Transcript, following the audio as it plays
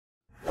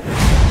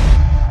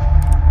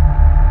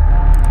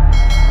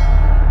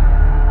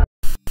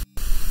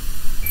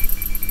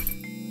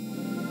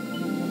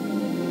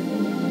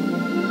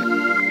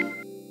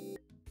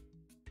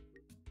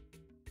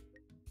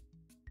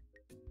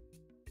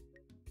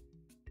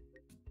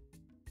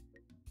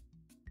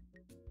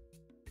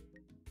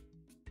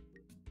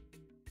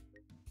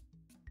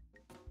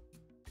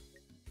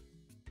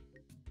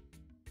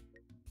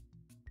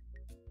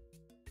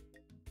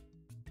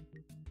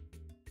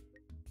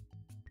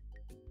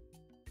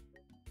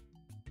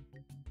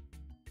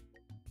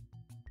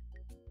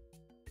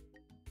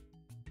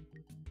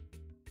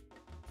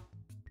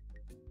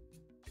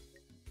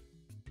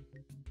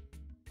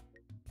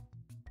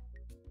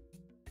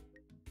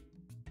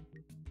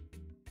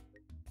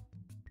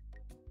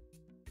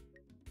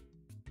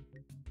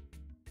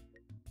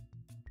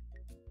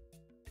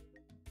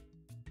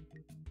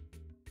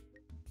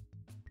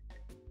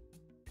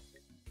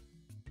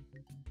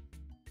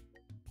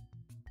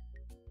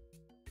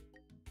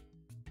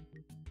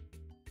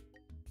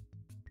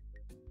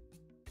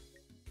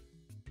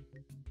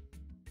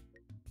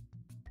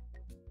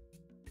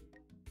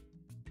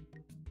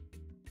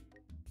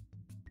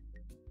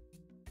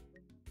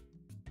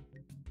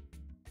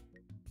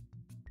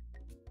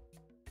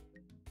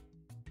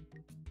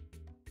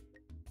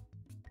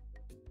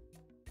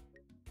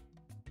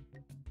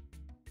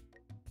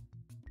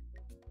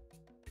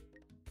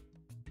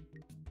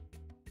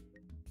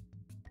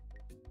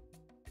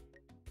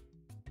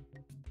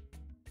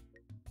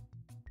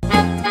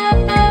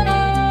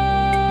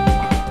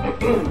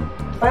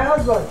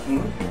husband,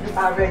 you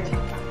are ready.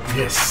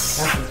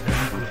 Yes.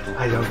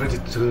 I am ready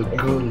to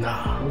go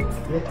now.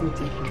 Let me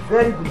take a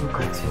very good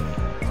look at you.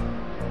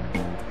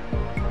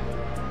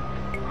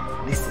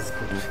 This is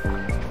good.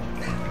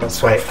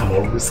 That's why I'm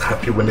always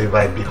happy whenever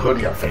I behold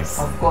your face.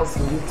 Of course,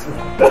 me too.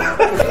 But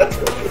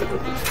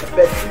please, be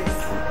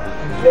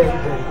very,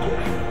 very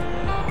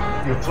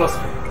careful. You trust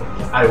me?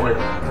 I will.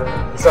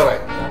 It's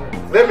alright.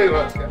 Let me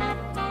run here.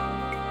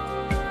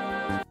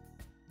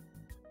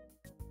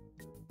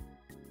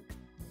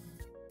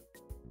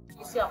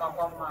 You see, I'm a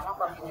mom. What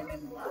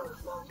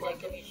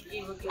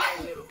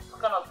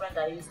kind of friend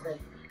are you?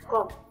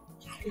 Come.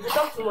 If you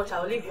talk too much,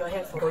 I'll leave your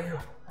hair for you.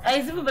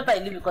 It's even better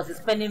you leave because it's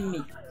spending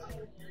me.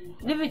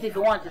 Leave it if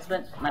you want to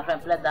spend my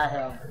friend, let that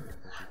help.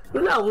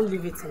 You know I won't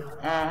leave it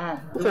now.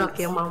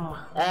 Okay,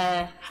 mama.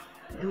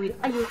 Do it.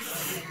 Are you?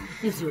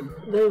 Is you?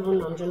 Don't even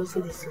know I'm jealous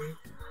of this one.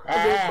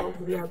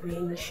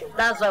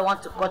 That's why I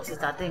want to cut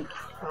it, I think.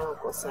 Oh,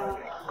 Kosai.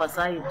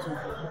 Kosai too.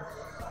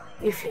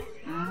 If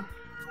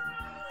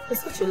you're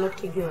such a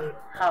lucky girl.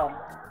 How?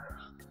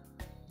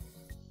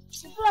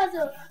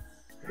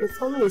 Your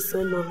family is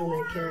so loving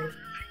and caring.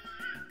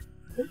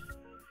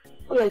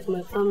 Like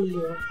my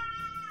family.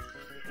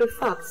 In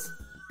fact,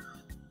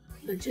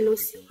 the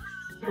jealousy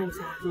times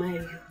I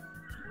admire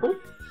you.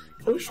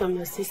 I wish I'm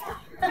your sister.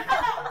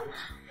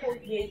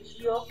 Okay,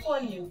 you're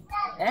funny.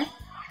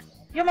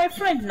 You're my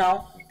friend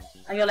now,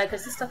 and you're like a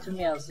sister to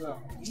me as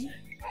well.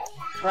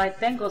 But I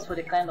thank God for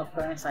the kind of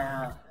parents I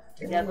have.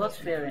 They are God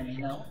fearing, you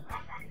know.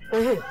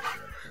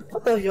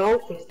 What of your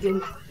uncles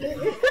doing?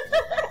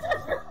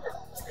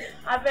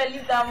 I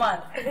believe that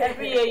man.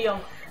 Every year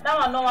young. That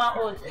man no one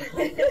old.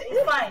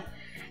 It's fine.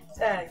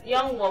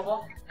 Young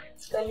Bobo.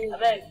 I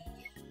beg.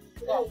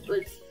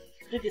 Wait.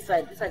 Do this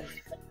side. This side.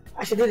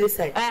 I should do this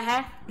side.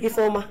 If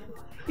I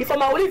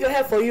will leave your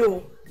hair for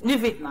you.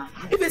 Leave it now.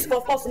 If it's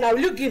for Papa, now will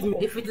you give me?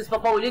 If it is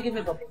Papa, will you give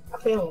me Papa?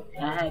 Okay.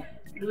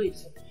 Do it.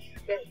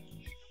 Okay.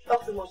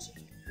 Talk too much.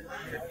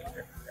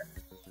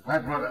 My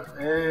brother,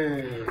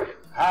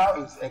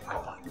 how is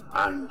Echo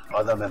and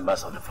other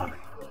members of the family?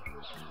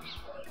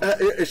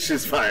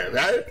 She's fine.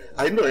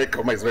 I know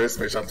Echo is very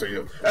special to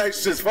you.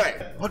 She's fine.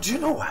 But do you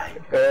know why?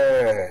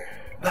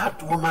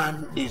 That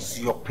woman is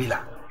your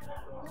pillar.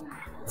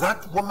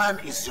 That woman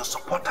is your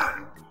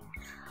supporter.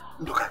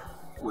 Look,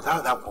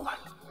 without that woman,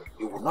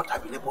 you would not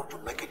have been able to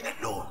make it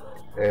alone.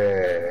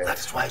 That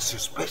is why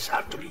she's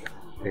special to me.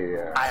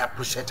 Yeah. I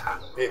appreciate her.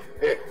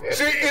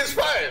 She is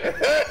fine.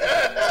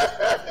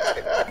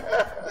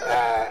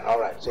 All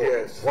right. So,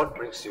 yes. What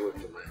brings you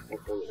to my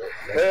proposal?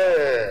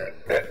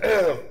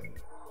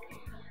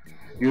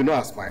 You know,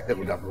 as my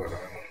elder brother,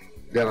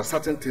 there are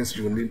certain things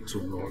you need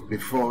to know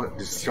before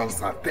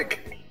decisions are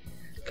taken,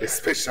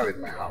 especially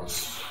in my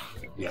house.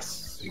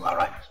 Yes, you are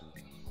right.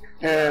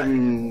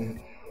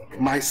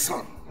 My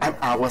son,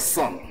 our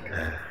son,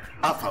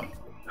 Afam,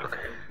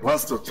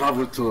 wants to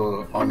travel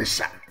to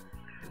Onisha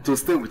to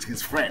stay with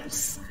his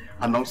friends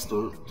and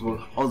also to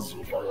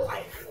hustle for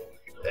life.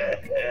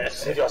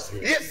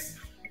 Seriously? Yes.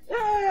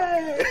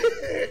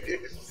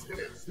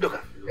 Look,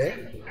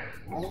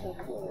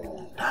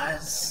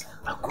 that's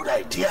a good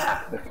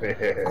idea.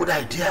 Good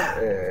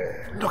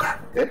idea. Look, I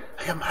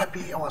am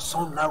happy our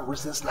son now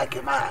reasons like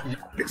a man.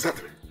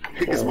 Exactly.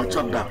 He is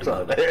matured now.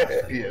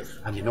 Yes.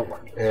 And you know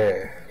what?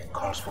 It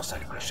calls for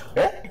celebration.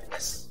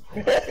 Yes.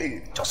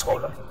 Just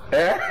hold on.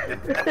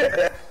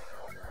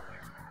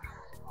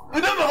 You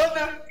don't know what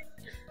them?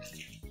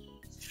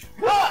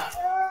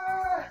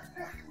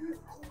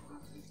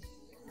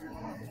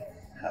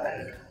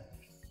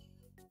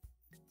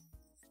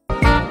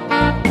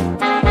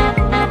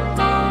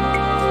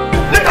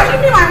 Give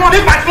me my money.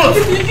 Leave my clothes.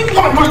 Give me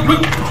my money.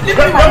 Give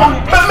me my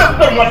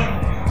money.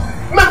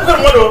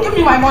 Give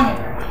me my money.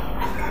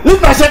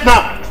 Leave my shirt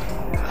now.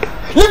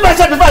 Leave my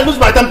shirt before I lose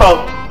my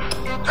temper.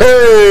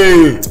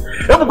 Hey!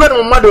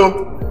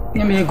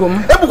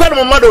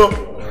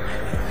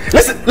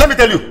 Listen, let me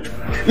tell you.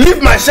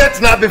 Leave my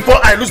shirt now before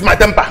I lose my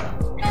temper.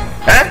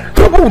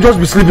 People will just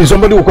be sleeping.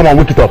 Somebody will come and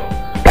wake it up.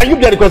 Can you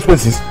bear the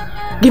consequences?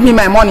 Give me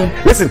my money.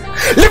 Listen,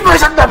 leave my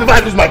shirt now before I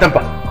lose my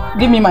temper.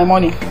 Give me my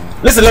money.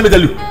 Listen, let me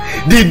tell you.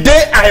 The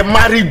day I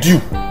married you,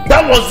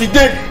 that was the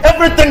day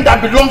everything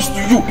that belongs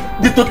to you,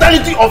 the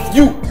totality of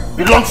you,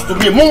 belongs to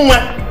me.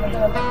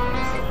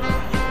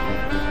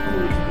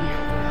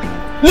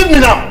 Leave me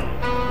now.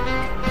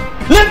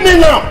 Leave me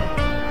now.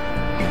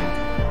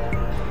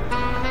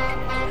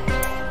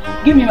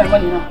 Give me my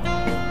money now.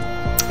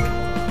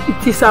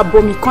 It is a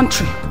Bomi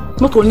country,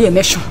 not only a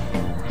nation.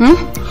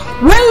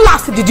 When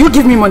last did you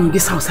give me money in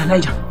this house,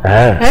 Elijah?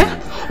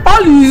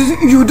 All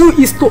you do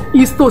is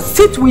to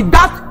sit with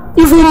that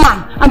evil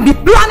man and be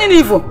planning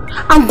evil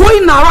and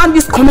going around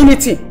this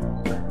community,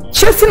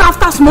 chasing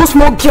after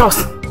small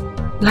girls.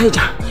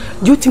 Elijah,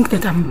 do you think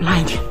that I'm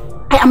blind?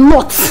 I am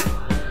not.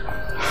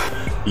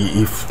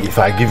 If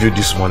I give you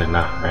this money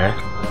now,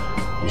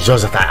 it's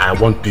just that I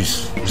want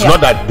peace. It's not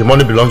that the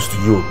money belongs to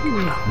you.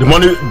 The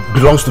money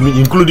belongs to me,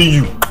 including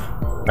you.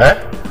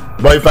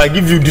 But if I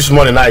give you this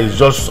money now, it's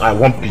just I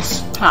want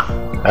peace.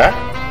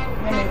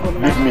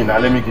 Leave me now,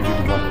 let me give you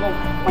the money. No,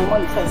 my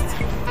money first.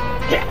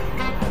 Yeah.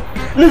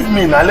 Leave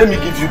me now, let me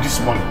give you this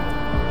money.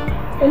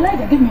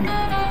 Elijah, give me money.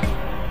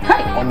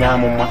 Hi.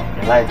 Onyamuma,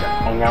 Elijah,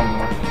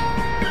 Onyamuma.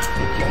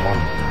 Take your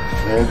money.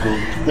 There you go.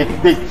 Take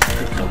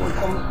your money.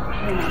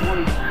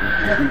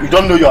 You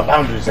don't know your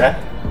boundaries, eh?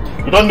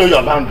 You don't know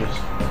your boundaries.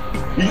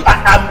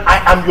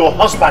 I am your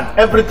husband.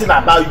 Everything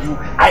about you,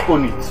 I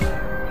own it.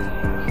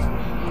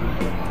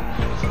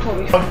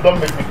 Sorry. Don't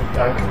make me feel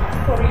angry.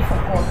 Sorry for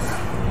God.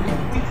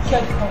 It's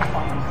just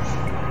compound.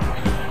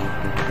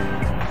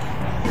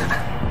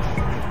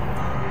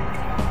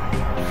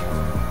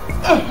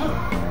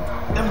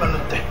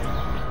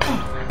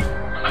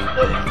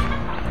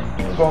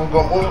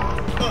 Go.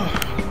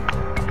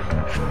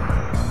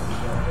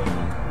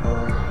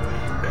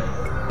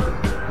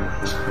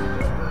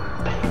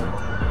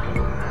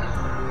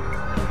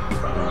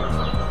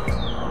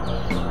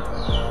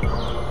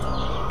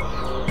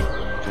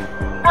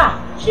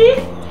 Chief?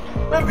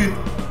 Baby.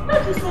 But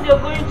you said you're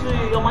going to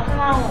your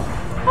maternal home.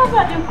 That's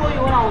why I didn't call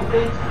you when I was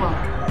going to farm.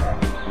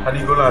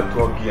 Adigola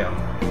Atuogia,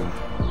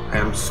 I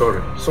am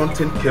sorry.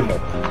 Something came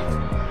up.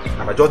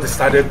 And I just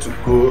decided to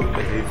go in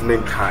the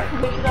evening time.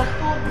 But you should have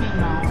told me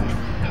now.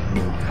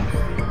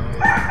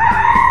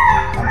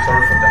 I'm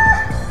sorry for that.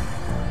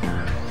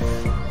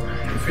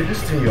 If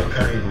this thing you're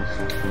carrying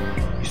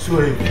is so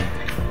heavy,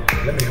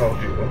 let me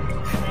help you.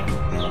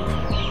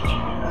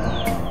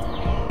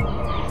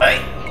 Hey.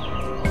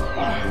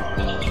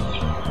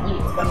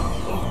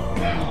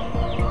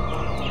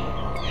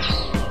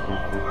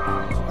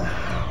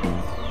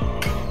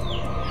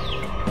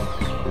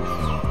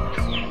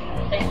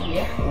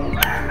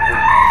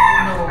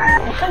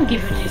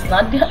 Give you this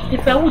now.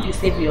 If I would, you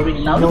save me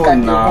already now. No,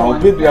 now,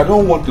 baby, I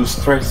don't want to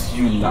stress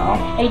you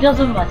now. It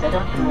doesn't matter.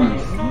 Don't worry.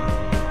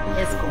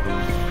 Let's go.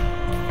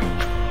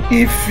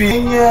 If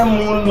you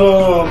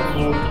love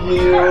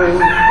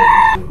you,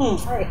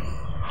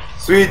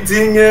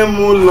 sweetie, you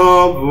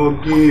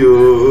love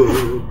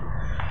you,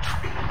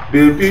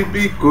 baby,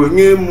 because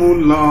you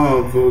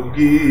love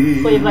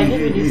you. So if I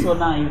give you this one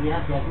now, you'll be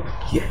happy.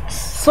 Yes.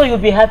 So you'll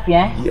be happy,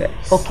 eh?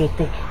 Yes. Okay,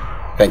 take.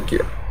 Thank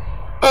you.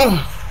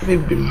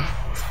 Baby.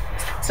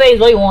 So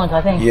it's what you want,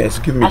 I think. Yes,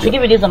 give me. I should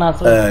give you this one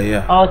as well.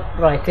 Yeah. All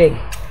right, take.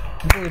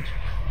 Good.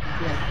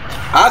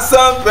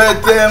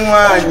 Asampete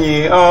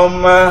mwani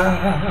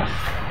oma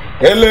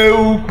ele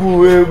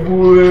uku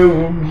ebu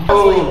ewu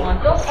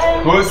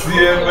kosi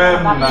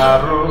emem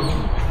naro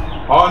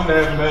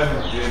onemem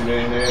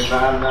jenene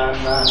na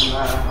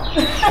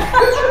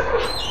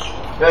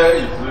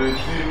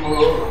Eizutimo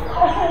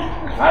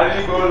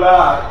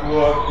Arigola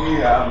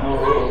Atuoki amo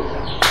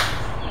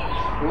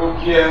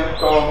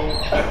Ukientem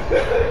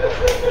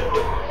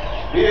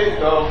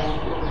Kietom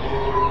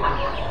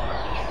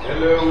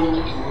Hello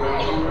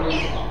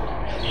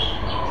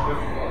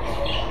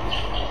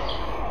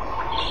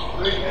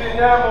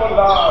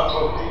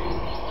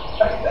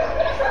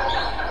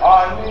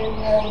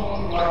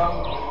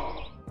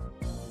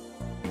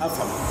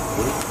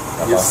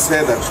You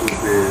said that you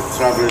will be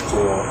traveling to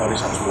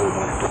Orisha tomorrow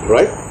morning,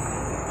 right?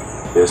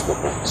 Yes,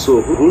 Papa.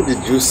 So, who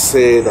did you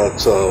say that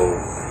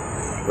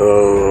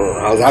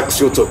has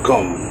asked you to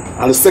come?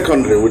 And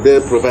secondly, will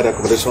they provide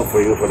accommodation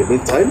for you for the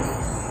meantime?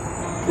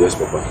 Yes,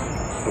 Papa.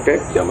 Okay.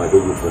 They are my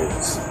very good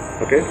friends.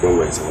 Okay. Don't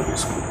worry, secondary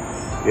school.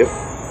 Yep.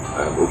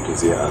 I am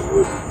okay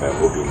and I'm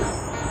hoping now.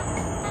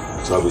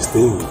 So I'll be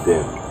staying with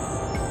them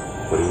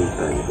for the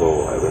meantime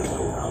before I rent my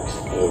own house.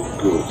 Oh,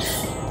 good.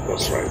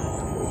 That's right.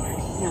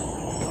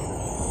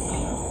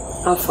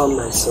 Have fun,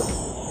 my son.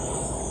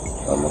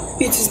 Mama.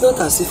 It is not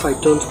as if I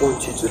don't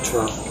want you to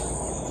travel.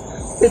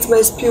 But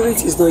my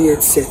spirit is not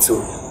yet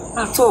settled.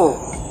 At all.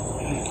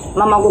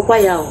 Mama go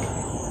quiet.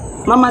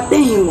 Mama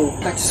tell him.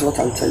 That is what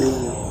I'm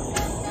telling you.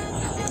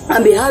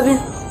 I've been having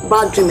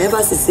bad dream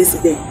ever since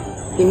yesterday.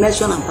 He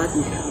mentioned about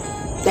me.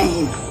 Tell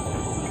him.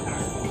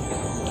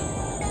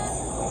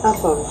 Have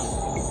fun.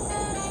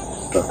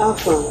 Have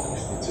fun.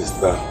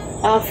 Sister.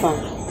 Have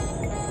fun.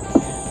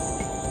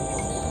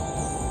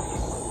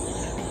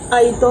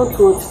 I don't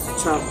want you to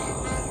travel.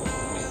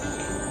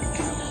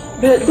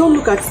 But don't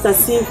look at it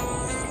as if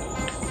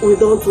we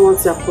don't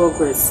want your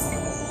progress.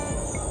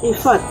 In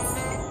fact,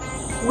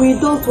 we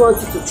don't want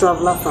you to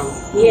travel, Afam.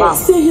 Yes.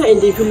 Stay here in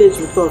the village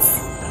with us.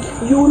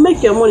 You will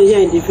make your money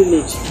here in the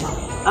village.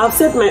 I've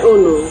set my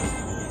own.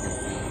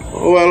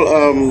 Well,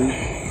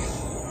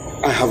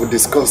 I have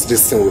discussed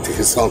this thing with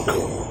his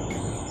uncle.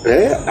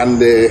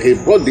 And he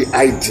brought the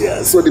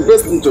idea. So the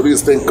best thing to do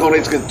is to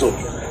encourage him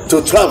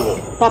to travel.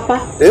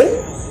 Papa?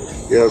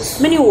 Yes.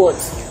 Many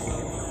words.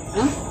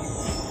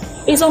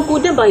 Is Uncle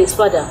dead by his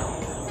father?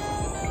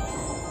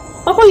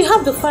 Papa, you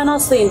have the final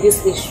say in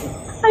this issue.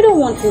 I don't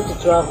want him to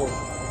travel.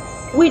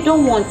 We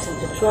don't want him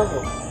to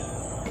travel.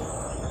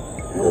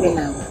 Okay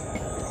now.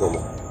 Mama,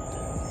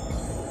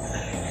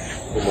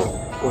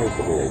 why are you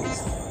coming like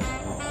this?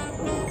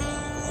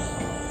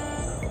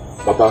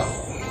 Papa?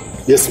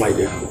 Yes, my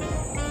dear.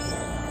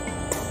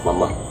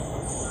 Mama?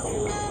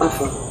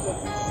 Papa?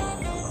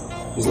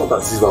 It's not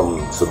as if I'm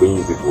disobeying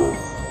you people.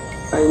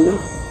 I know.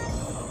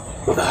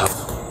 But I have to.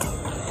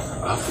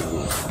 I have to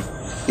leave.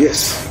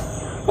 Yes.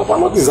 Papa,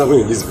 nothing is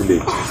happening in this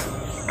village.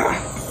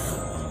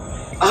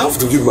 I have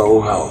to leave my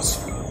own house.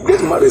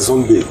 Get married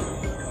someday.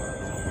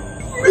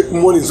 Make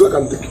money so I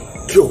can take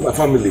care of my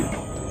family.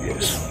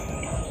 Yes.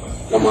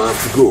 Mama, I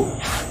have to go.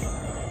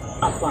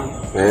 Afan.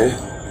 Eh?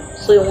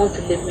 So you want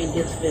to leave me in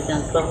this village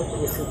and travel to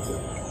the city?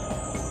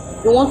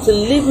 You want to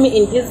leave me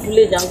in this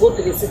village and go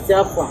to the city,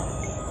 Afan?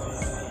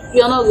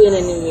 You are not going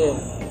anywhere.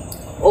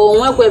 Oh,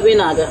 where we be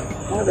now?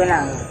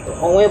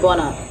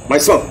 My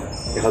son,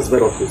 he has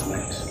made up his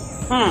mind.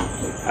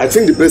 I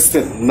think the best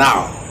thing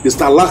now is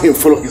to allow him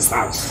follow his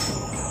heart.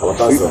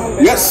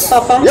 Yes.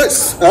 Papa?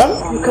 Yes.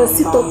 You can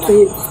still talk to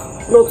him,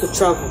 not to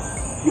travel.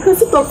 You can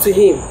still talk to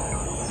him.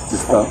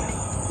 Sister,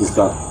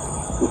 I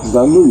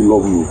know you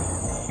love me.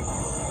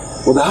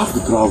 But I have to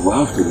travel, I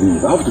have to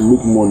leave, I have to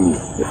make money.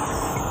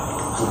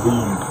 To be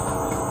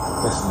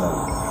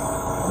personally,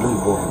 I know you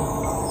love me.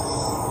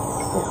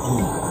 But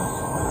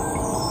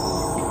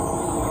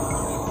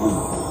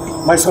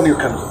My son, you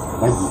can go.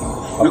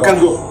 You can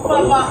go.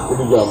 Papa.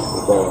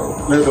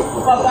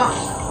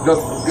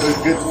 Just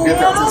get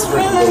your things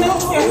ready.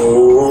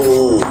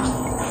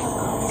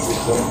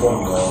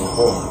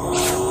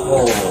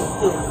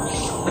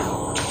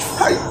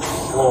 Hi.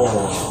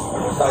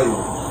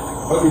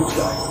 Let me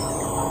try.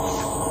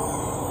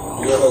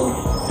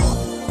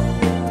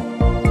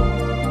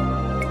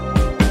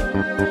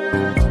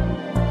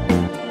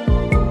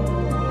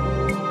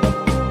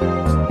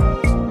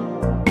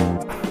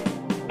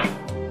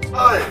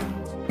 Hi.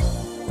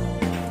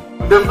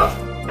 Remember?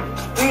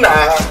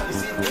 Nah.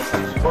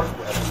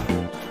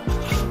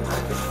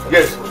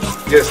 Yes.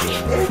 Yeah.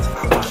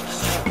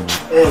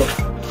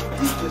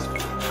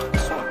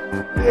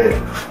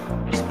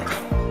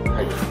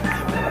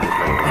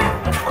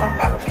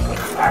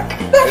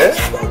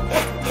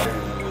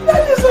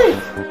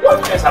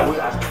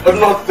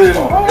 Nothing.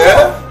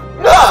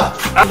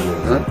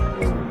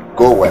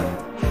 Go well.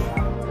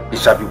 It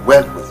shall be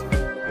well with you.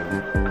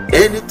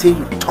 Anything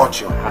you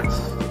touch your hands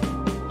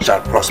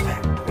shall prosper.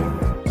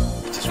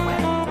 It is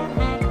well.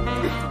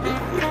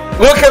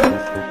 Welcome.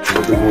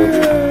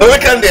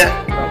 Welcome there.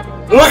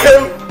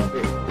 Welcome.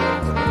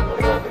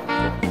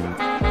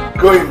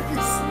 Go in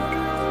peace.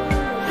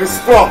 Be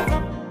strong.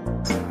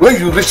 When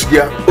you reach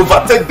there,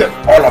 overtake them,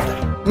 all of them.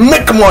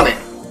 Make money.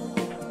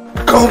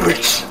 Become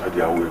rich.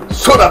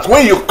 So that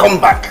when you come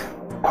back,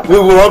 we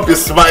will all be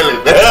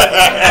smiling.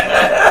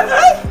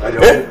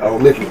 I will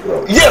make you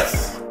proud.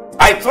 Yes,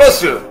 I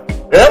trust you.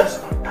 Yes.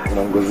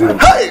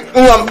 Hi,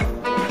 oh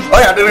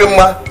yeah, the room,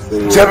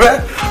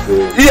 Jebe.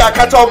 He a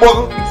catch up,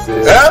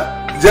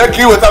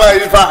 Jackie with our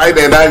if I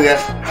did.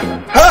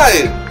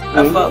 Hi,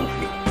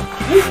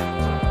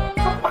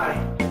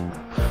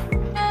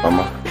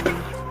 Mama.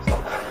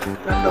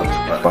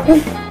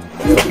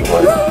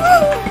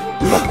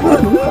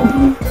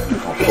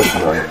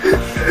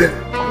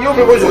 You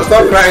people should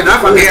stop crying.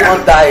 I'm on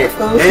diet.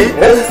 He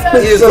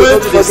is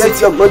going to the city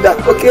your brother,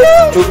 okay,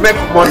 to make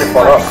money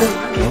for us.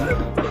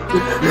 You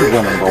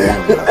are number one.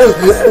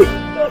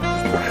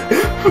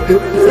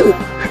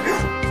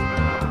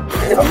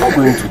 I'm not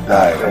going to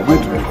die. I'm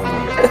going to make money.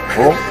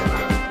 Oh?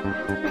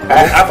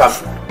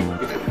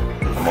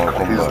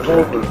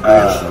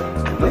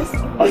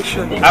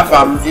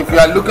 Afam, if you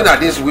are looking at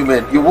these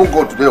women, you won't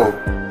go today.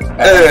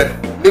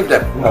 Leave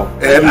them. No.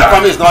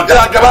 Afam is not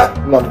there. Gaba,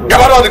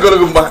 don't go to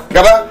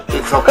Gaba.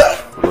 It's okay.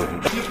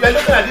 If you are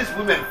looking at these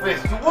women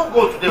face, you won't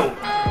go today.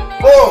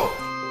 Go.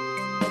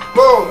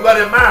 Go, you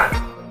are a man.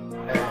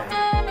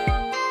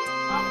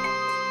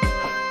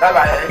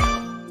 Bye-bye.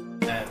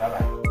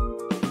 Bye-bye.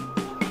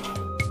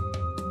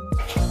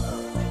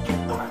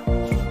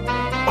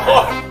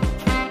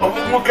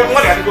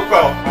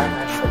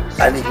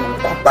 And he will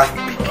come back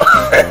big.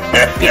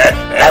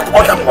 Like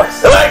other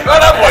boys. Like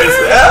other boys.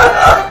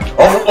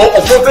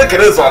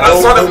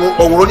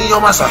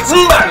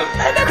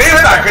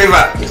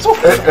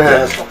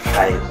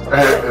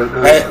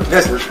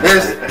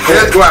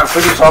 Let's go and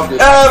finish off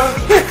this.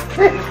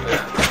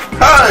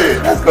 Hi,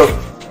 let's go.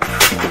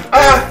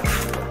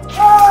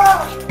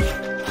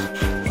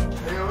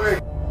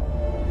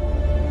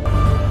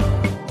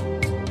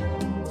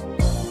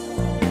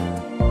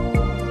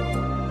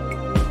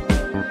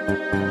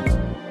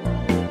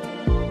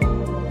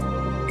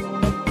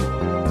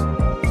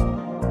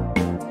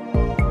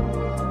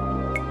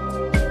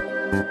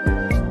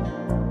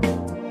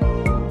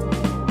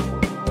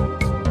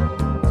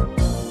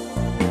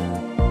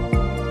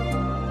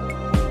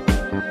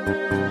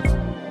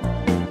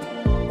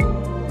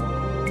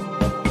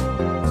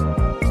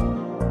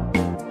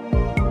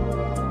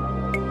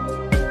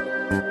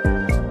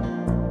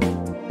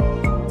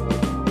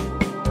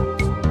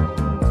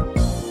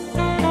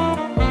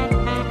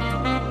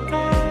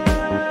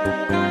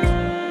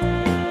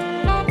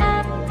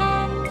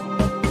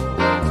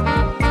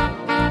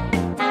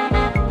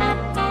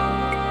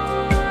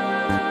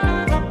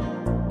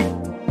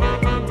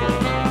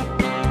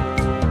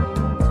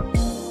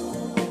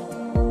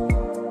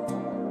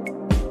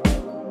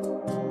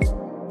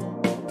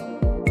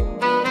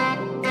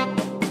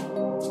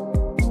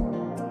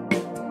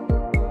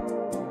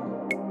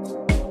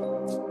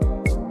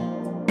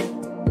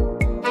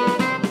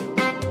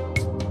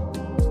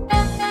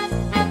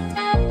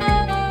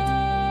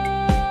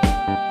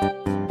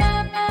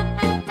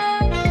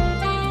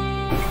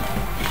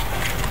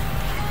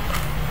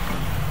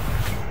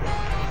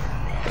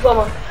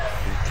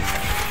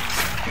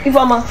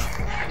 Ifeoma,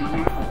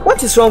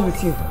 what is wrong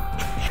with you?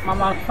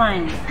 Mama, I'm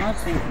fine.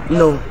 Nothing.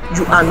 No,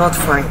 you are not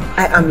fine.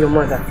 I am your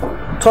mother.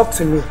 Talk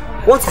to me.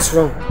 What is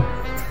wrong?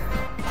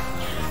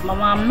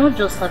 Mama, I'm not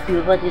just happy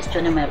over this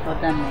journey my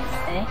brother made.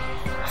 Eh?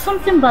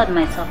 Something bad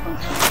might happen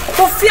to you.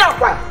 Sophia,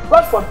 why?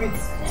 God forbid.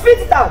 Spit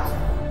it out.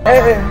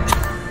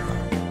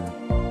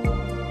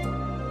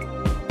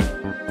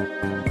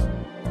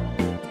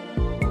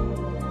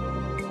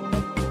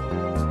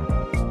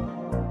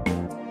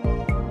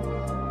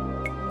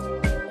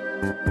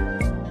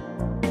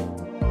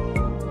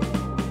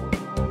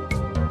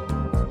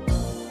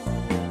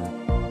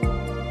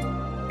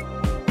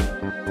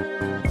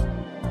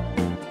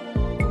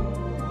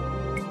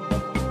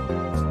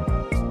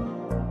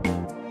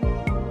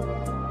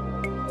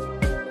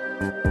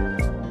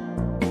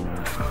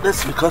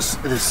 That's because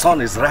the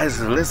sun is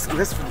rising. Let's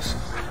finish.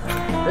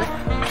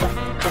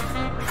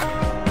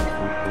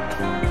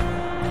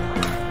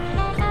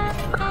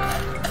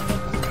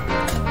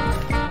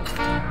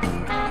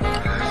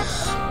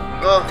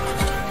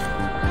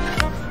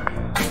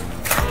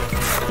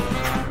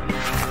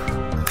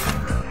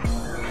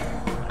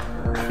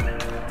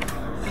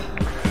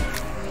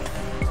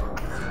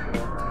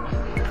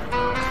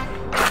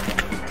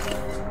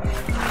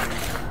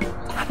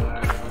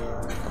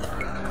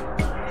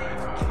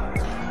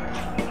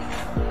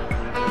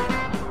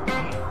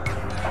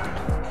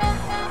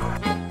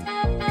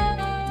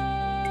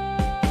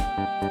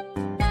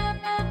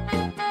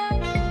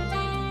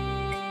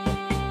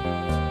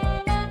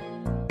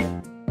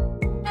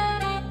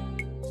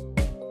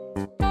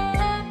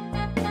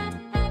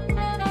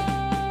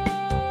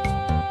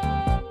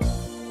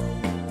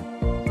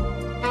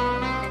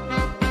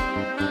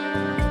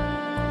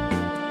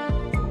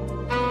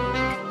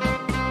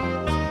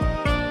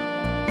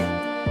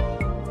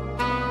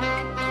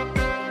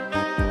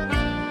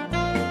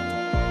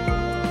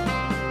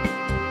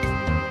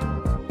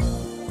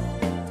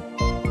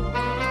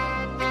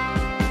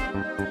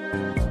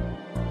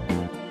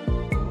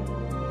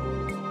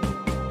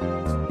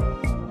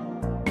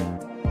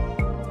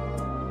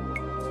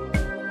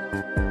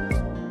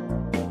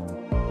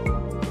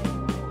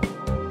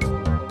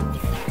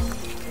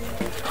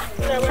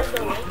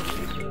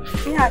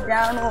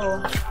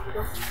 Down.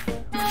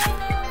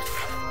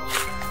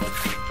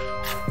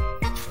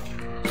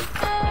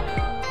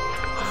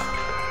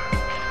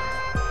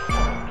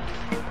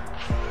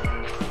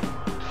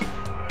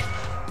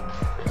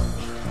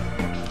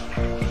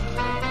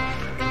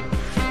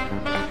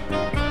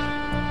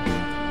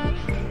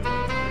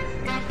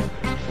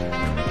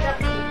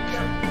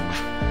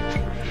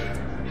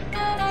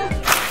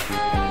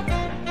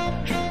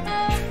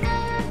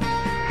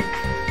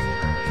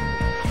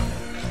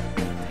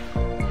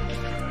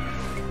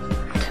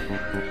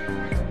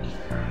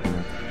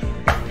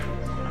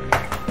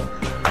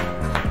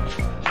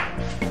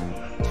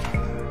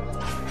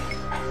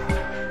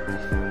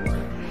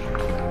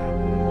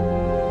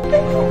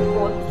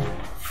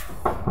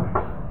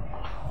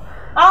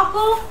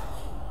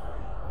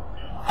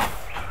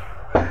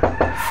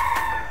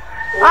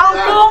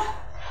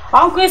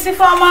 Uncle is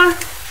Ifeoma.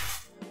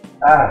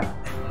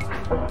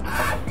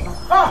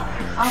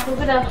 Uncle,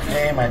 good afternoon.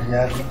 Hey, my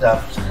dear, good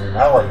afternoon.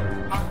 How are you?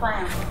 I'm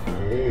fine.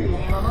 Hey.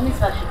 My mommy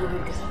said she gave me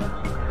this food.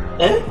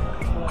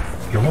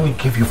 Eh? Your mommy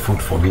gave you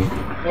food for me?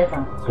 Yes,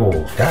 Uncle.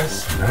 Oh,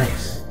 that's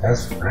nice.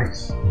 That's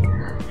nice.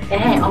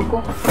 Hey,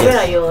 Uncle, where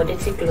are your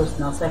dirty clothes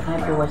now so I can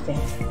help you wash them?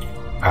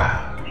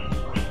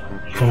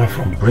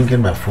 From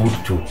bringing my food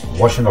to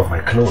washing of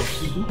my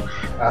clothes. You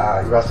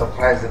are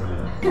surprising me.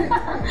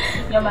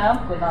 You're my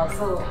uncle now,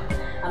 so,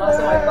 and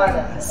also my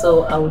father.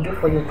 So I will do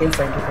for you things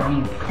I do for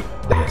him.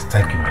 Yes,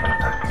 thank you, my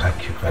daughter.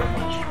 Thank you very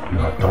much. You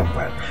have done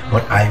well.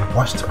 But I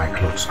washed my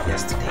clothes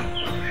yesterday.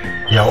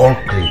 They are all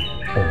clean.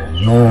 Oh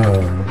no,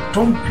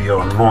 don't be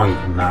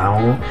annoyed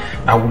now.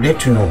 I will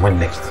let you know when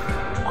next to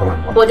come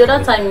and wash. But the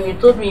other time you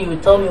told me you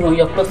would tell me when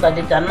your clothes are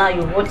dirty, and now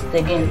you wash it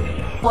again.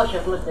 Wash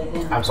your clothes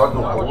again. I'm sorry,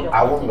 no,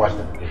 I won't wash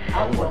them again.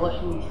 I won't wash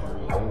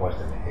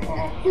them again.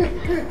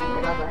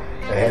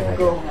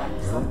 Go.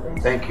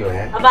 Thank you.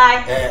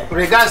 Bye-bye.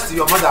 Regards to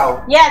your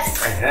mother.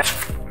 Yes.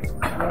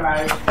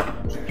 Alright.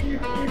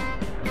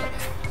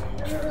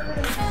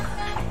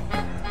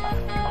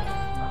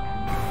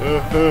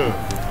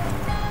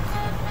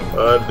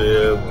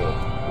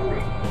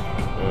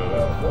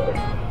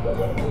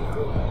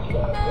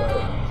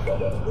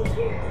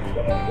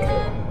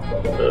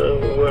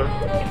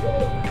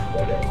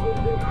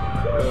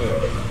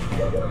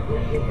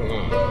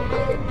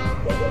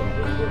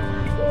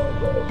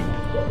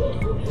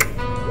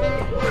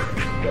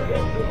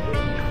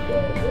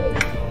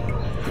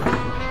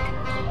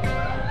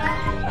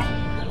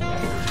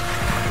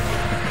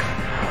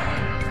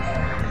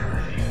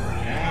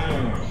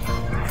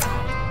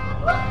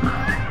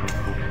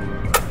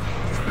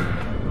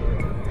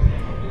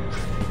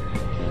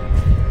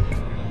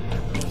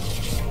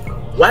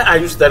 Why are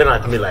you staring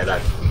at me like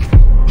that?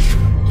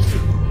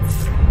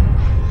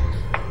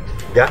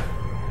 Yeah?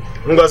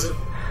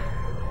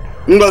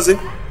 Ngozi?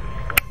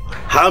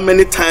 How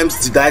many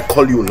times did I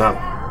call you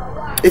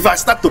now? If I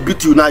start to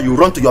beat you now, you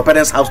run to your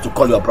parents' house to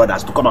call your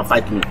brothers to come and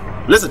fight me.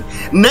 Listen,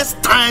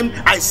 next time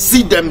I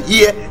see them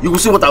here, you will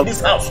see what I'll do.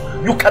 This house,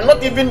 you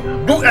cannot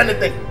even do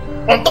anything.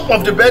 On top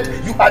of the bed,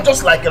 you are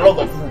just like a log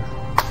of wood.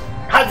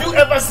 Have you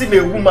ever seen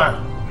a woman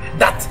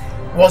that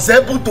was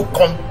able to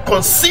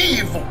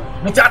conceive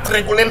without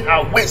regulating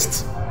her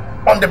waist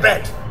on the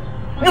bed?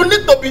 You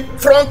need to be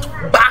front,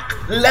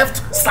 back,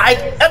 left,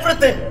 side,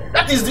 everything.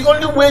 That is the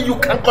only way you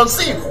can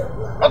conceive.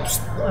 Not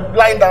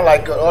lying down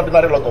like an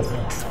ordinary log of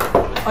wood.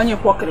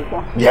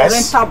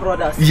 Yes. Rental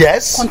brothers.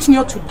 Yes.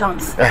 Continue to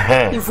dance.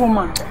 Evil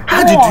man.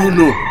 How did you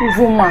know?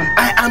 Evil man.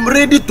 I am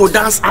ready to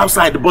dance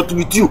outside, but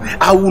with you,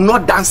 I will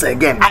not dance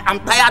again. I am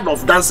tired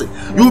of dancing.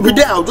 You will be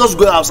there, I'll just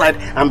go outside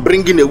and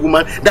bring in a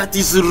woman that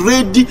is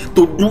ready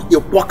to do a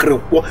walk,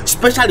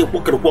 especially a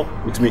walk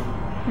with me.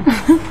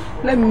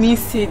 Let me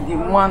see the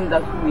one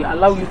that will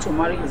allow you to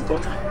marry his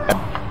daughter.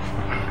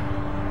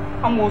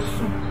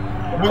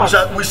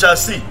 We shall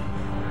see.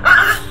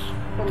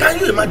 Can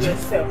you imagine?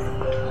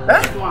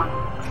 Eh?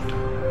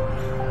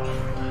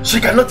 She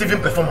cannot even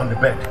perform on the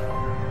bed.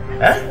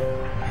 Eh?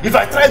 If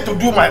I try to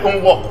do my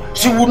own work,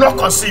 she will not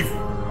conceive.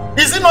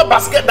 Is it not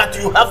basket that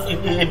you have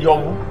in your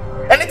room?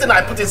 Anything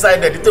I put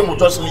inside there, the thing will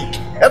just leak.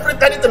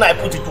 Anything I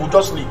put, it will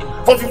just leak.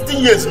 For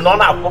 15 years,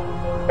 none of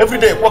every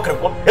day,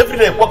 every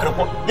day,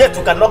 yet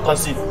you cannot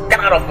conceive.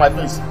 Get out of my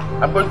face.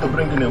 I'm going to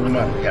bring in a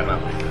woman here now.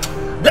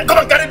 Then come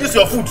and carry this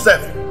your food,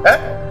 Seth. Eh?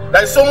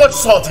 There is so much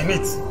salt in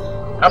it.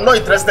 I'm not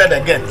interested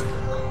again.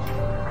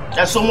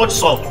 There's so much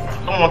salt.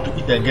 I don't want to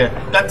eat again.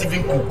 Can't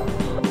even cook.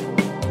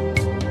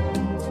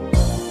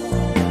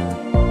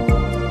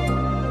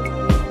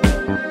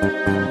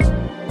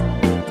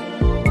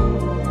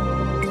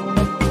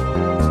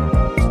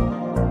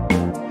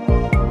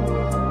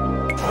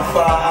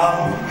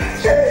 Wow.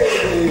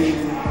 Hey.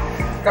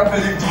 Can't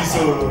believe this.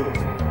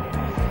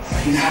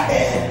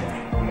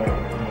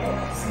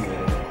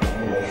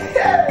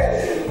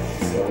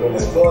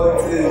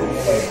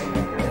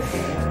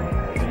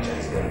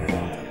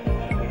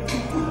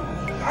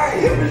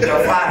 It's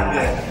your fan,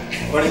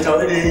 but it's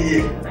already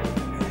here.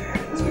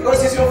 It's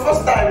because it's your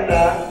first time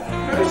now.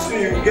 Very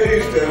soon you get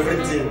used to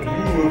everything. You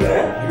know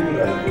that. You know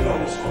that. You know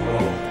what's going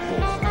on.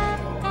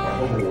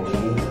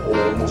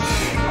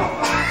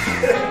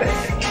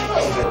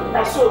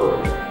 So,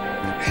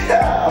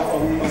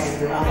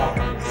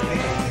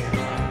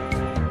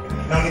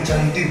 now we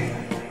can do.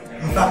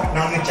 In fact,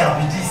 now we can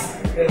be this.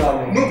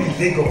 No be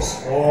Lagos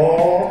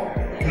or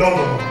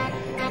London.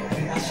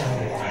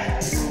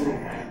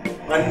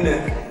 And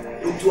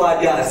to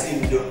add your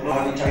scene, now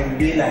we can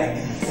be like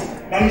this.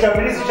 Now we can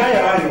be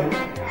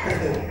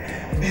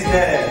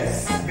this.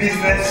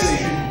 Business.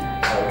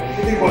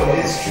 You think what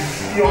is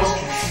your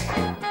street?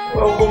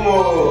 Oh, come on.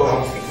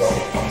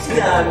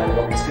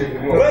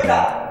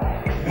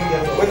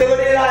 Whatever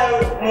they are,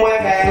 more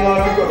than you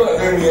want to know.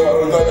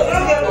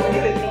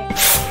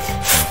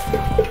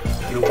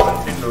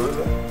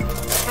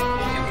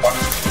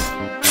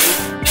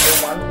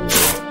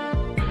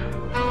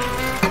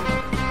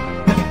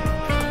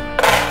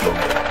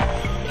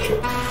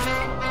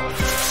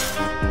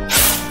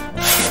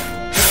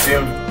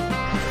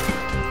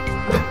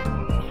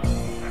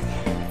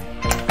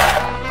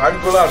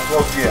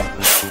 Here.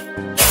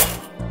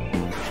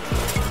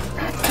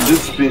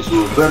 This space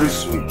was very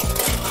sweet.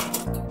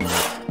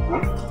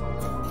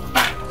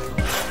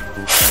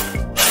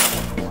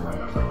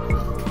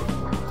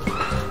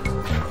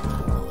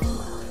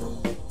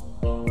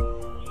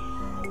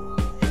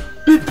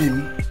 Baby,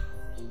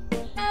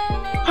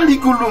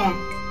 Aligulum,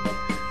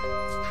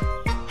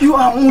 you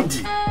are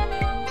moody.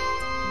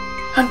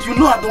 And you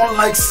know I don't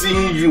like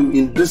seeing you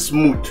in this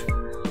mood.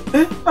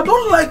 I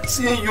don't like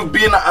seeing you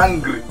being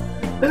angry.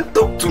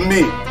 Talk to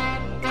me.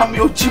 I'm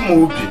your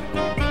Chimobi.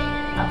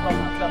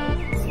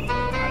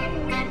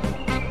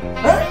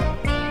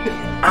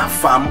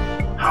 Afam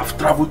have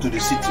traveled to the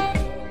city.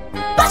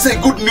 That's a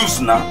good news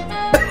now.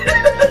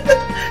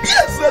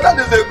 Yes, sir, that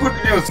is a good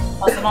news.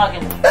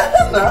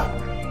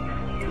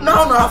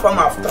 Now Afam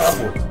have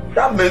traveled.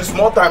 That means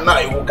more time now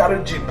you will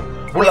carry jeep.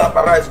 Bula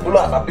rice,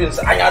 bula beans.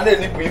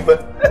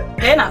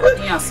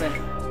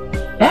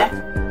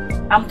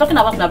 I'm talking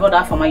about my brother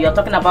Afama. You're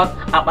talking about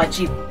Abba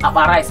jeep,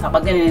 Abba rice, Abba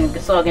getting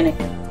so again.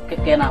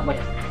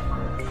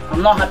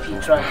 I'm not happy you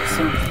tried to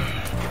sing.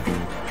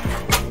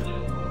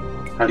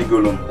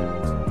 Aligolom,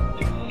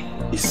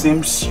 it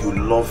seems you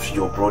love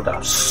your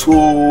brother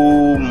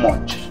so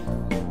much.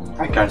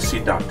 I can see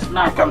that.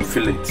 No, I can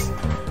feel it.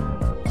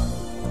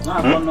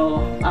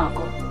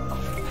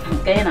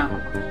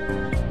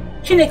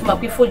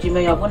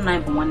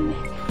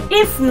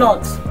 If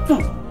not,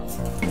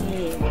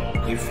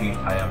 if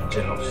I am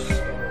jealous.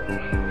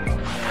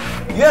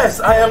 Yes,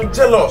 I am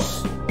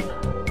jealous.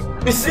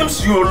 It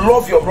seems you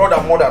love your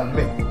brother more than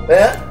me.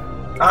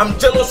 I'm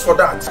jealous for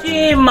that.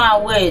 Chima,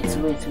 wait.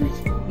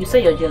 You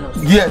say you're jealous?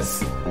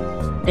 Yes.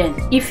 Then,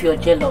 if you're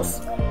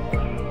jealous,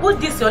 put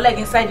this your leg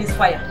inside this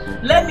fire.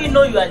 Let me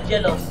know you are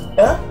jealous.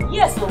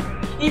 Yes, so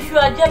if you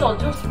are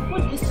jealous, just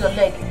put this your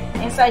leg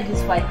inside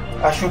this fire.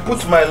 I should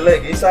put my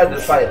leg inside the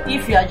fire.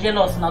 If you are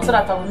jealous now, so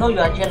that I will know you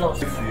are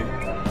jealous. If you,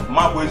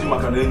 I'm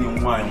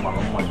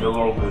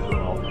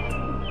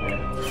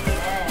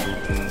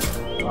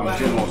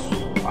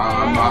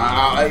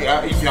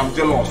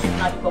jealous.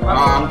 If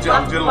I'm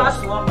jealous,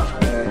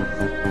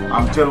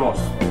 I'm jealous.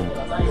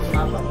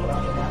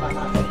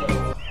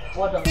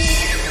 What the?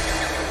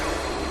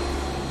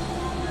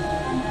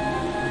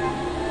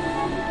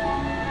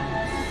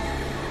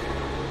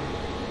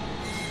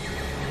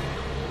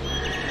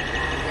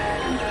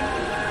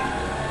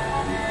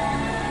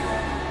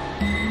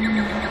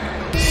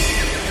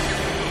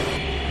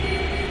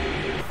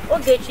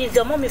 Okay, she's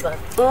your mommy back.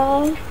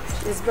 Oh,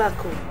 she's back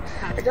home.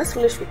 I just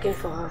finished cooking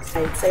for her.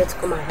 I decided to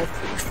come and help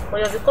you. But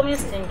you're becoming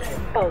stingy.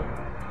 Oh.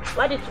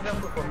 Why did you bring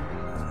for me?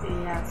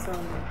 Yeah, so.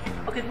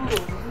 Okay, go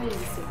to my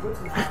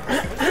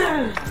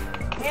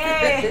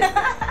Hey!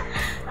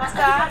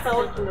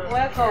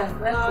 Welcome.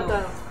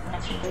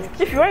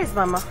 If where is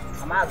Mama?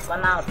 Mama has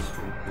gone out.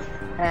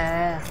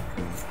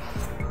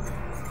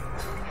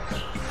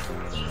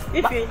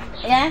 Ify.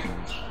 Yeah?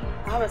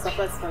 I have a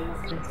surprise for you.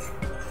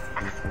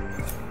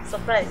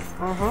 Surprise?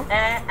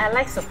 I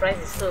like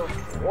surprises, so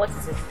what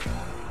is it?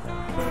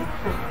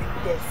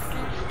 Yes.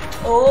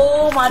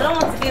 Oh, I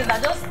don't want to guess.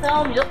 Just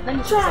tell me. Let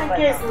me try and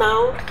guess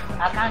now.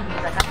 I can't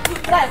guess. You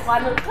try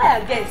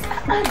and guess.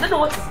 I don't know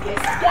what is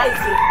guess. Guess.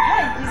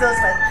 Jesus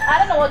Christ. I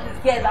don't know what is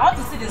guess. I want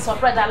to see the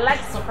surprise. I like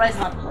the surprise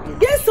now.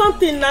 Guess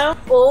something now.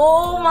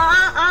 Oh, ma,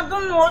 I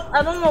don't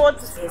know what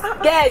to say.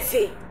 Guess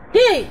it.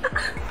 Hey.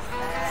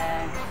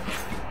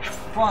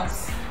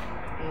 Once.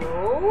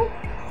 No.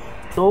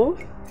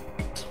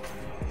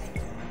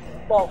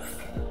 Puff.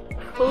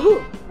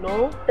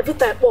 No. Every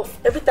time puff.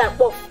 Every time.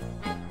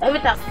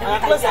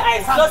 Close your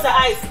eyes. Close your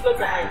eyes.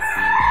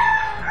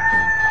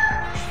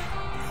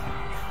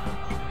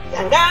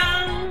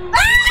 Gang.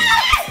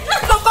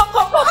 Come.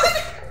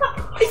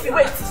 If you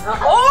wait.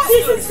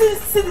 See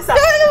this.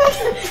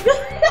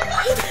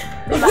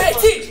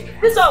 Wait.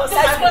 This one was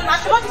like.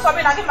 She wants to come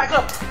in and give my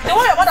club. The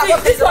one your mother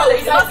got this one.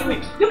 You not give me.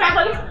 Give my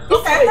club.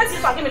 Look, I tell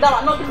this one. Give me that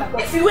one. No, give my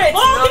club. If you wait.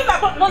 Oh, give my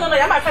club. No.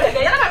 You're my friend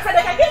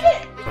again. Give me.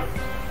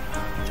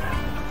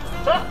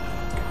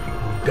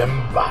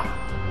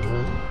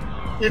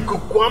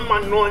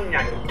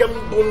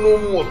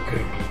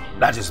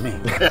 That is me.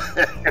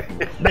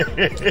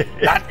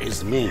 That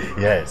is me.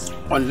 Yes.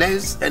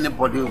 Unless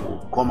anybody will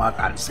come out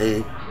and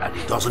say that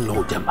he doesn't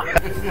know Demba.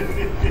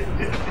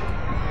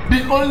 The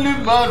only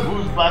man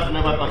whose back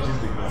never touches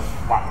the ground.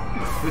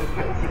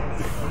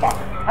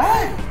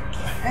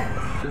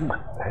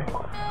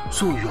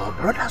 So your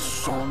brother's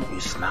son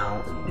is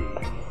now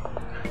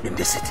in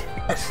the city.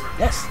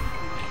 Yes.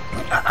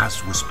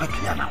 As we speak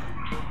here now,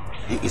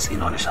 he is in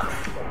Onisha.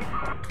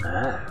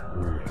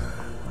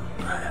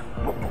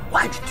 But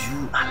why did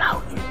you allow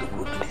him to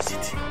go to the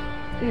city?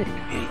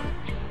 Hey,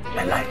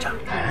 Elijah.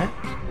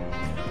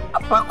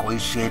 Apako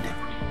is shed.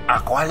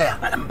 Akwale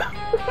Amalamba.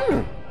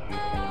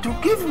 To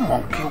give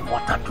monkey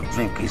water to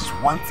drink is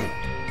one thing.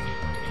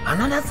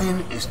 Another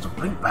thing is to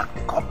bring back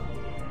the cup.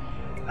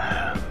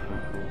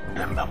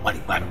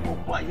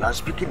 You are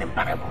speaking in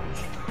parables.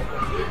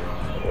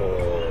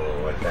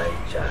 Oh,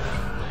 Elijah.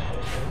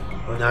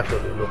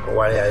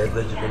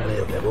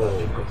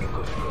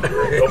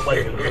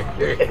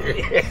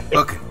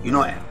 Okay, you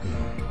know,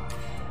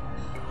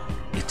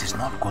 it is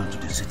not going to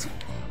the city.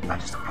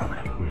 That is the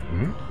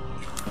problem.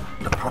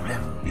 The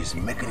problem is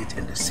making it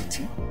in the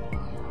city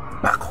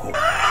back home.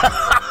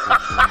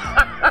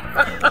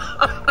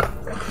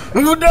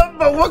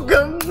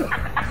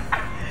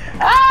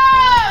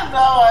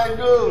 Now I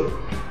know.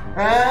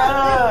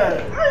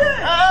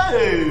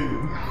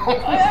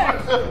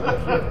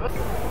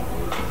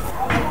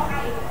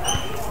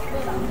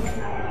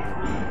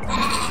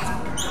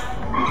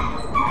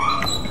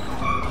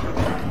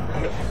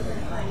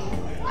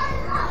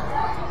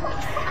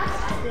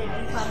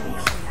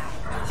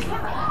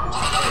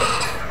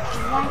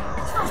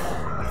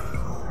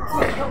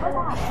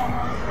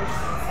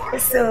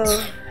 So,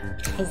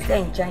 he's there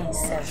enjoying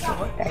himself. So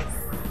what else?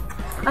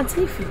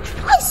 Auntie Ify,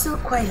 why so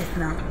quiet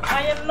now?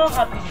 I am not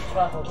happy to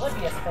travel. What do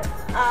you expect?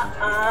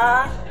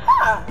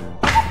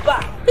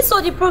 This is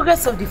all the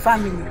progress of the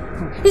family.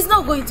 He's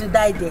not going to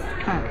die there.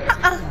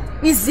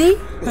 Is he?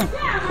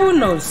 Who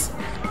knows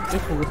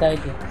if he will die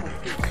there?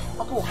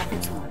 What will happen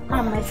to him?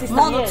 My sister,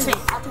 Nothing.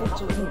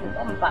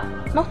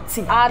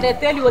 Nothing. They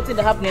tell you what is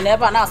happening.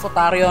 Never now, so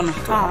carry on.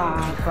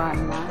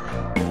 Vanna.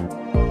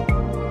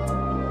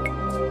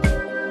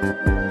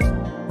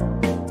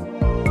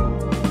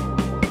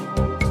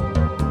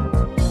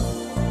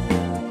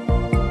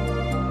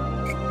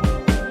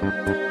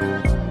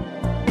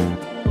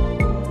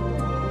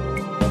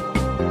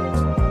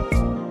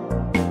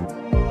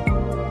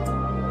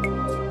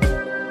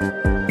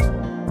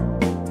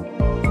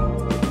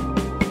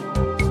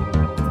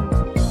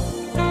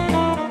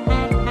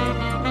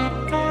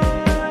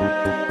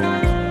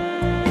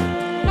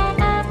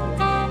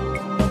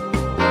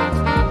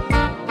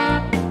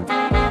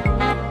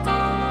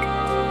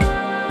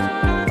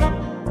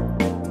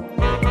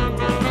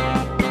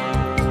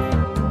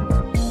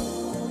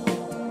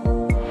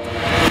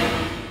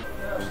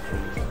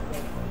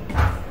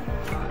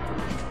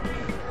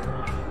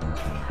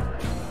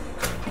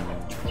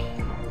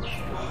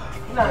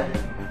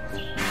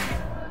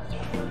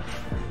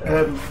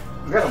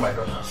 Where are my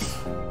daughters?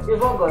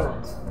 You've all gone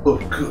out. Oh,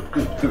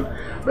 good.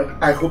 But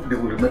I hope they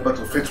will remember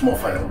to fetch more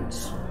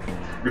firewoods.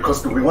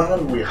 Because the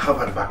one we have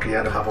at the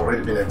backyard have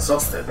already been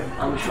exhausted.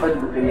 I'm sure it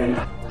will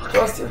remember.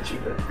 Trust your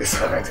children.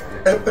 It's alright.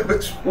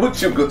 But would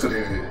you go to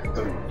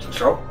the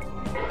shop?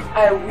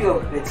 I will,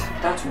 but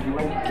that will be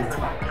when you get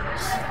back.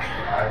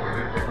 I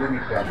will. Let me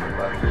grab the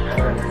bag.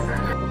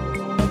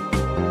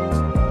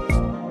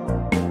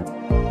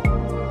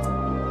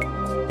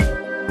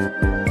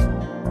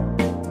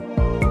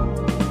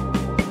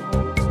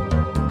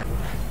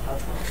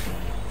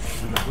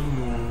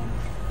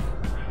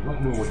 I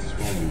don't know what is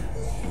wrong with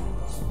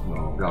my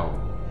girl.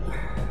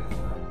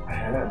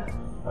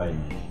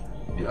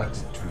 The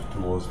attitude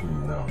towards me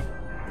now.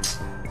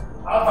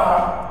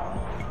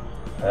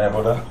 Hey,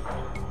 brother.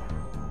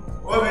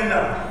 What is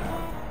that?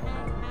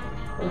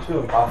 I'm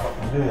sure I'm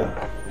doing.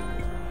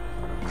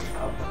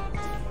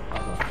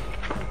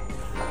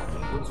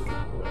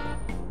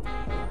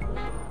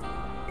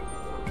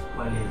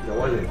 Your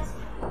wallet.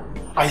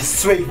 I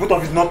swear, if both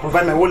of you do not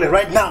provide my wallet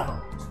right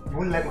now, you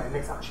won't like my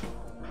next action.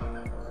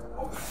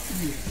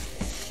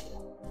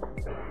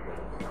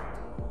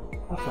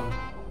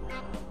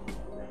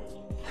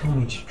 Tell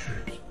me the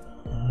truth.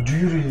 Do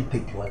you really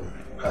take the wallet?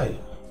 Hi.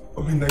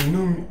 Okay, now you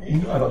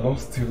know I don't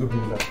steal. Look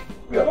at that.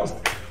 We are not.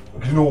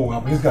 Okay, you know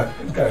what? This guy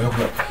help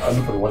me. I'll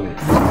look for the wallet.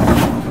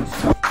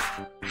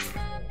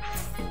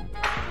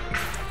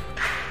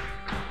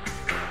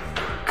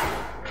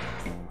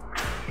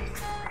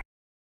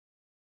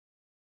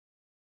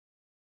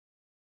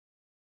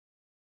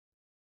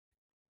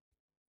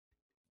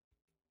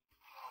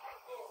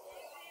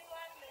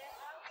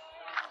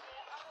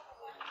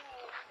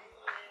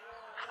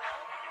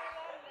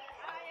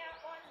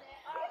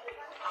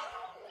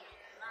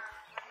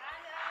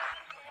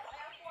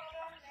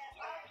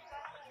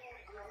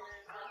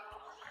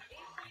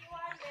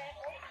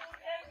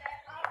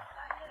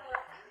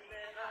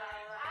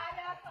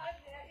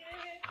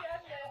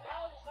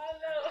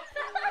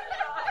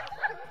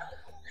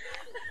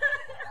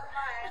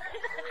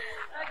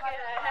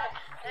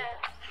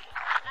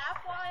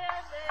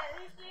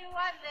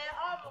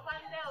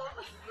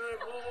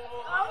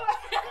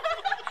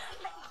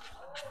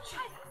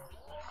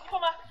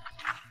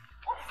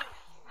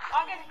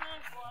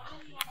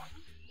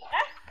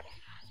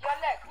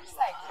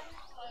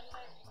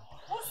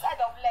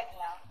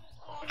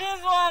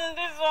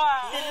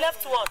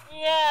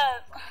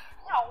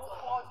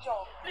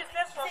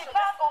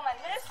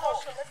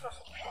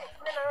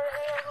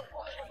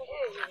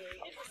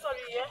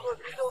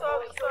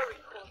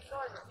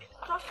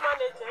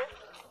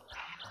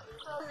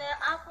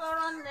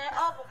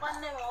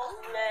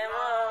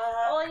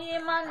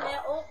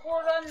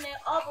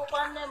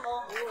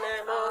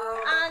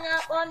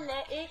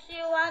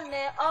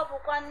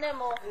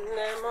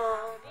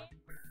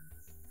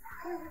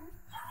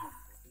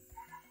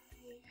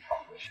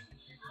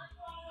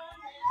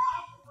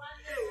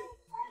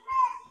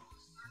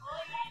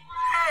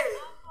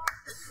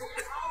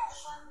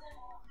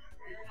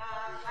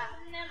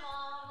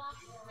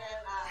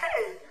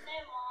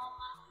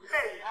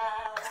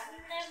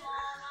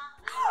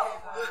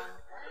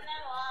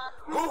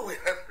 Who will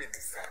help me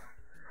this time?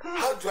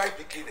 How do I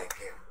begin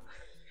again?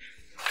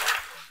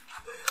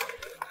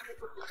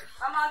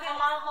 Mama,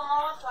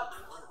 what's up?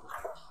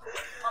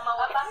 Mama,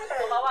 what happened?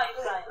 Mama, why are you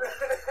crying?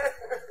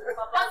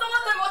 Can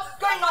someone tell me what is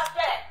going on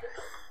there?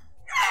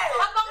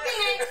 What's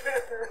happening?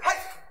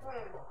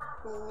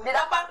 Did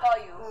that man call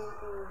you?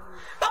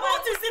 Mama,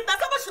 what is it? That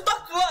someone should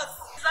talk to us.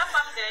 Is that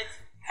man dead?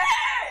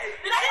 Hey!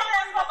 Did that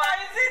man Papa?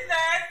 Is he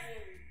dead?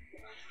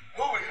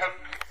 Who will help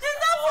me? Is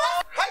that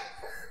man? Hey!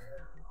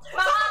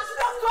 Mama, should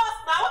talk to us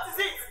now. What is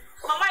it?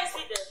 Mama, is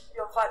he dead?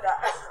 Your father.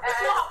 What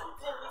happened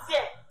to him? He's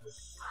here.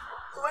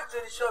 We went to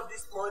the shop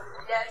this morning.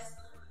 Yes.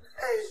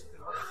 Hey,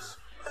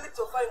 only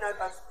to find out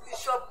that the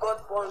shop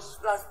got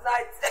punched last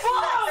night.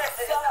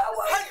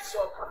 Our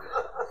shop.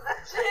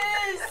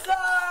 Jesus!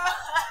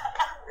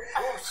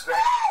 Who's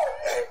that?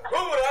 Who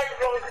would I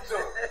run to?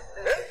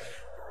 Eh?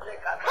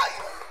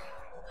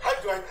 How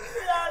do I do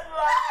that?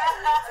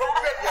 From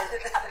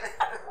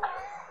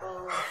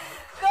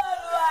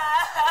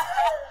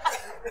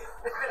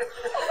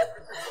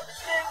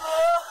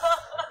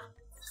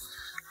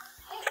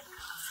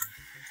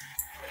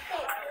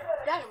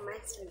That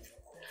reminds me.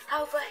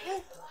 I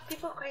overheard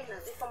people crying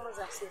at the farmer's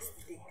house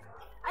yesterday.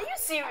 Are you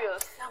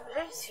serious? I'm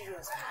very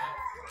serious.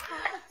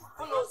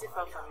 Who knows if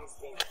I'm from his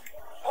name?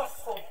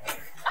 Also.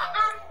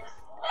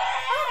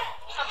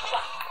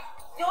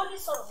 The only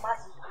son of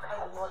Martin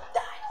will not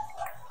die.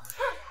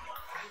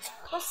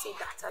 Don't say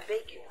that, I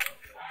beg you.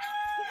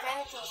 If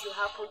anything should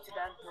happen to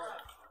that boy,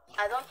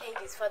 I don't think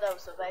his father will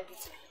survive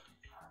it.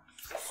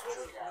 But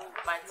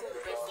I think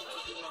the best thing to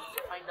do is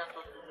to find out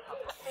what will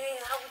happen. Hey,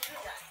 I will do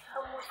that. I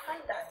will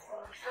find that.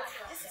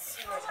 This is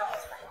serious. I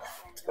must find that.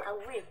 I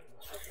will.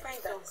 I'll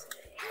find out.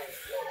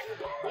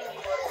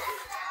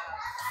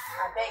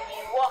 I beg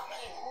you, walk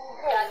in.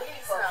 Yeah, this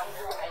is now.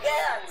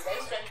 Yeah,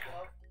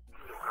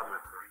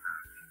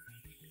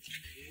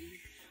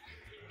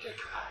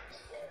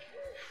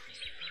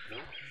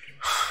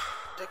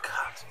 Take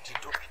heart,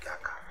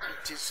 Titopikaka.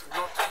 It is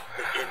not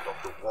the end of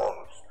the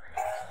world.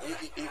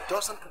 It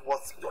doesn't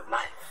worth your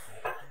life.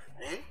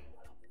 Eh?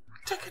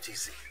 Take it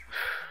easy.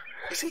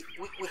 You see,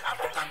 we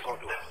have to thank God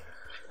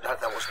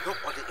that there was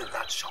nobody in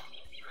that shop.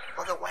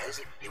 Otherwise,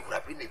 it would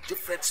have been a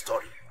different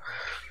story.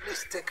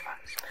 Please take heart.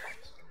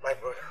 My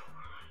brother,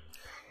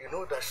 you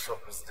know that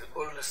shop is the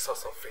only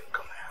source of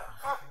income I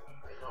have.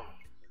 I know.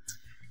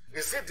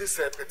 You see this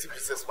petty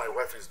business my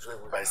wife is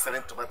doing by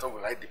selling tomato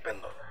will I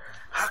depend on?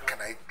 How can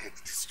I get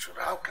this through?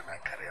 How can I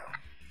carry out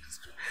this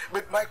through?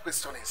 But my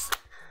question is,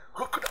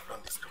 who could have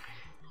done this to me?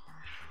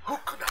 Who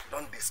could have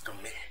done this to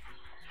me?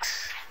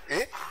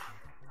 Eh?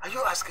 Are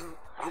you asking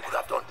who could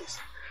have done this?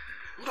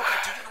 Look,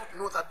 do you not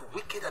know that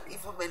wicked and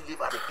evil men live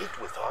and eat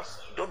with us?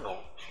 You don't know.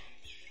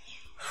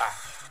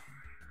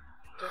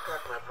 Take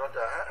that, my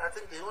brother. I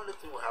think the only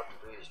thing we have to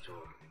do is to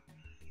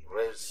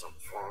raise some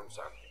funds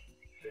and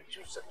let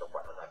you set up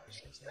another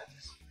business.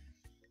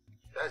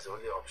 That is the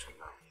only option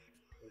now.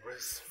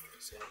 Raise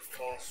some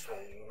funds from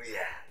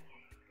where?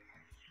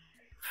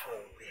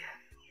 From where?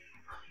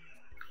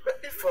 But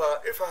if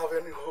I have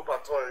any hope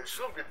at all, it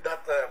should be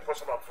that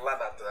portion of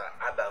land at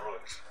Ada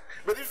Road.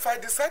 But if I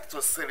decide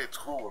to sell it,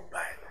 who will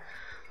buy it?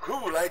 Who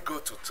will I go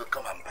to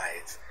come and buy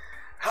it?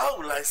 How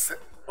will I sell?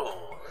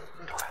 Oh,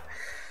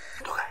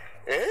 Look,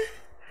 eh?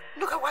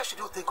 Look, why should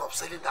you think of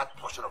selling that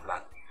portion of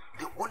land?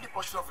 The only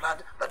portion of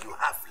land that you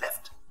have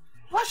left.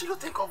 Why should you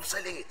think of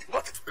selling it?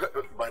 What,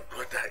 my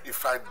brother,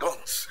 if I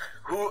don't,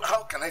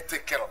 how can I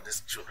take care of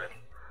these children?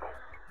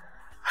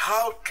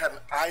 How can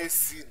I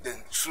see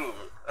them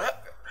through?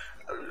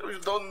 You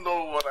don't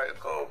know what I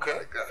know.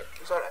 Okay,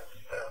 it's all right.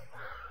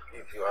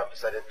 If you have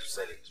decided to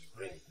sell it,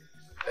 bring it.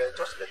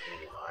 Just let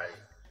me know.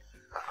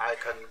 I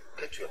can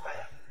get you a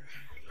buyer.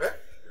 Eh?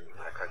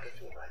 I can get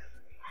you a buyer.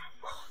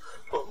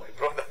 Oh, my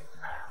brother.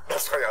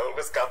 That's why I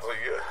always count on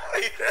you.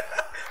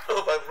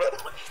 Oh, my brother.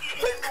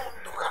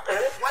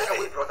 Why are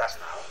we brothers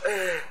now?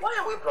 Why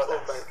are we brothers?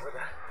 Oh, my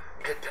brother.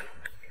 Get them.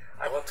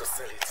 I want to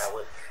sell it. I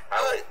will.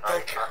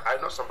 Thank you. I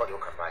know somebody who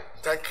can buy it.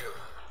 Thank you.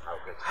 I'll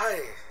get it. Hi.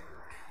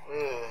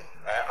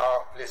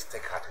 Please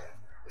take her there.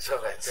 It's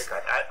all right. Take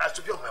her. I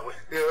should be on my way.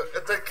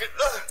 Yeah, thank you.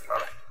 All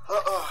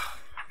right.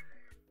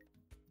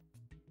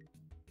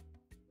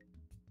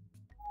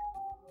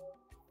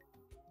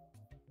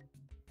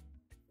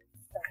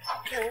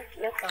 Okay,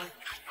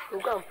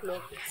 we'll go and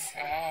plug it.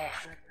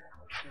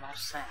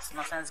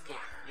 Nonsense girl.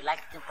 You like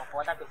to think of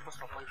other people's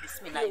papa. If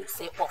it's me now, you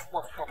say puff.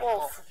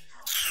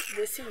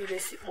 They see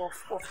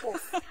puff.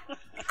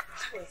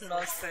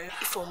 Nonsense.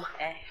 Ifoma.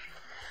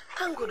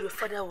 Thank God your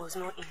father was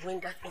not in when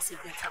that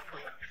incident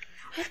happened.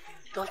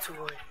 Don't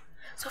worry.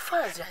 So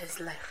far as there is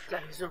life,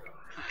 there is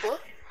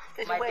hope.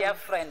 My dear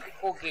friend,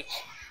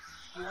 Ogage,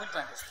 you won't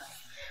understand.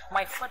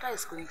 My father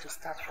is going to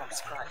start from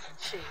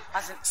scratch.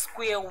 As in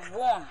square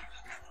one.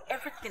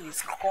 Everything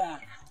is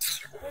gone.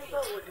 Remember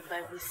what the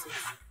Bible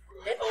says.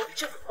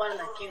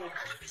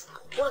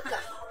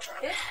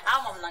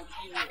 I'm on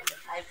Nankiri.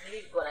 I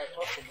believe God, I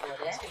talk to God.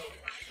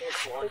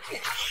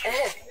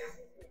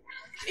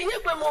 You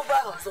need to move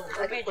back.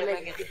 I beg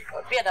you.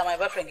 Fear that my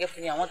boyfriend gave to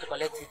me, I want to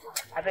collect it.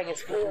 I beg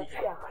excuse me.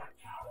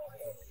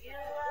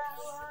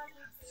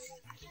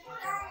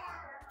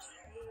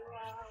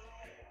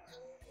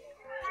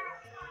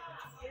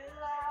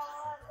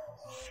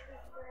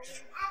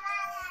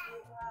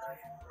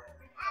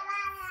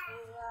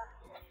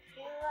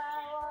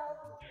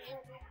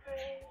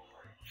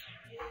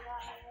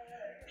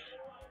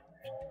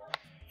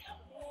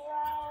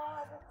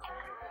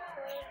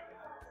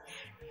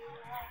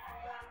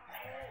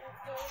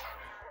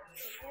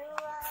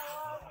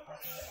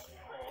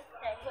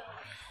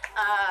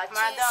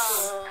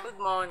 Madam, good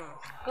morning.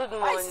 Good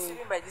morning. Why is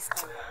you by this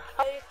time?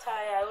 Very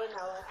tired when I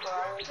went for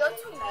our Don't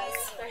you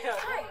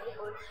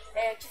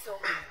Chiso,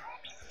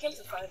 came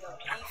to find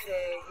out if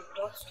you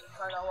got to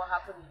find out what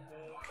happened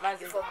in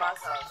the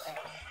former's house.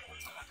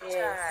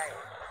 Yes.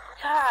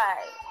 Hi.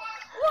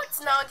 What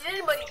now? Did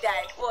anybody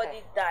die?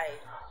 Nobody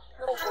died.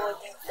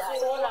 Nobody died.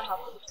 So what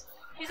happened?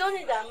 It's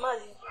only that man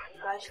is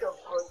gashed up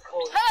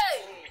God. Hey!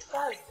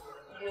 That's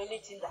the only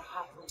thing that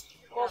happened.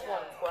 God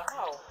for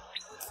how?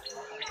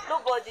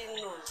 Nobody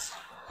knows.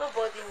 That's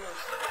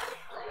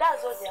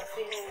what they are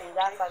facing in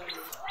that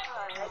family.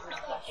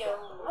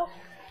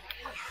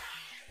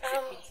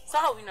 So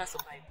how we not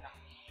survive now?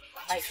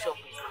 My shop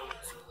is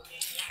closed.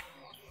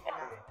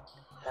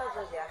 That's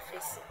what they are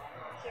facing.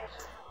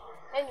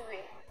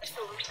 Anyway,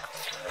 so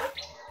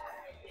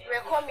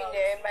we're coming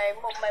there. My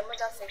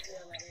mother said to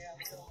me,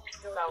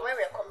 so when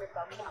we're coming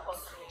back, we'll come to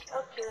it.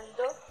 Okay,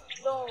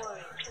 don't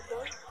worry.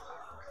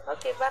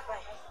 Okay,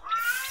 bye-bye.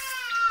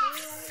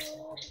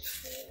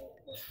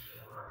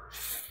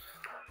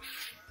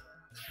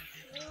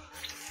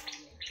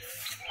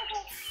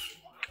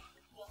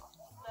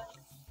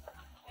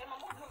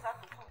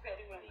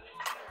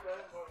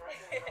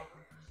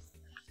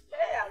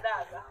 Hey,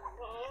 Adaga.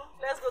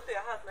 Let's go to your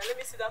house now. Let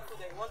me see that food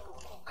that you want to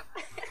cook.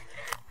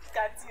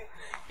 at you.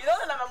 You don't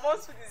know that my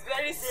mom's food is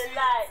very sweet.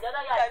 Lie. The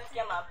other guy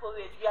came and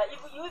porridge.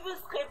 You even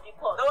scraped the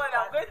pot. Don't worry,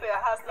 I'm going to your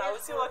house now.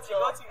 We'll see what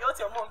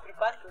your mom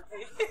prepared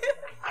today.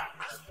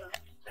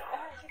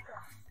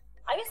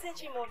 Are you seeing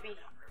Chimobi?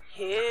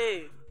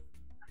 Hey.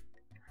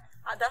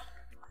 Ada.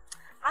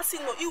 I see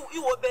no,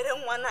 you were better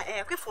one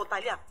quick for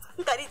Talia.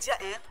 Look at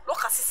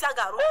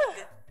Sisiaga.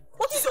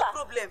 What is your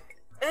problem?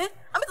 I'm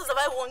going to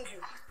survive on you.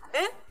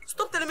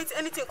 Stop telling me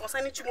anything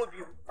concerning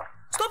Chimobi.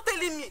 Stop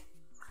telling me.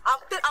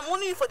 I'm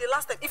warning you for the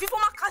last time. If you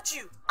catch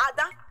you,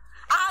 Ada,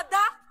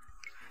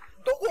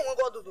 don't go.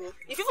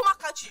 If you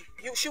catch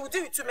you, she will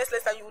deal with you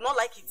merciless and you will not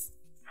like it.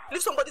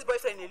 Leave somebody's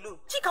boyfriend alone.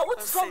 Chika,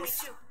 what is wrong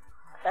with you?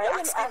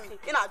 Ask me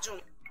in a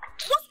June.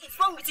 What is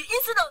wrong with you?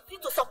 Instead of you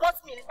to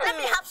support me, let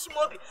me have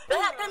Shimobi.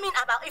 Tell me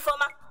about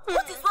Ifoma.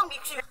 What is wrong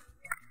with you?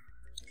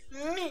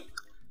 Me,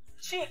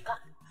 Chika,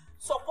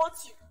 support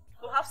you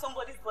to have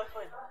somebody's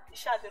boyfriend.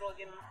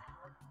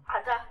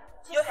 Ada,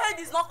 your head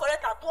is not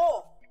correct at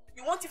all.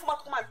 You want Ifoma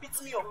to come and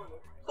beat me up?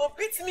 To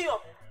beat me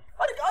up?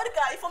 What the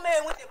guy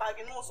Ifoma went to bag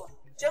also?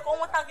 Check on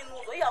what tagging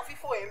also. You have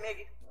FIFA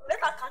Meg. Let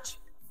her catch you.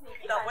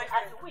 Say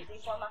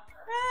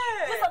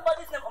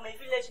somebody's name or my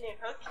village name.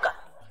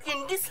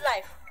 In this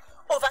life,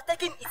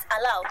 overtaking is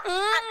allowed. And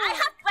I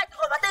have right to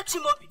overtake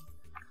Chimobi.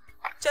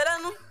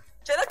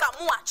 Cheleka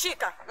muwa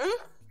Chika.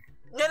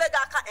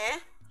 Nyelegaka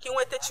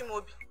Kinwete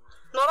Chimobi.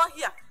 Nora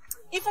here.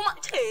 Ifoma, I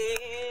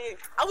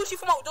wish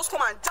Ifoma would just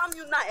come and jam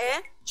you now,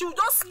 She will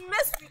just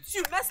mess with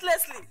you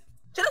mercilessly.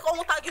 Cheleka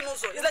won't tag you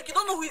also. It's like you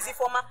don't know who is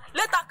Ifoma.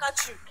 Let her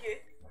catch you.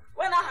 Okay?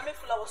 When I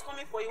was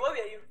coming for you, where were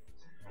you?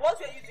 What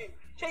were you doing?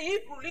 You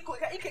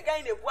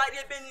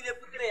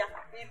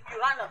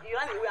ran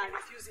away and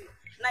refused it.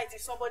 Now it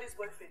is somebody's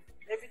boyfriend.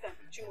 Every time,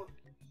 Chimobi.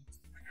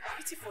 I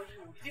pity for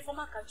you. If you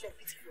catch you, I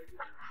pity for you.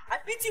 I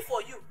pity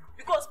for you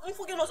because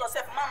unforgive knows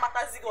yourself, man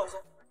matters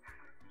also.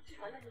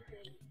 Let me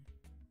tell you.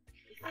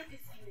 In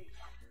this village,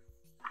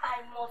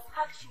 I must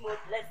have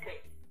Chimobi. Let's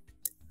get.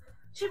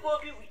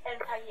 Chimobi will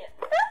enter here.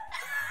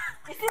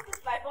 You see this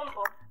my bum?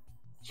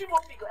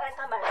 Chimobi will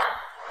enter my room.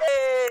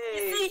 Hey.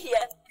 You see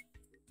here?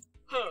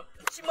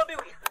 Chimobi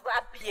will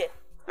grab here.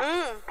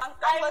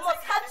 I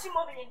must have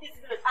Chimobi in this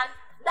village, and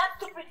that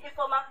stupid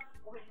informer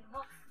will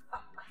not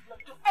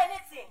do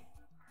anything.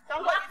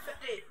 Mark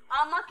today.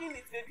 I'm marking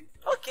it, baby.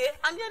 Okay,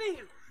 I'm hearing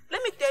you.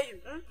 Let me tell you.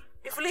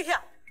 If you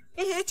hear,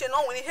 when he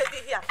heard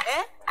it here,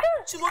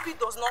 Chimobi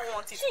does not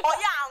want it.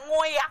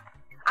 Oh yeah,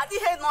 I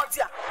did hear not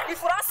there.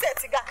 If I said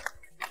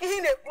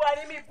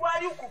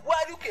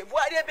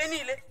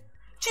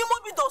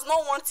Chimobi does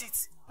not want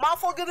it. Man,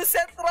 forget the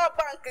central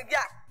bank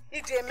again.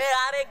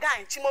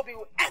 Chimobi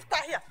will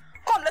enter here.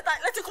 Come, let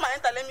him come and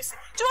enter. Let me see.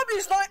 Chimobi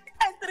is not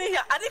entering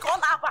here. I think on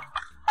Abba.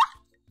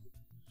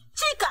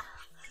 Chika,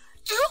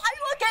 are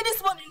you okay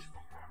this morning?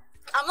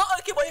 I'm not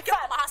okay, but you came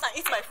to my house and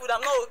eat my food.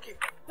 I'm not okay.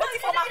 But you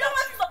don't want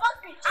to support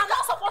me. I'm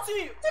not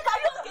supporting you. Chika,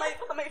 are you okay?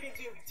 What am I even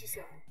doing with you,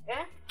 sir?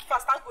 If I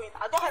start going,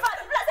 I don't have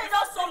to.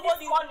 Just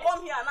somebody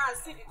come here now and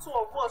see the two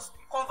of us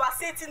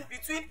conversating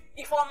between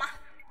Ifoma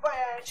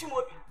and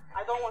Chimobi.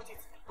 I don't want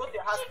it. Go to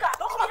your house. Chika,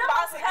 don't come to my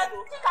house again.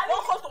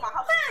 Don't come to my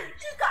house.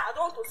 Chika, I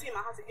don't want to see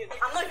my house again.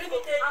 I'm not even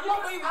going to. I'm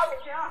not going to.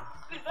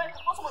 Please,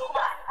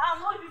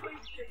 I'm not even going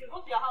to.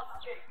 Go to your house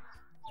again.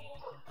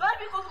 Let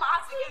me go to my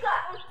house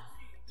again.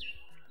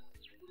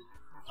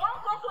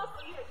 Don't come close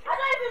to me. I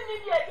don't even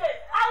need you again.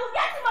 I will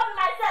get him on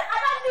myself. I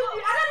don't need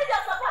you. I don't need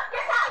your support.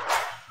 Get out.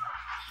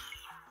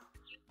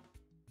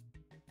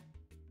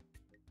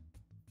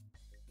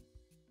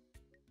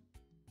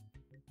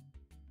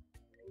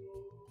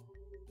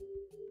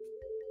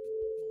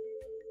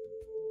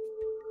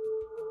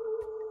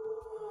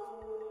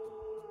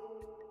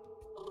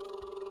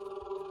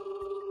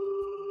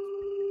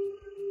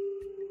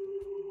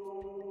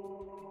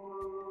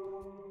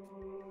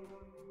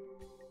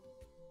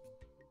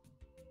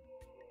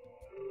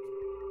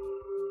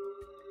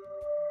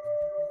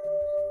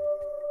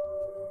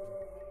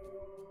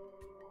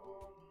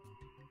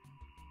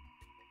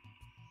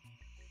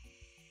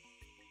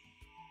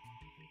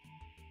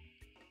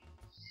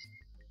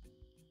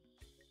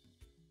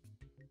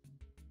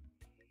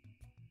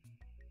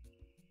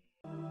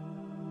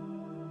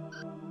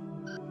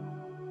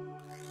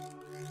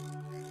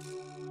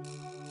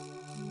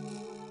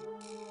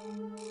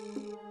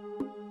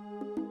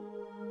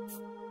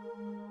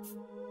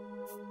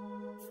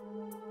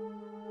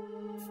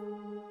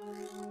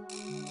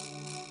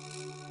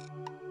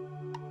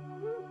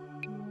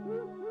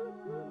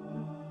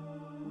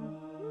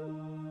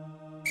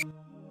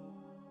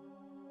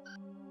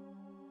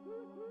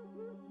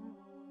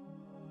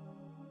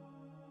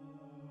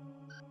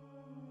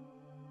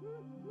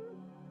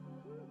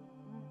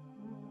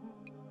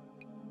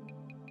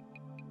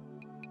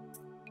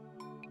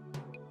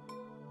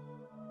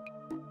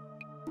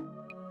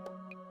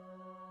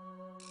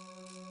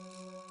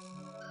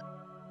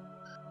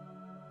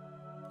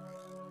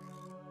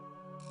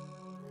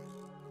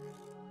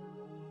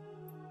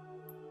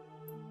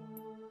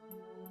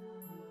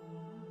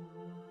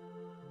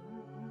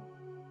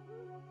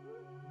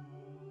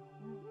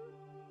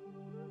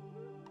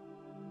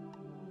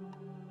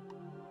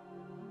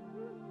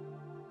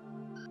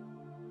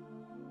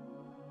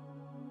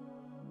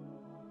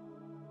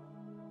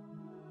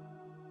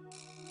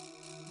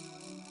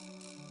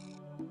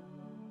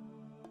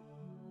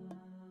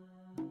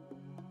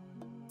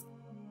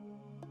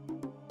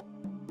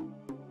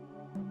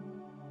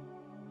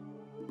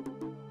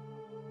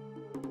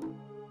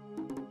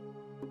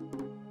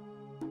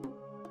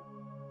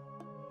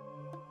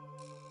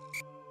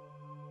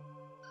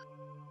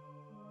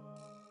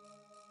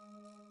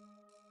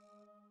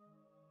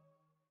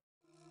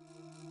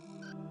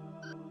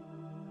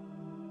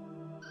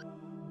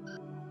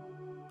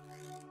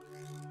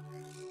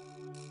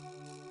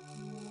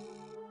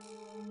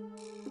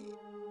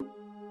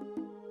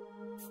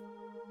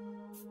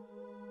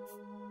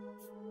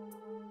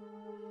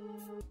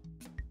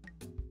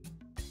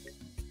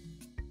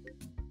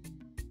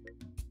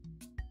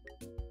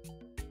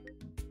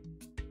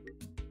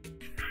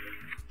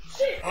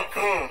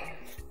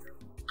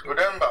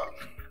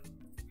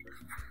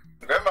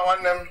 Remember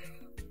one name?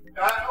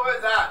 Who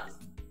is that?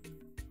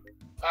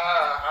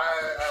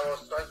 I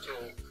was trying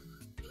to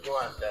go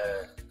and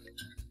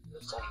do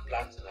some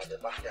planting at the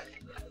backyard.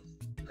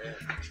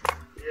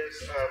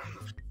 Yes,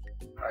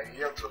 I'm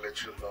here to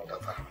let you know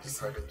that I've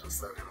decided to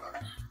sell the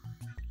land.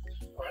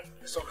 Well,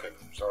 it's okay.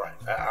 It's alright.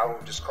 I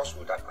will discuss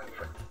with that, my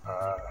friend.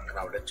 And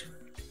I'll let you know.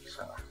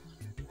 So,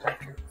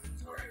 thank you.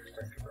 Alright,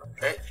 thank you, bro.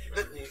 Hey,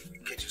 let me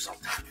get you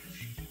something.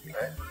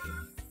 Okay?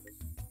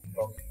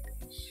 Okay.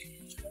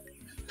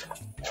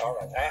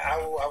 Alright, I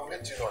will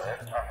let you know,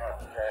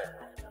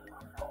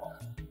 Okay.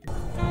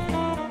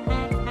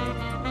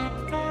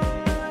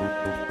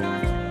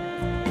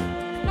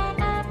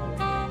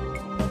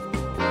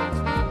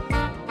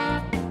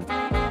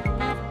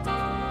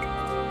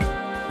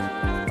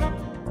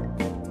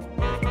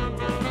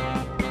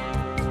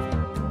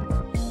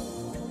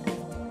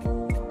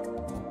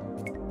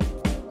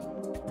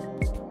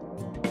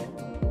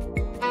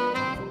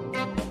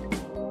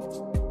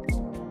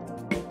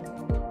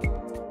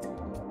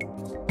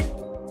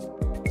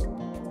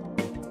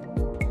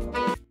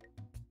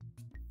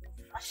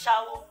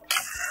 Shower.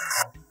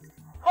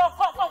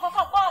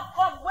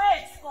 Come,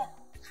 wait.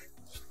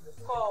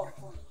 Come.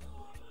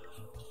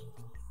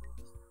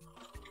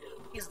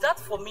 Is that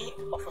for me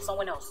or for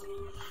someone else?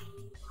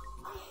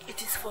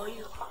 It is for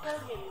you.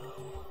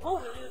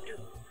 What will you do?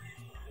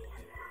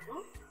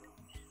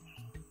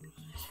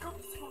 Stop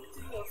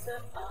smoking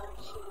yourself out.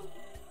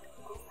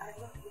 I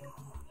love you.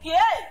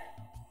 Yeah.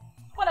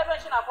 What I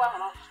mentioned about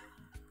her.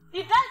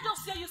 Did I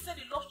just say you said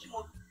you love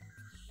Chimo?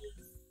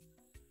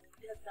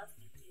 Yes, that's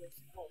it.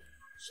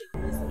 Shake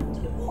this up to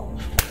your mom.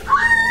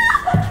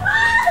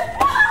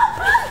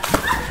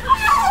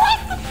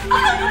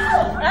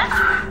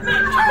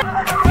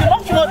 You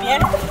love Chimobi,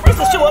 eh? This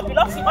is Chimobi, you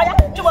love Chimobi.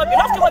 Chimobi,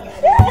 love Chimobi.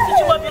 This is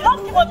Chimobi, you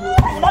love Chimobi. You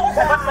will not leave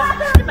my boyfriend.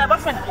 Leave my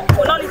boyfriend. You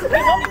will not leave. I'm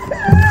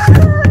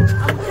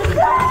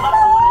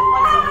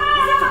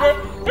today.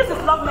 This is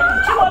love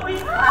making. Chimobi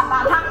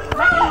and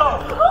making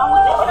love. I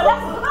will teach you a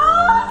lesson.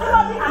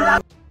 Chimobi and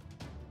that.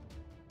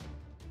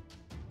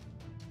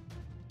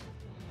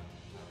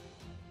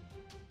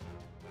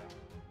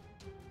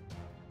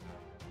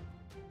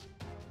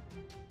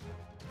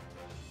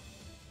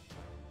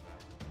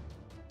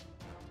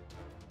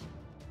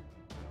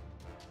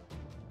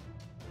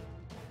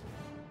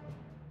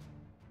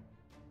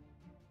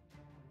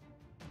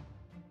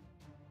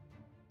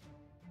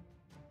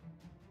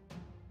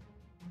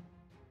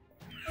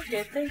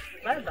 Okay, thank you.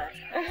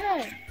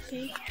 Bye-bye.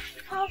 See,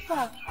 how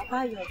far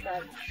about your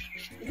dad?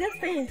 Just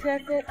stay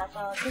interested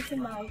about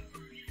getting married.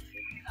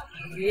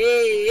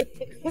 Yeah.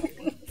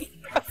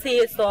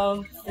 Say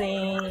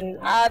something.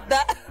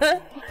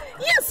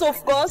 Yes,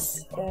 of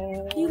course.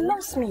 He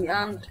loves me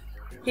and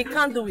he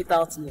can't do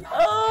without me.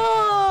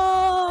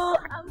 Oh,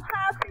 I'm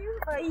happy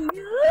for you.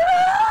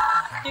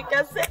 You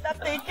can say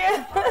that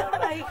again. Oh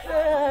my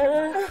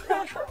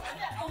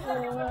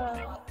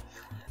God.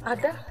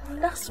 Ada,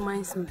 that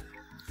reminds me.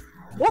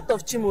 What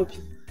of Chimobi?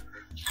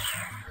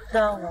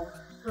 That one.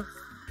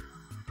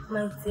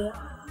 My dear,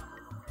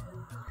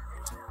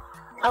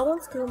 I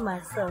won't kill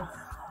myself.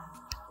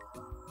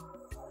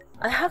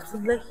 I have to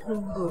let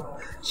him go.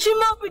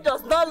 Chimobi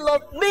does not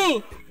love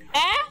me.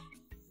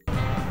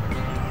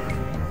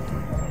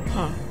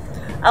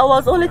 I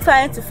was only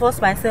trying to force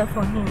myself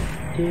on him.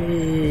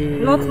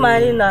 Not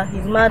minding that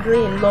he's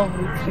madly in love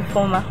with the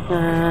former.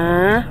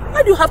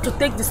 Why do you have to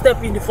take the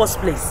step in the first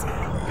place?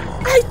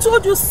 I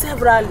told you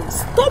severally,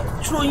 stop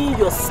throwing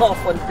yourself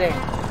on them.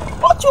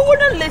 But you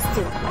wouldn't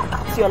listen.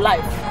 It's your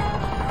life.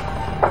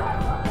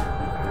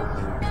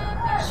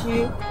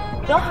 You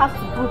don't have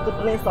to put the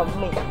blame on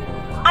me.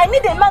 I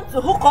need a man to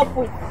hook up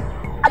with.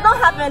 I don't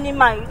have any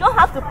man. You don't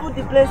have to put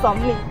the blame on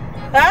me.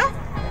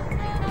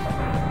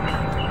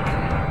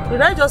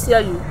 Did I just hear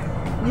you?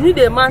 You need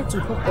a man to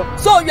hook up.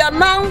 So you are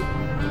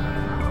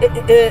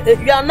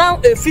now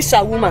a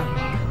fisherwoman.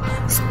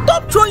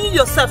 Stop throwing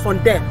yourself on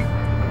them.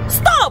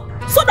 Stop!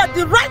 So that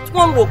the right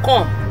one will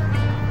come.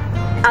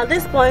 At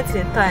this point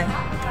in time,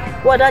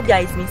 whether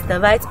there is Mr.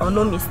 Right or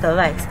no Mr.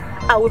 Right,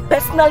 I will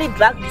personally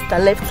drag Mr.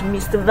 Left to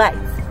Mr. Right.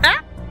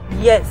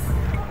 Yes.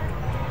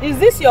 Is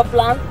this your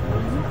plan?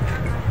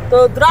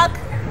 To drag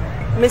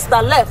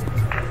Mr. Left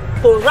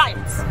to right?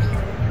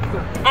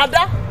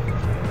 Ada,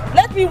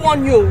 let me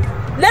warn you.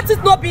 Let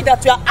it not be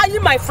that you are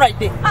eyeing my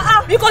Friday.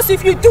 Because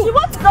if you do,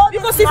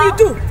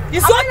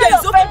 it's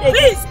okay.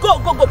 Please, go,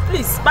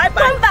 please.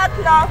 Bye-bye. Come back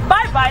now.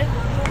 Bye-bye.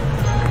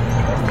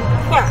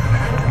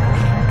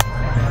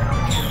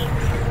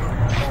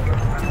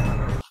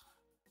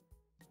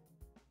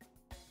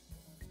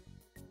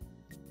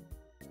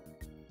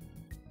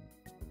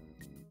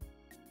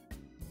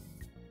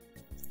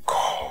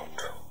 God,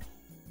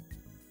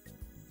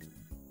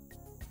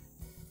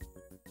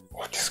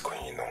 what is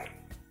going on?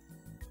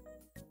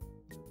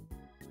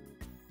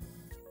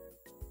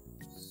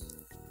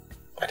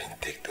 I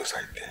didn't take those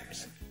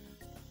items.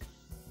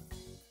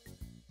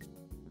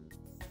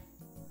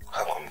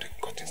 How come they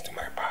got into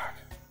my bag?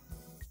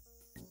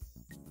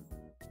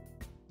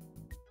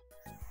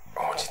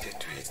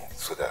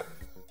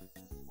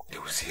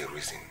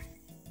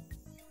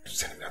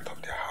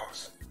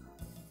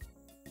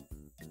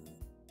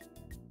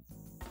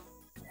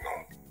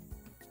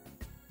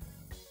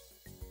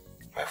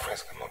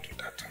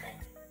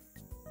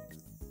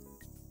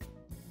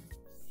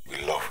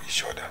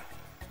 each other.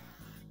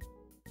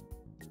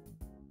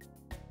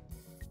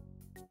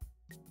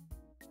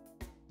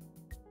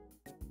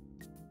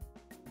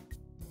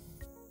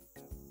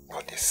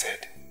 What they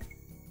said,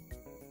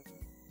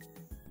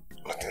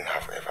 nothing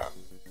have ever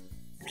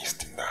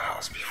missed in the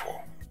house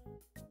before.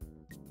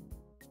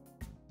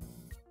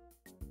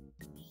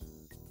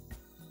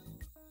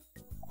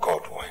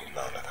 God why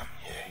now that I'm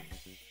here.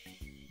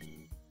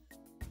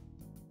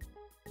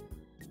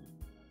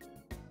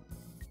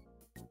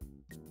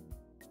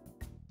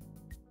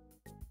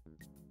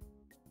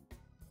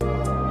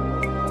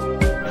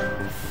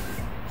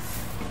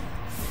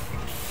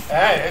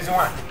 Hey,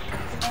 everyone.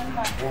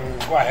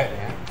 Go ahead.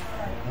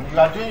 You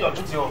are doing your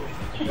duty.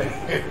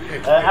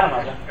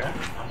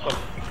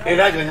 Hey,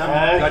 Rajan, you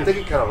are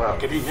taking care of her.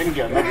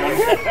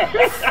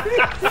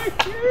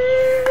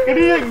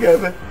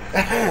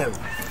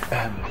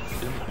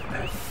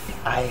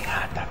 I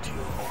heard that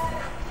your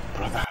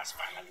brother has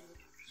finally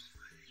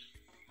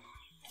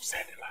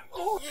said it.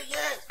 Oh,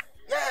 yes,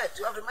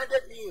 you have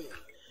reminded me.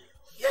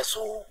 Yes,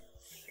 so,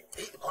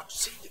 but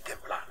see the game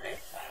plan,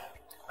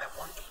 I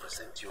want to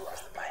present you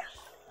as the buyer.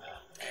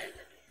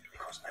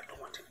 Because I don't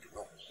want him to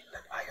know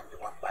that I am the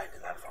one buying the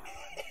land from him.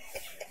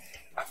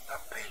 After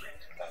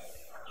payment,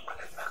 I'll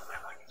get back my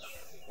money.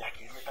 Like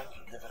you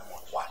never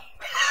want one.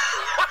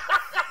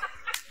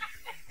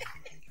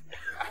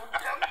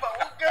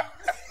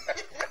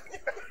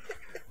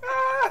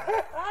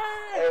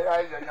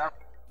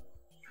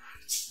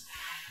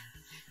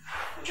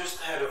 I'm just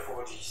tired of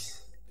all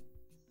this.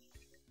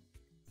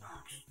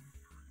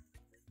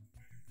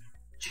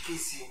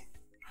 Chikisi,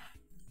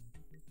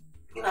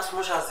 in as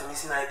much as the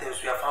missing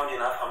items we have found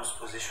in Afam's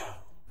possession,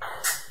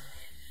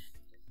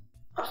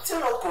 I'm still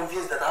not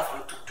convinced that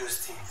Afam took those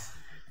things.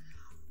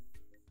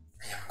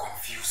 I am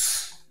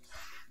confused.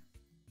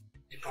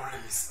 The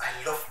problem is,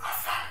 I love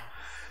Afam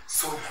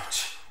so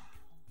much.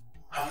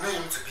 I know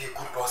him to be a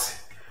good person.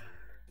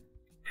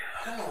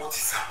 I don't know what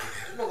is happening.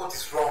 I don't know what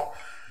is wrong.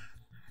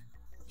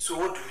 So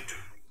what do we do?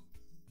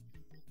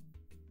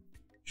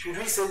 Should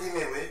we send him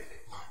away?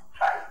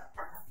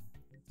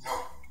 No,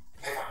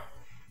 never.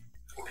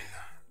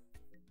 Obina,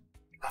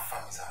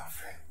 Afam is our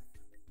friend.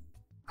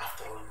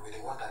 After all, we were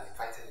the one that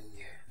invited him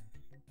here.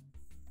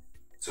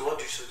 So what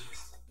do you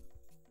suggest?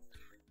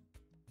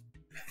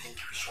 I think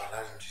we should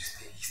allow him to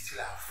stay. He's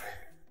still our friend.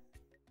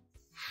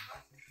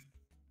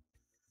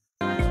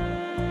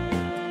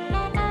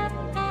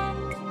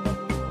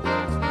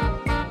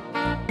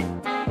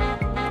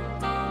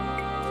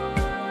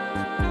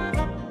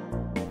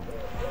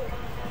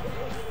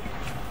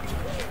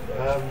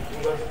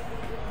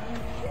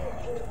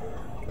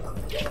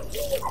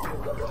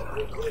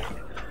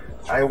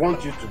 I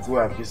want you to go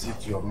and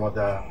visit your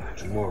mother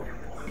tomorrow.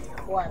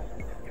 Why?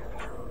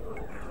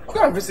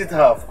 Go and visit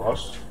her, of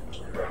course.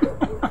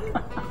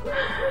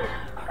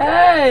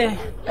 Hey,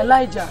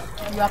 Elijah,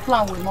 your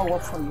plan will not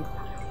work for you.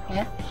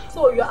 Eh?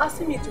 So you're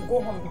asking me to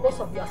go home because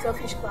of your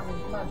selfish plan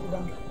and not do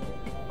them.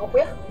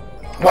 Okay?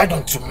 Why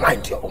don't you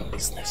mind your own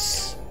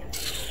business?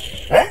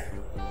 Eh?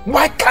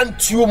 Why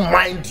can't you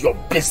mind your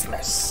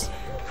business?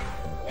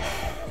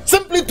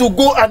 Simply to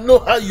go and know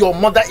how your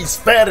mother is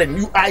faring.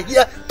 You are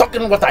here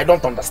talking what I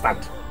don't understand.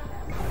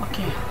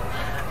 Okay.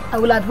 I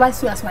will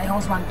advise you as my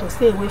husband to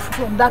stay away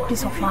from that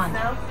piece of land.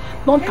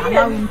 Don't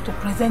allow him to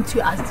present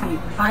you as the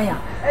buyer.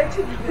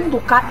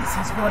 Ndoka is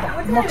his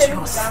brother, not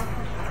yours.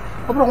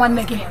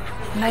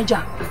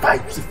 Elijah.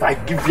 If I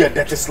give you a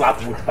dirty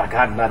slap with back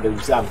hand now, they will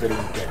say I'm very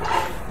wicked.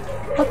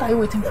 What are you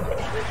waiting for?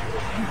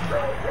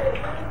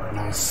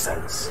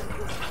 Nonsense.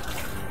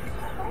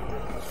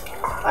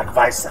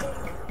 Advise her.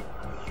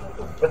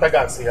 Better go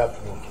and see her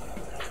tomorrow.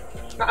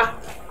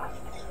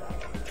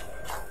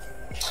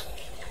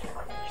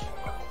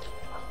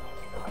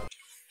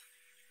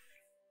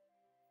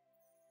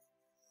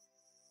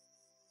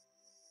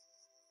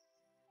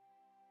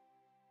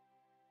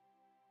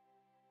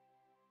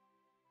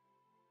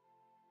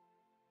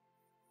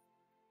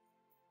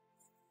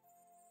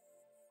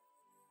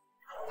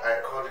 I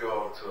called you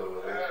all to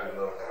let you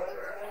know that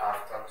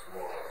after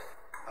tomorrow,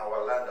 our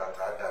land at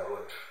Ada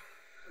Road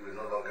will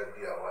no longer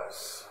be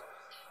ours.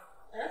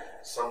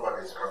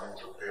 Somebody is coming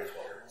to pay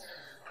for it.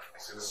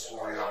 Since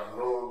we have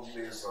no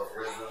means of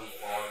raising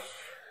funds,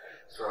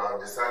 so I've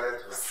decided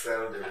to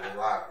sell the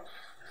land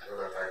so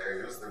that I can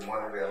use the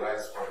money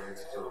realized from it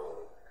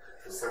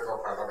to set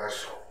up another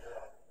shop.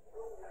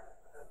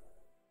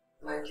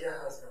 My dear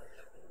husband,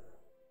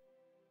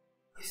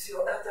 is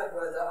your elder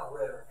brother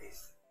aware of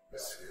this?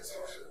 Yes,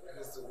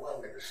 he's the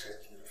one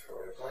negotiating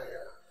for a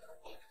buyer.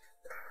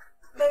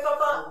 My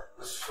papa!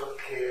 It's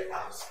okay,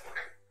 I'm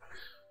speaking.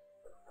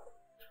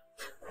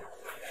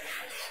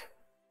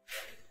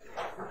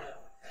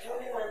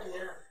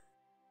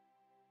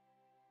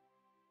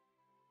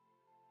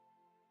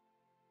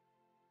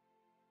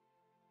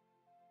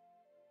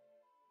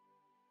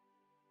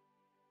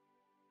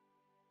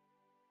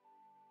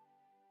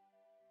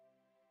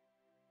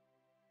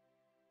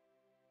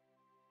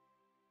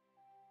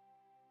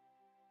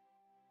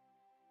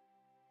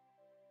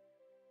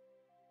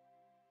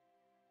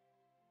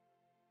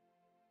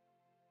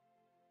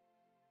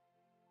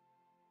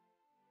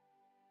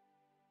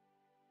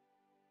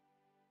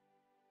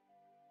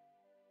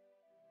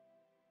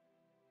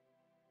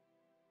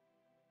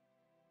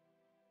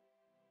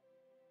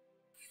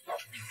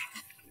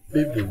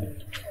 Baby,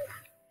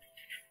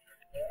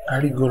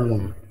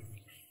 Arigolum.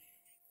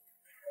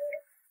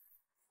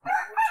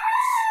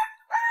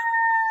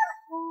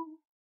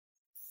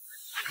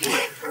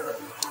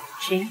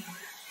 Chi,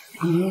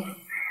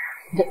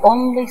 the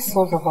only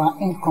source of our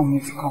income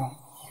is gone.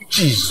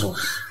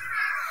 Jesus.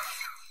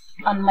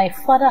 And my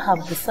father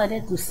have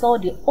decided to sell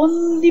the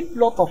only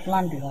plot of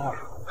land we have.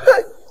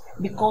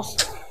 Because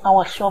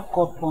our shop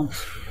got burnt.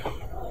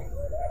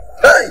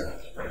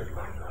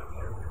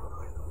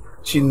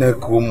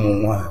 Chineke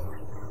ụmụnwa.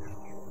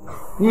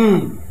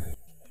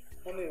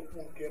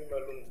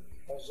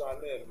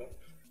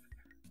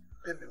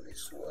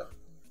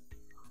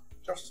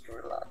 Just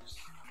relax.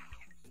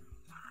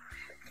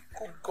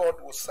 Good God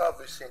will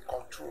serve is in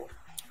control.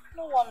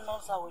 No one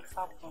knows how it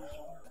happened.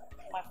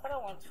 My father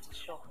went to the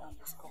shop and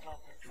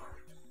discovered it.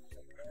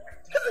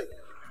 Hey!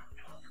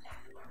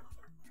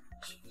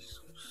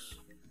 Jesus.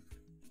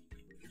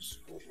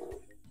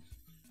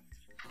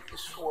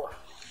 It's war.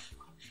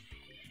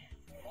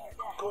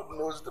 God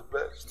knows the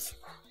best.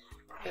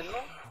 You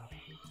know?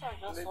 That's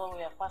just what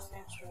we are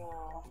passing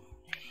through.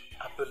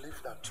 I believe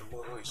that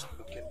tomorrow is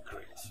looking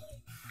great.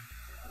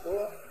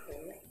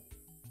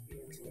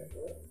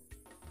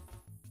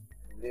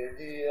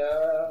 Lydia,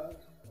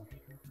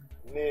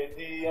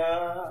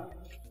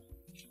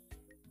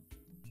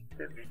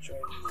 baby, join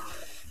me.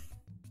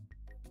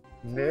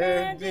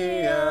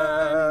 Lydia,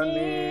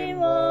 ni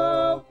mo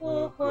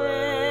kukwe.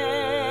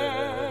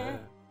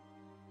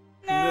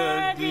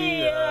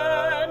 Lydia,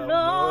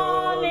 no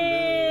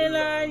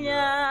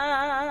nilanya.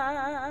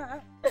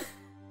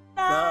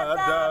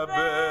 Tata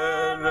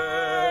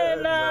bere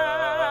na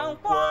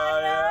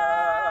kwaya.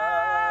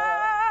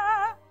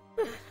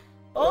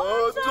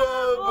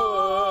 Otobo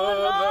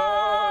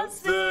na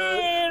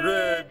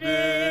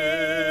sirede.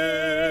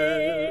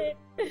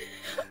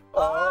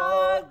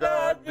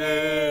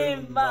 Ogadimba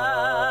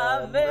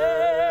me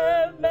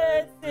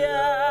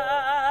mesia.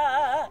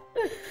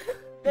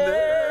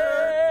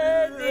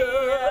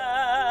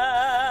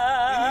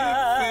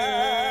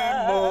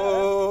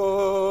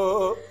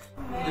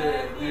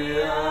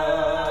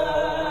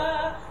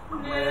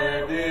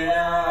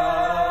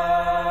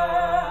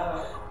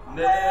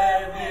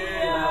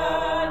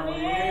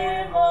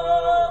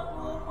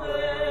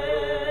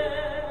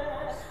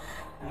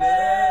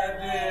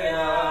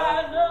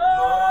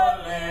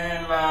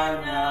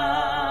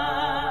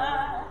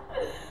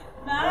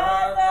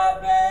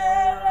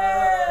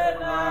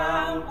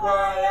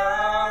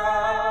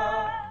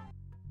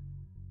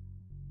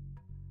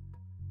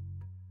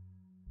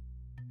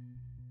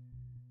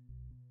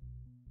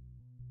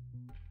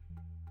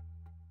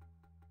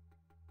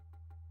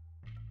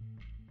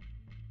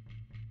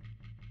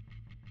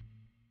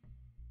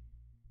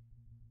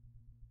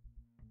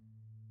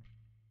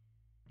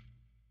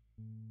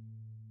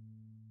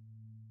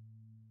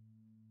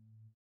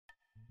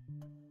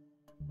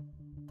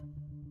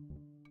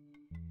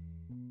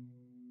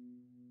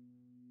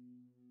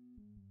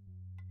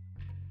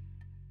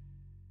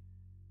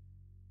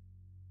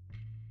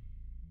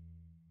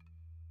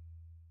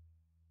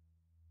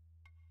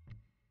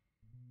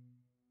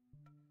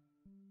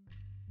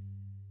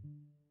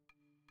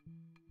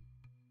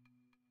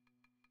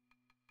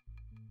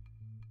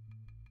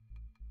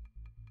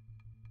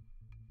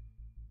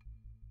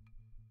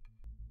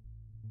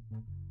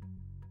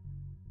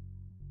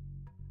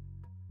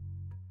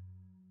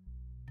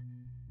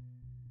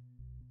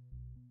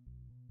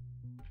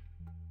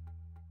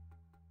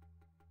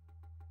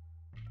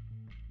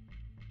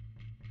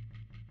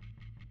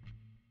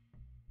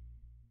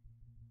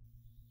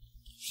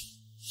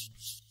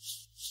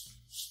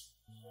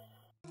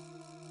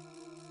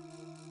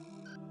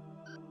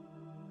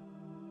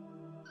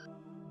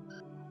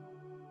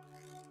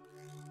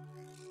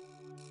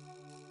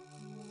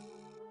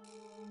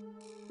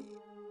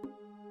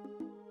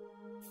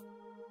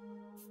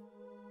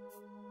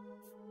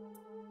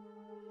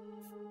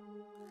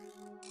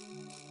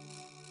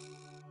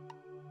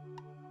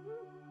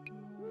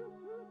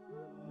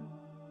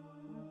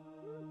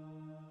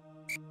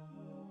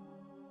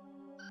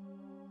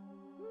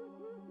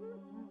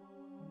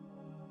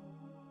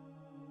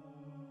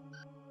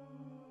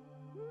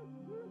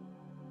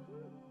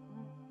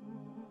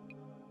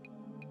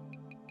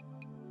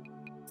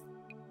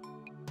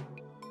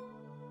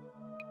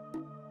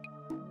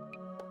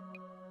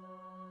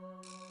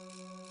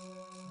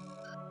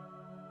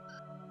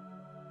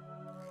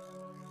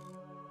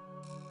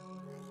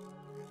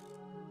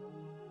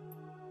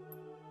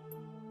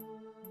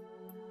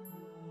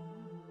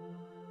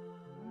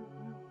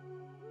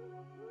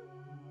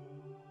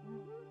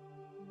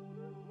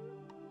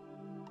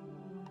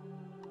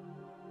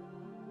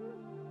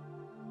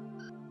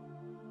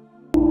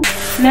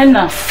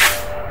 Nena.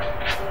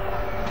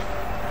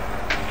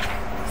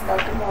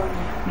 Good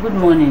morning. Good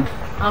morning.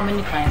 How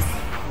many times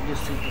did you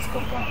sweep this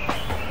compound?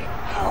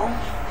 How?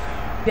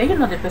 Were you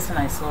not the person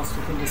I saw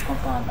sweeping this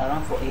compound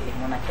around 4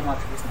 AM when I came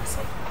out to use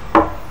myself?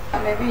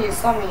 Maybe you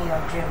saw me in your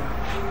dream.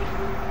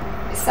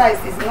 Besides,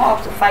 it's not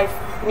up to 5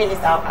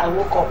 minutes I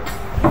woke up.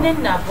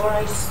 Nena, but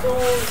I saw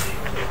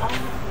you.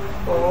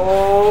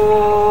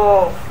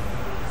 Oh.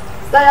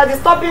 So you're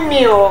disturbing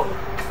me, oh.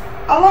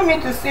 Allow me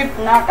to sleep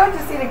now. Can't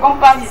you see the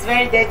compound is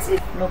very dirty?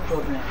 No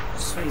problem.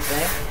 Sweep,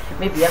 eh?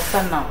 Maybe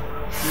after now,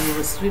 you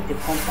will sweep the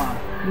compound.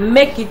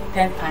 Make it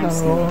 10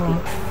 times in a day.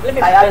 Let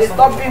me you're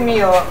disturbing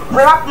me, oh.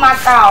 Wrap my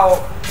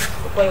cow.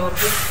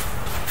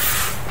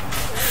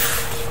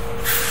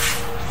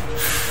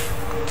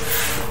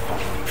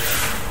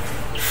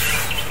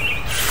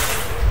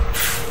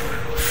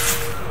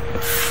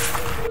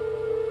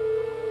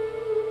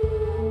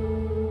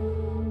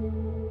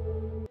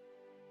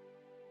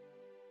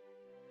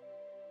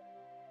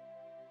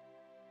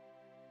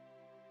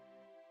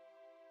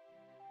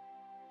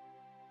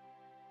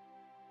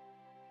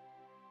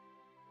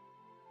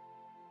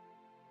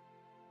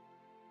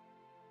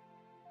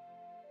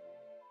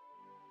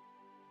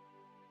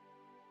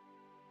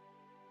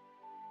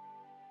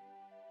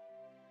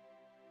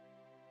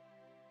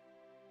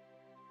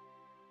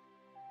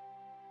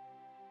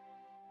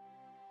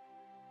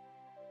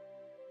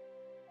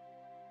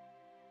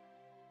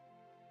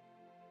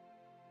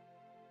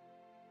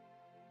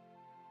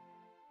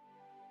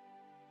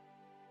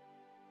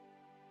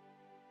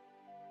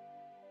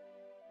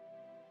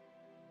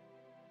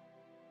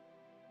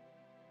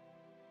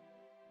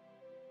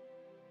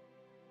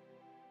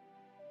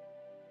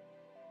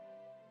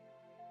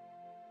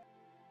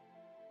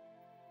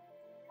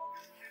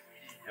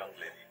 Young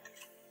lady,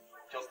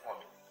 just one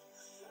minute.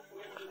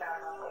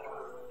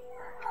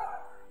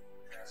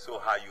 So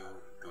how are you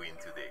doing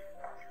today?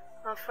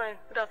 I'm fine.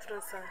 Good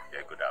afternoon, sir.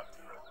 Yeah, good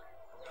afternoon.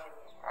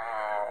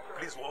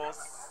 Please,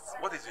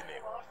 what is your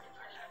name?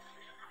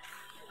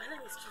 My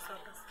name is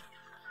Chizoba.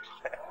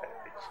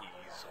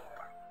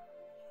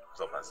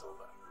 Zoba.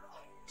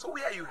 So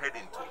where are you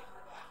heading to? I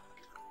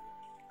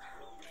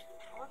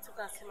want to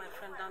go and see my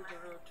friend down the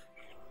road.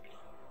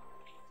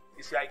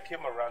 You see, I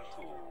came around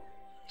to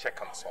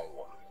check on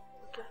someone.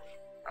 Okay.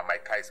 And my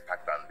car is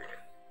parked down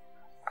there.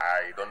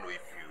 I don't know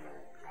if you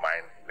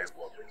mind. Let's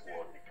go up toward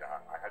the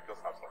car. I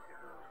just have something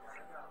to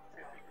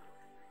say.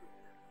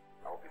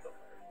 I'll be done.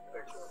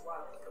 Thank you.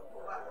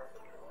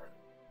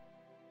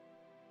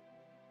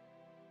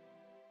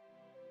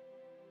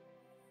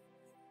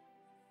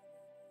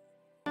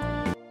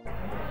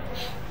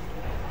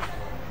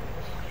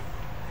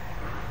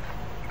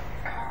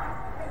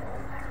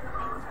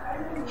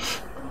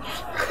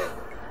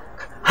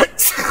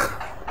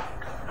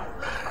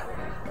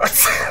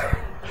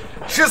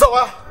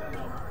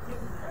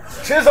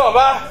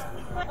 Chizoba!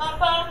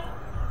 Papa!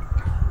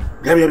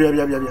 Yeah.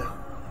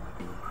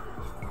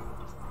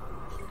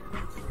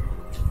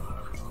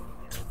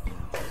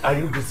 Are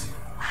you busy?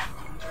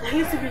 I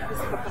used to be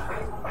busy,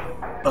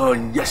 Papa. Oh,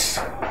 yes.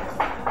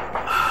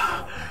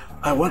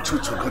 I want you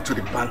to go to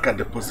the bank and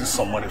deposit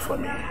some money for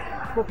me.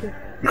 Okay.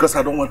 Because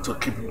I don't want to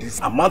keep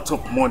this amount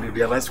of money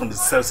realized from the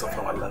sales of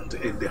our land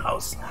in the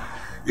house.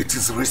 It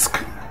is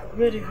risky.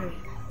 Very, very.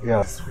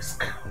 Yeah, it's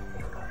risky.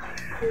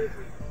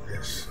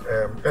 Yes.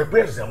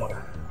 Where is your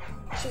mother?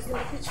 She's in the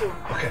kitchen.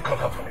 Okay, call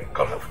her for me.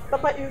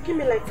 Papa, you give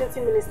me like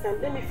 30 minutes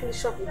time. Let me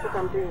finish up with what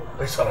I'm doing.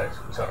 It's alright.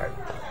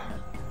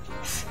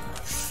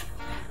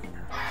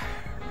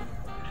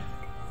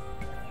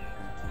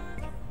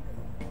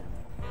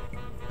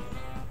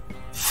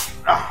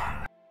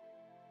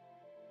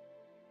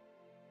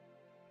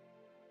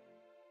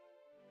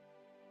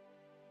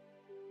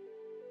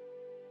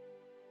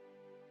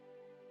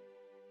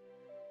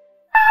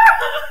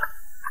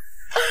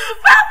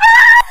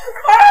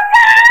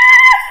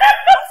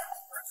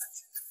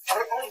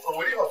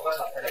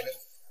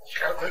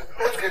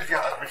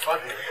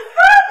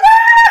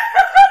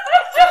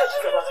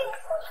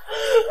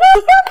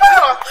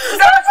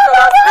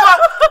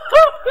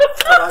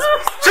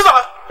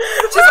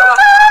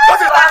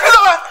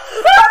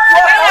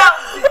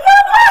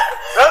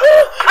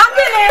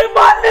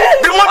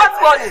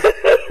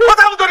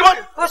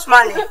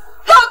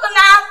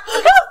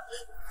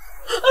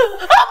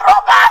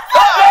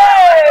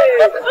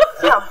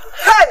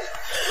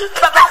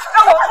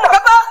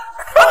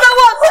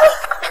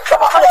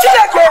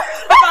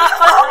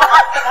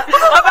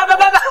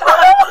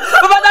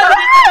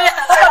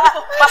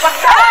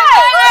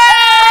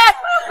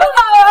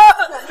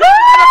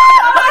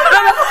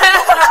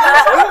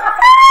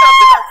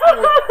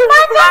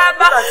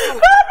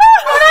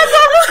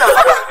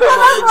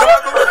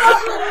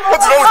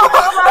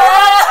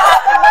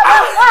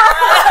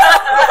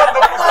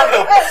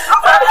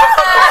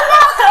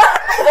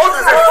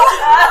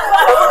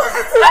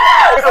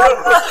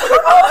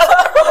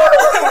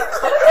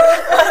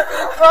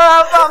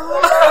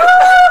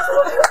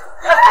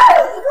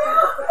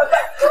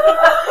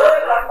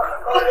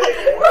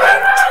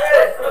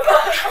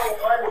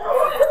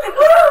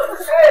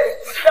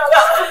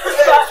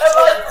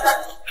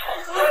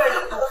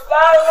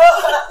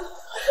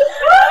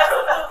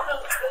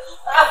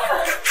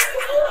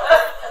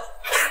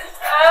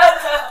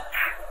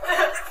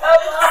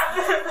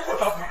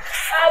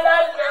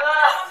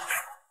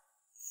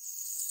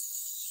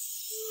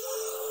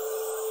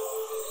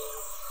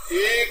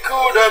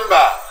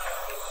 Ikudemba.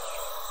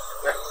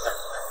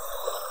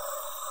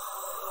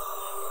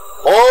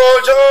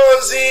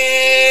 Ojozi.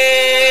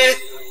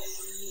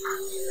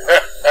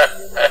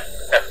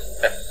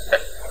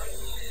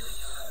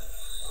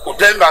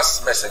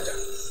 Udemba's messenger.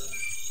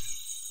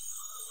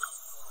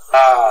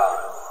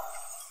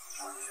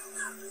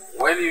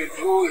 When you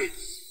do it,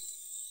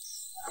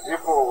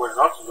 people will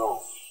not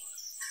know.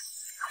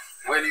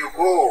 When you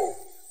go,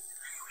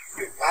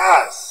 you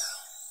pass,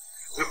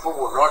 people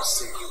will not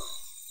see you.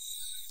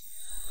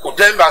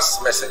 Udemba's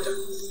messenger.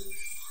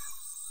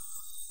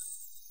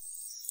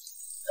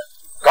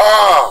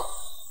 Come.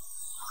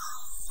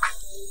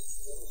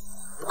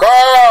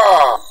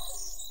 Come.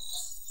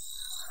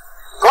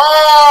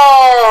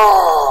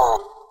 Come.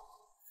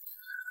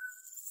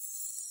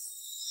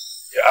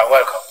 You are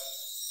welcome.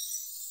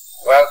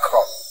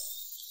 Welcome.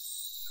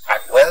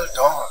 And well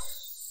done.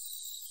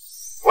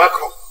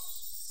 Welcome.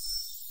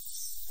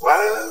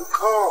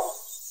 Welcome.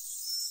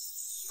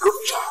 Good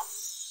job.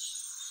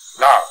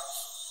 Now,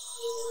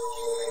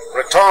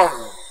 return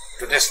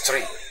to this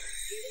tree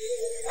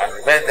and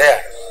remain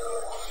there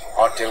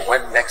until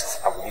when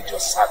next I will need your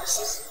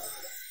services.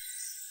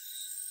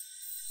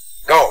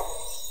 Go.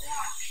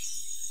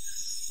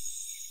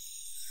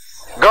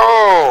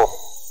 Go.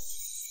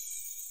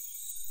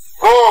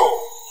 Go.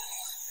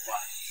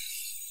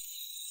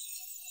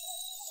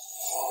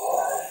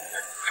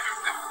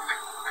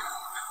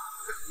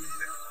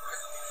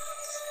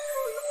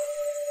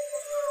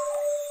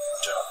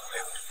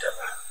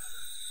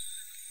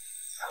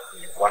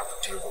 You want to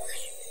deal with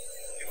him.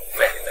 You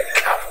very, very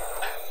careful.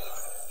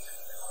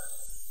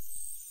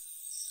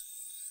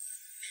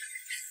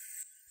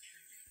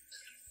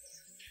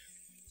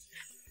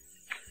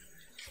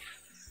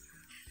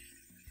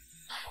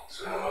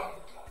 So,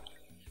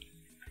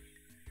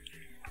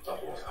 that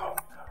was how.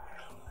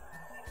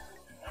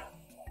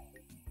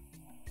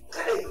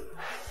 Hey.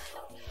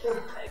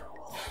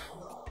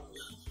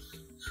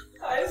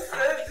 I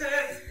said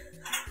it.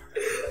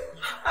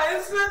 I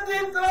said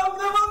it. I've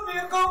never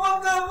been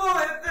comfortable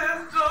with this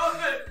job.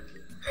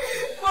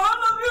 But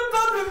all of you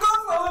thought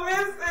because of me,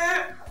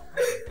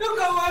 look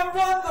at my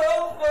brother.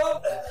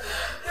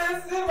 They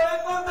see my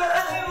father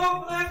and he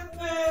won't place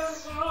me in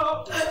his room.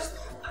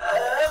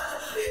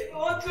 You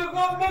want to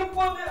go make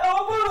money?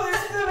 I'll go and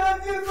still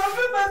like you. Some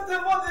people the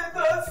money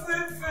to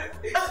assist.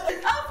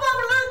 I'm from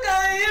look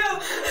at you.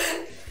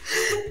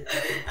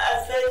 I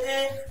said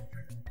it.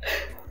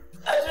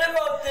 I dream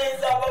of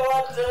things I'm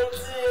about to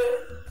do.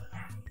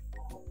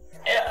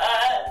 Yeah,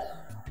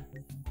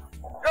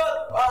 not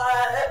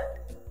why.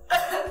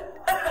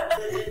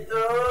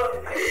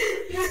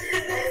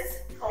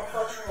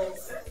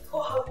 Unfortunate.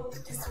 What happened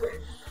this way?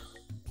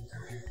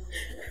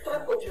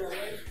 Thank God you're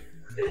alive.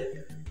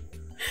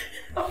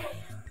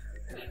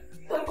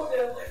 Thank God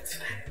you're alive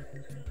today.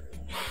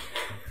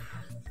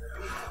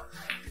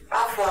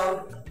 Afam.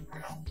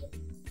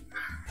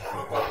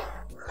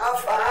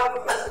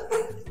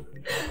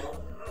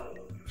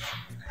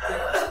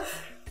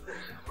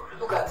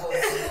 Look at us.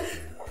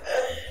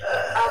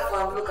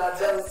 Afam, look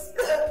at us.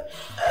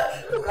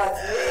 Look at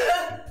me.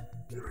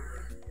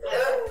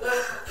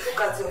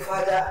 Look at your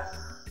father.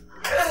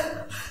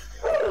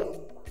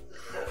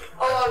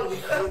 All we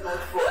labor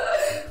for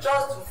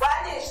just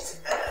vanished.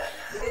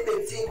 You need to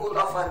think good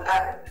of an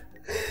eye.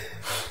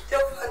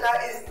 Your father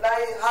is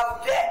lying half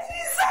dead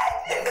inside.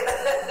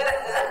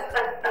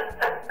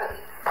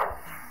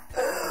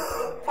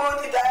 Who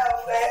did I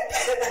offend?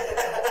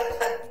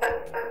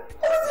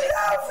 Who did I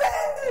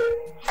offend?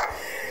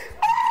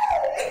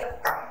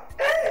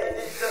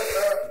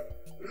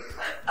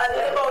 At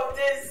the end of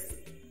this,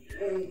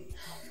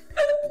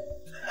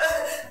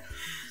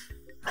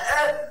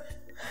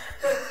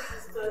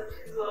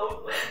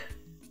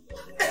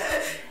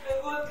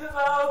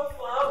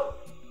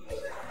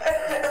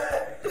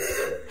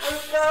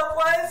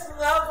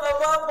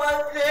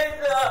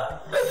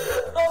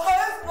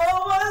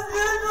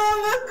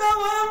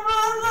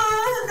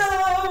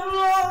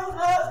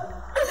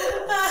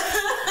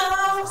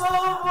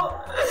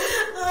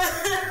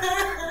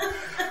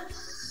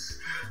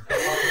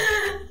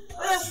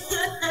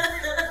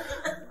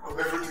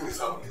 Everything is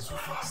happening so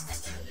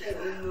fast.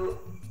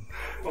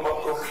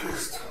 I'm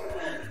confused.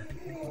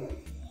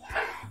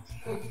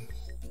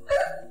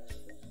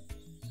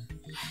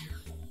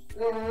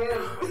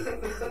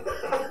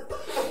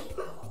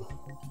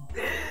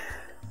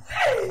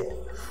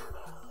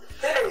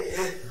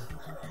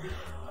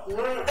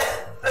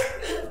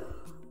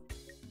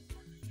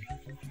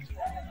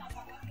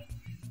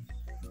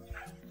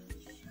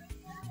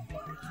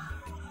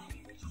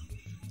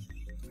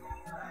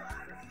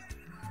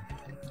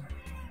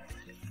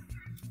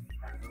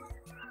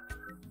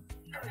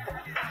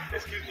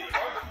 Excuse me.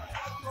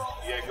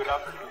 Yeah, good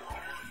afternoon.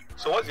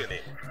 So what's your name?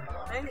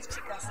 My name is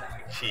Chika, sir.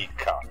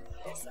 Chika.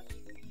 Yes, sir.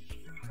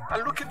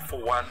 I'm looking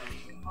for one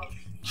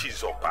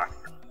Chizoba.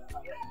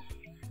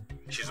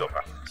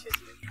 Chizoba.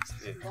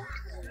 Yeah.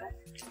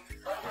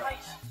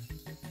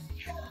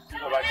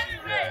 No, but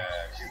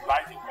she's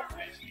lighting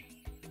completely.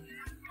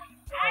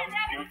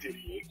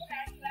 Beautiful.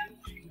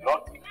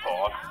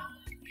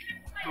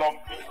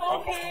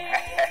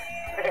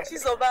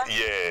 Chizoba?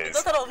 Yes.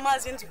 The daughter of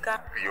Mazin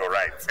Duka. You're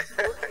right.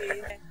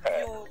 Okay.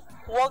 You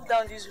walk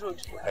down this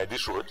road.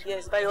 This road?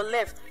 Yes, by your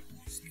left.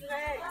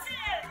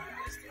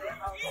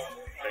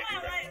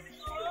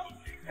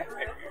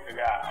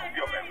 Yeah,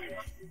 you're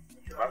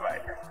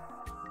bye-bye.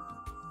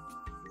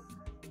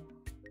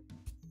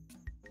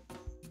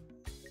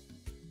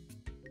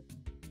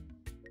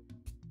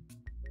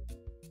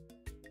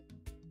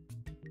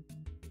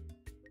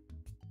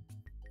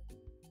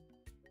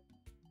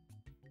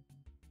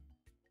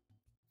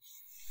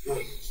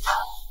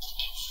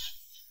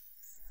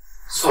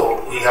 So,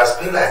 he has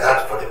been like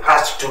that for the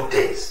past 2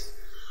 days.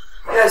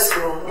 Yes,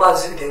 so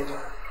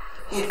Mazidendo.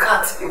 He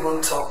can't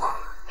even talk.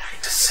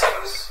 It is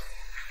serious.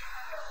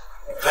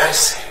 Very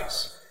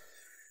serious.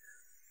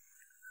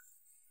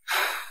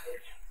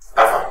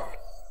 Ava,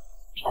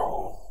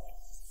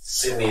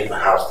 see me in my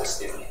house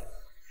this evening.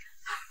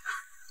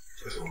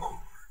 Yes, Uncle.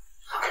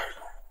 Okay.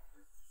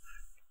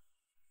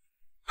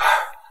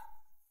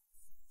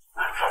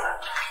 My father.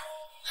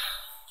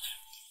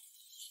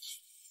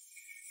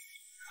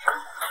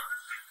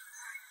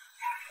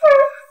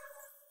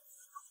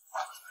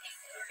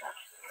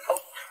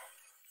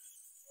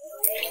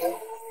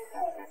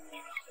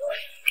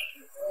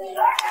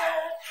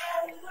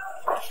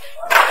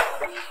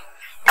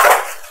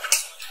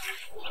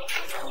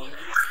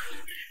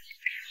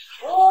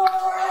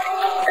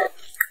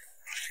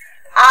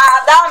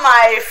 That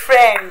my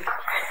friend.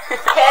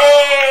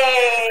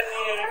 Hey,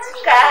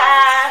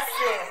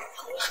 Kasi.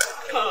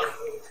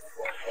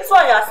 This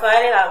one you are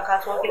smiling and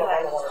cat walking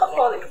like this.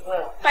 All is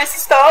well. My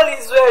sister, all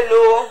is well,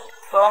 oh.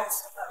 But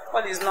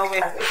all is not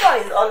well. This one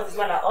is all is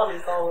well and all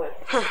is not well.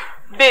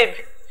 Babe,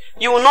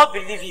 you will not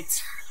believe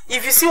it.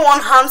 If you see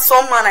one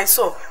handsome man I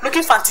saw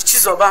looking for Auntie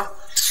Chizoba,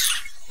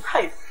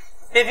 hi,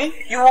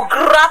 baby, you will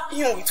grab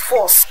him with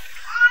force.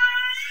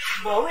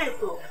 But wait,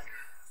 though.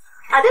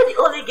 Are they the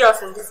only girls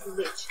in this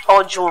village?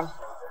 Oh, John.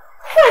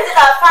 Who is it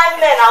that 5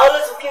 men are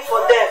always looking for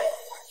them?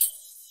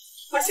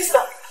 My sister.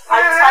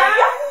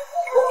 Antalia.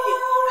 Okay,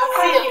 I'm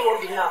calling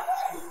Shimobi now.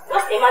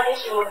 Just imagine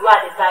Shimobi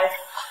at the dive.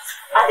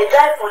 And they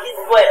dive for this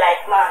boy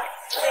like man.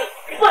 See,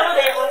 people know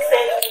they even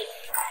send me.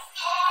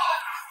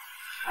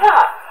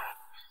 Yeah.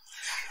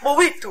 But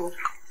wait, though.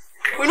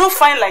 We don't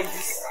find like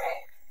this.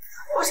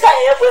 Which kind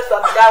of place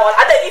from that one?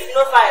 I think if you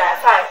don't find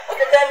like fine,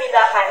 you tell me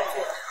that kind of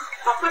thing.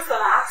 My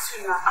question I ask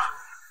you now.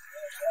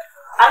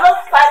 I know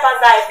 5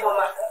 guys for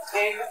my.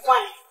 You're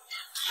fine.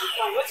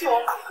 What do you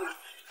want to do?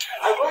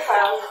 I go for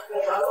a I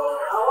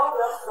want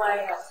to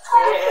fly.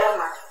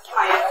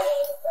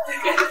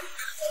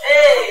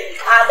 Hey,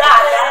 Ada.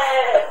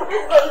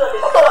 This goes to the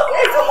store.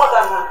 Where is your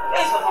mother now?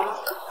 Where is your mama?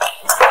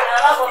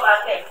 I'm not going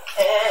back here.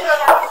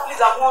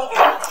 Please, I'm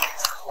hungry.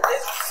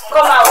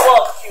 Come and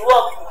walk. You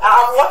walk.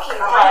 I'm walking.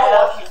 I'm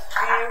walking.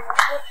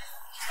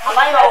 Am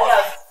I not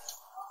walking?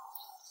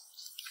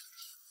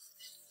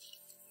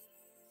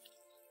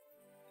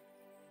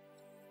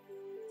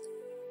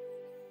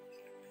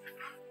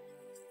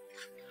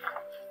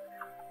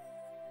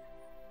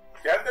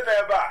 Get the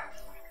neighbor.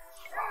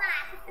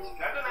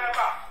 Get the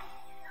neighbor.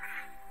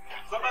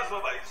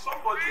 Somebody, is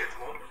somebody at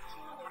home?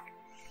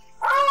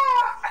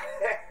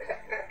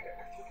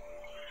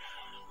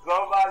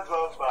 Zoba.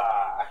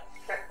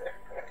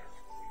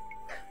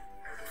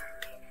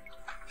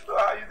 So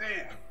how you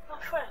doing? My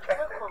friend,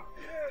 welcome.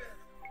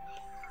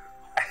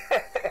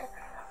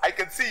 I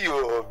can see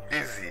you're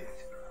busy.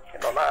 You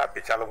know, now I'm How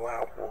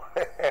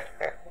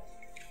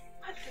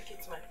did you get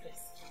to my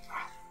place?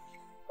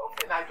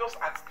 Okay, I just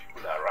asked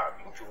people around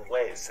which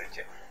were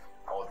essential.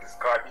 I was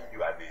describing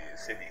you and they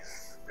said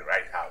it's the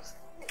right house.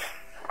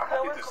 I'm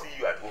happy to see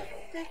you at home.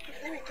 Thank you.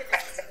 Let me get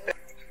it.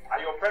 Are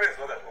your parents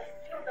not at home?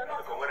 No, they're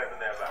not.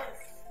 Yes.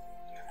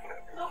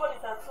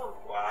 Nobody's at home.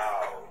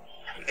 Wow.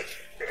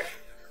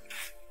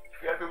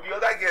 Yeah, to the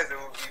other girls, they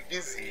will be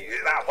busy.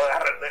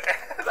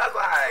 That's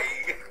why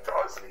I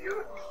trust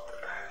you.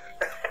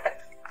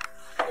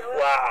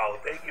 Wow,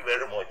 thank you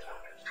very much.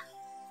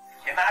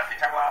 I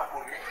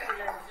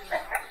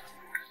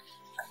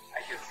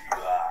can see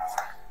you are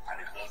an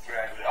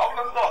industrial. All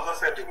the doors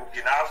said they would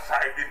be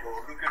outside,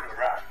 looking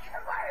around.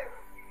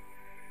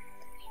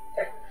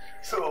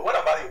 So, what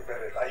about your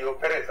parents? Are your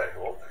parents at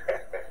home?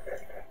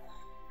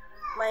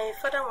 My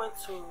father went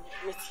to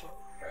meeting,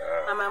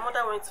 and my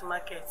mother went to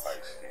market. I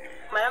see.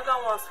 My younger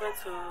ones went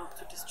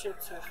to the stream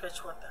to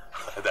fetch water.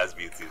 That's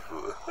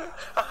beautiful.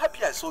 I'm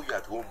happy I saw you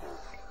at home.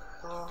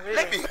 Really?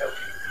 Let me help you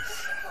with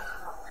this.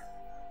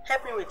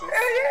 Help me with this?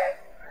 Yeah.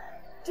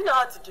 Do you know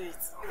how to do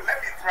it?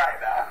 Let me try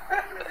now.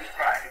 Let me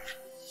try.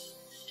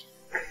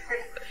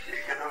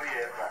 You can only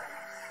hear that.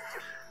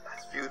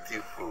 That's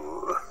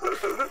beautiful.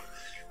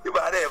 You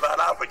might have an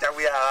apple,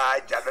 we are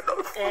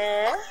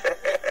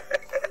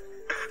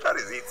that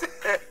is it.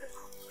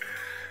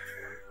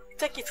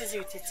 Take it easy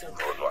with it too.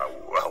 No, I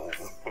will.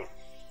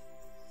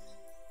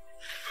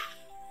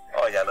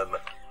 Oh, yeah, no.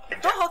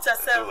 Don't hurt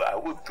yourself. No, I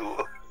would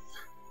too.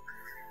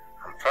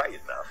 I'm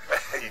trying now.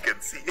 You can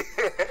see.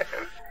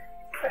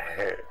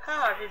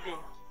 How have you been?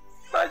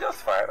 No, just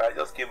fine. I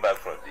just came back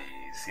from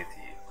the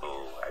city. So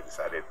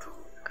decided to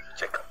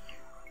check on you.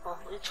 Oh,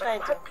 you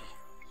tried. Happy.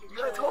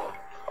 You're at home.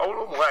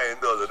 All of my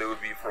indoors, they will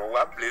be from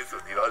one place to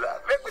the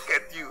other. Look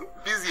at you,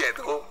 busy at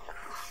home.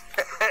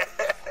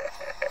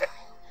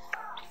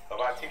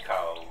 So I think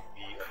I'll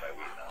be on my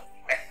way now.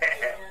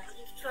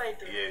 You've tried.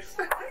 Yes.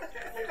 I'm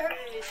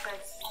really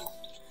excited.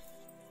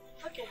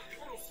 Okay,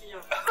 let me see you.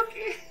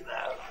 Okay,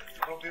 now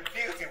it will be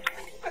beautiful.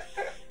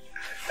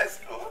 Let's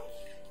go.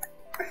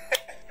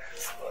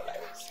 So I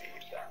will see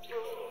that.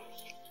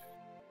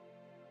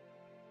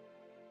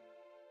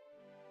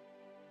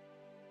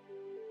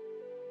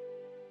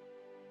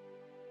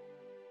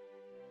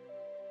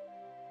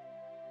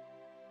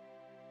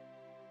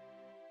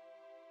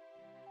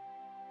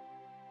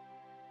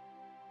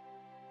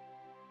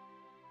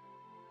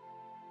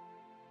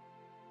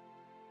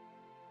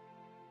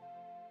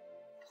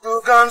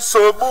 Dugan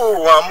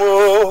sobu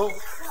amo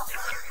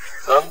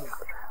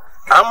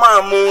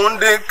ama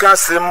munde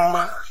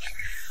kasema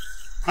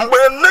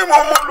mgbe nne m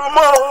mụrụ m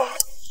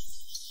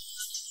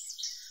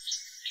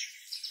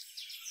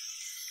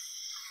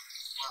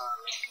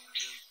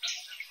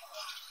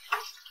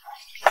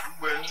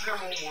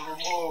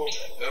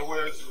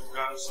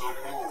ewezuga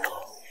nsogbu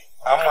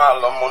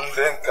amaala m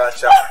ndị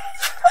nkacha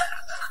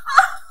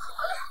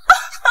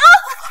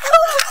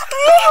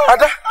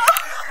Ada,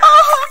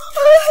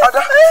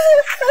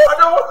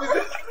 what is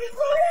it?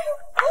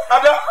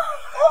 Ada.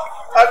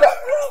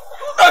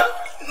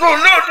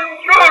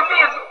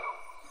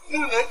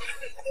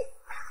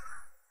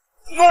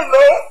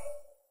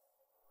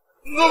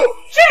 No.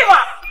 Chima!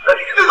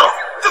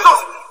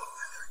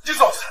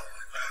 Jesus.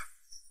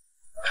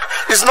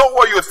 It's not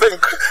what you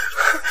think.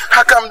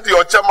 How come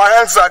my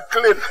hands are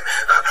clean?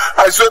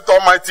 I swear to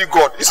Almighty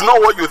God, it's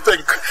not what you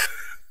think.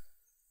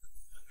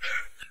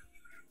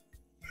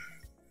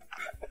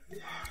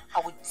 I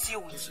will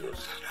deal with you.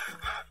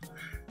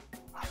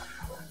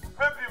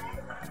 Let me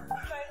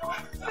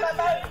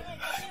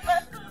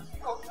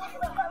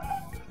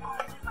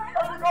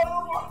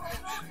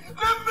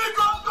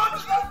go.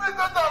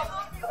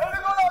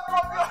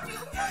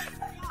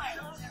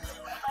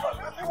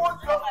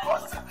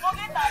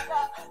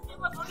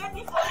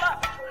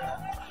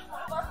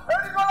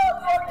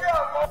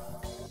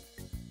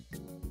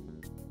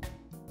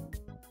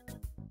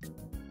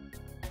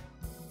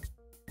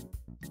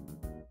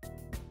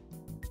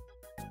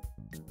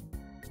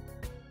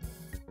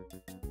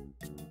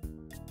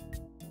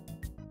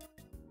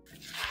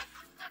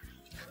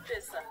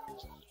 Yes, sir.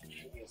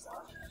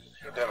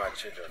 Good day, my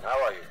children.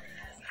 How are you?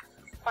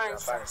 Fine,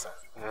 sir. Fine, sir.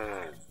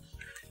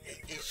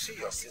 Is she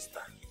your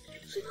sister?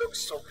 She looks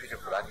so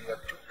beautiful and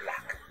you're too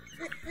black.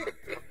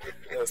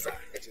 Yes, sir.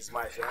 It is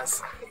my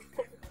fiancé.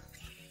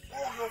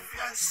 Oh, your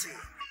fiancé.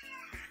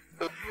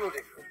 A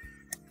beautiful.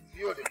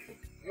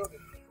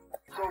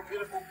 So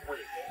beautiful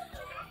queen.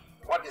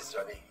 What is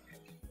your name?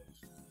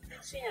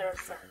 Chinyere,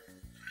 sir.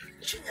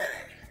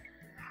 Chinyere.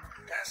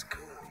 That's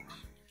good.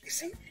 You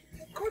see,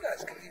 God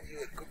has given you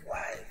a good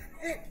wife.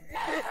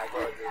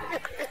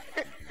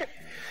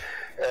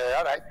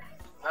 All right.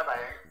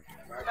 Bye-bye.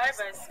 Bye-bye,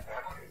 sir.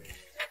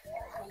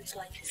 Don't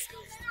like his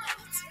face.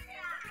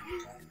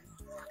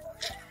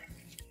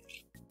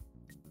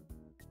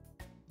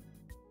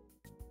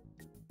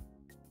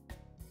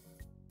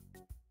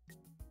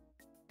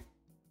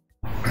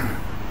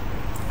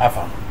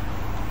 Afam,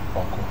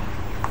 Uncle,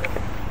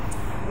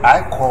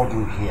 I called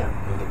you here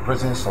in the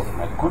presence of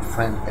my good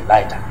friend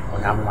Elijah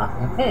Onyamwa.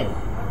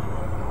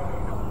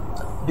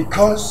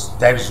 Because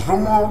there is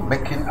rumor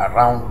making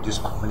around this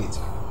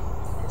community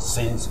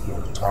since he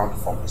returned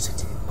from the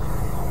city.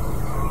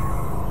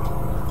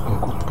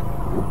 Uncle,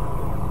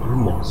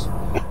 rumors?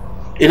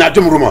 In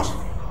Ajum rumors?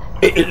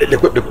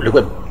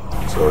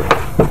 Sorry.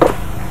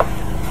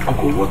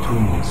 Uncle, what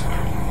rumors?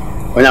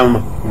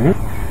 Onyamwa.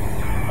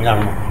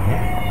 Onyamwa.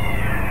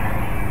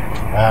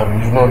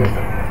 You know me.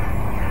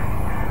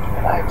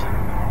 Elijah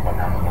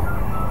Onyamwa.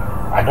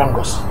 I don't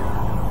gossip.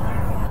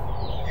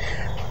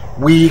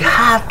 We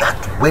heard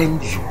that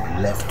when you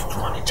left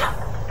Onitsha,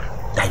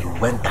 that you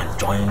went and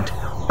joined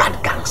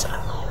bad gangs,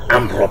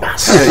 armed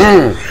robbers,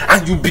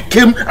 and you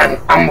became an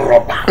armed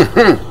robber.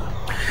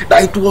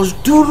 That it was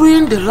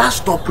during the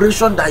last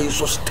operation that you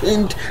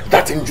sustained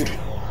that injury.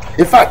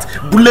 In fact,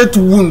 bullet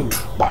wound,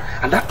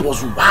 and that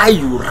was why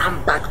you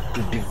ran back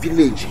to the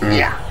village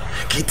here,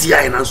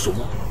 Kitia and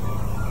Ansomo.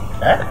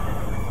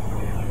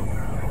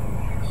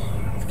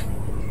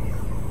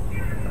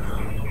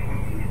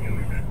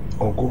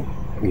 Uncle?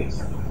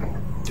 Yes.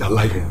 They are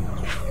lying.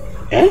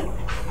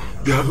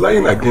 They are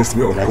lying against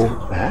me, Uncle.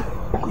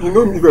 Uncle, you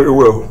know me very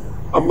well.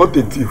 I'm not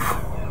a thief.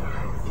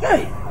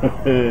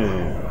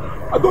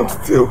 I don't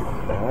steal.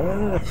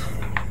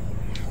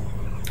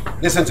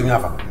 Listen to me,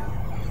 Ava.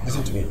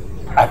 Listen to me.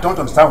 I don't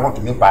understand what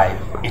you mean by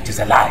it is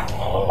a lie.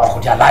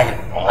 Or they are lying.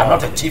 I'm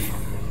not a thief.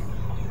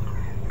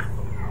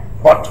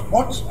 But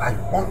what I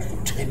want to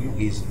tell you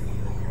is,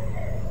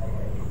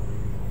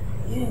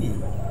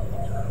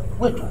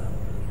 wait.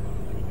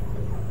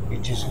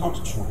 It is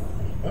not true.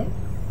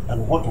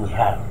 And what we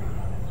have,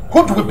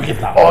 who do we believe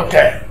now?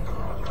 Okay.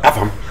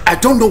 Afam, I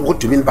don't know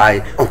what you mean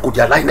by Uncle,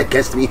 they are lying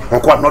against me.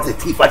 Uncle, I'm not a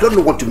thief. I don't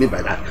know what you mean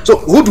by that. So,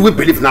 who do we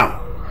believe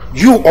now?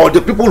 You or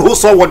the people who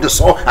saw what they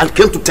saw and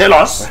came to tell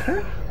us?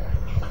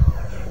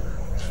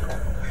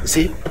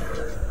 See,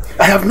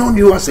 I have known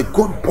you as a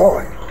good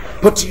boy,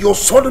 but your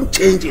sudden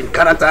change in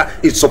character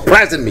is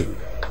surprising me.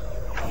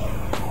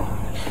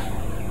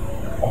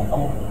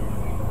 Uncle,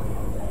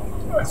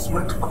 I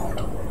swear to God,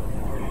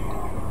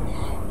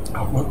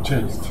 I've not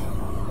changed.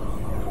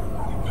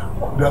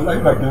 They are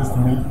lying against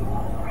me.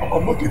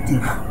 I'm not a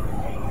thief.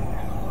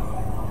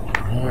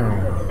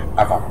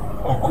 Ava,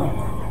 Uncle,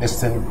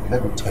 listen,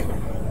 let me tell you.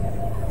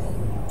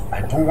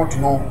 I don't want to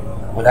know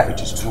whether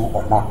it is true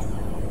or not.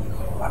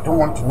 I don't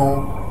want to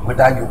know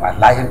whether you are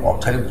lying or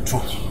telling the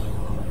truth.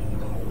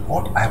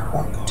 What I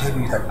want to tell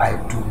you is that I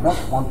do not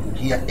want to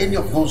hear any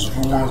of those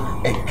rumors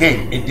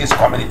again in this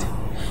community.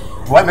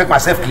 Do I make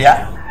myself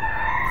clear?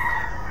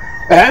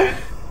 Eh?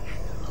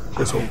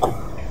 Yes, Uncle.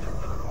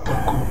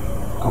 Uncle.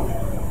 Go.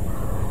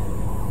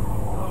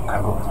 I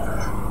go.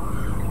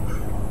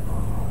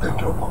 Thank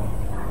you, Uncle.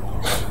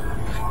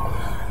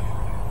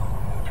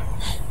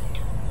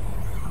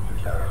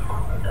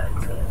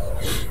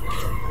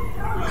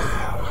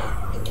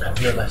 Have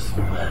you ever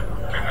seen her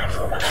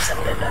from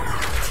accepted that?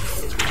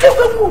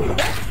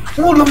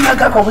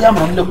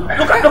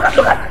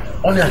 Look at.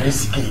 Only an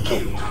easy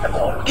cake.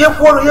 You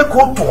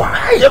go to her.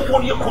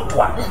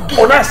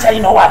 I say,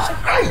 no, I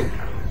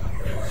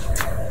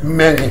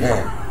many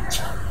hands.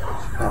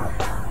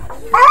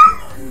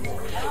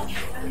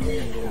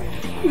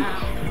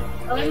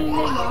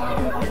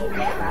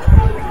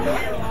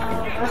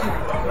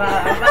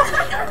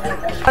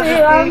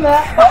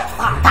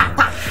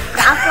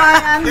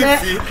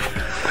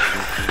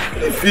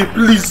 If you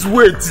please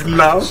wait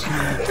now.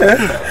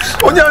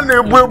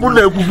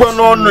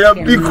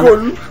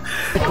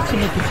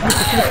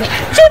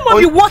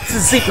 Chimobi, what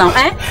is it now?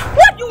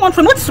 What do you want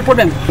from? What is the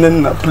problem?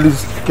 Nena,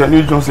 please, can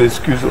you just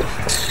excuse us?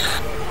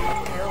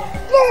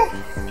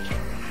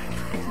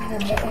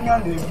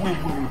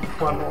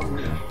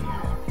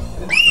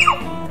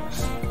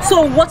 So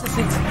what is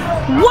it?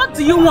 What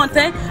do you want,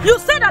 You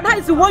said that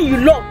is the one you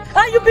love,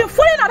 and you've been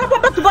following her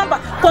up back to Bamba.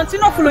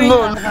 Continue following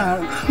her.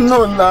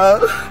 No,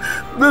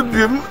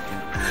 baby.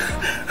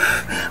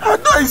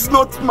 Ada is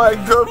not my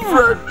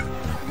girlfriend.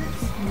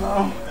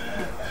 No.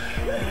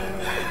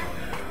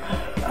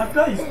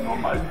 Ada is not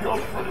my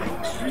girlfriend.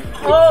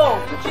 Oh,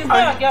 she's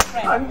not your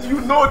girlfriend. And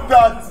you know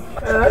that.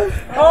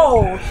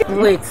 Oh,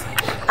 wait.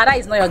 Ada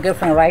is not your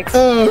girlfriend, right?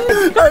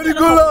 Ada is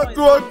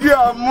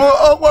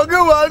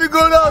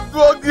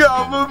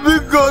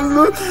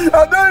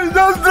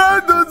just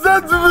trying to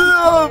set me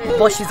up.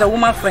 But she's a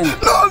woman friend.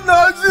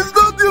 No, she's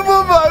not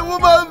even my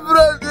woman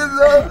friend.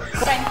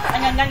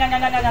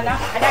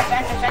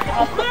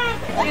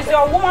 She's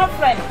your woman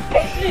friend.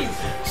 Please.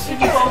 She's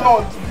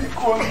not.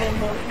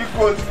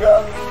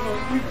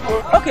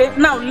 Okay,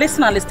 now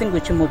listen and listen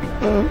with Chimobi.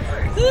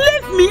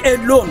 Leave me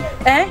alone,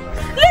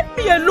 Leave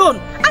me alone.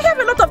 I have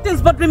a lot of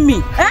things bothering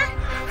me,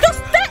 Just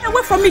stay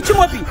away from me,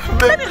 Chimobi.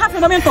 Let me have a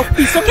moment of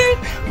peace, okay?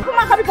 Come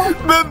on,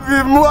 Baby,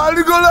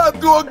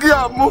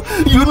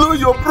 you know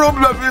your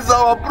problem is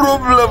our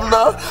problem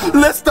now.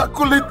 Let's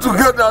tackle it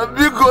together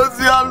because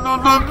Ada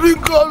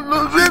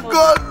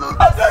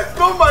is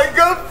not my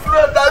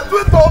girlfriend. I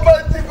swear to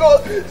Almighty God,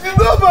 she's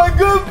not my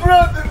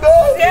girlfriend.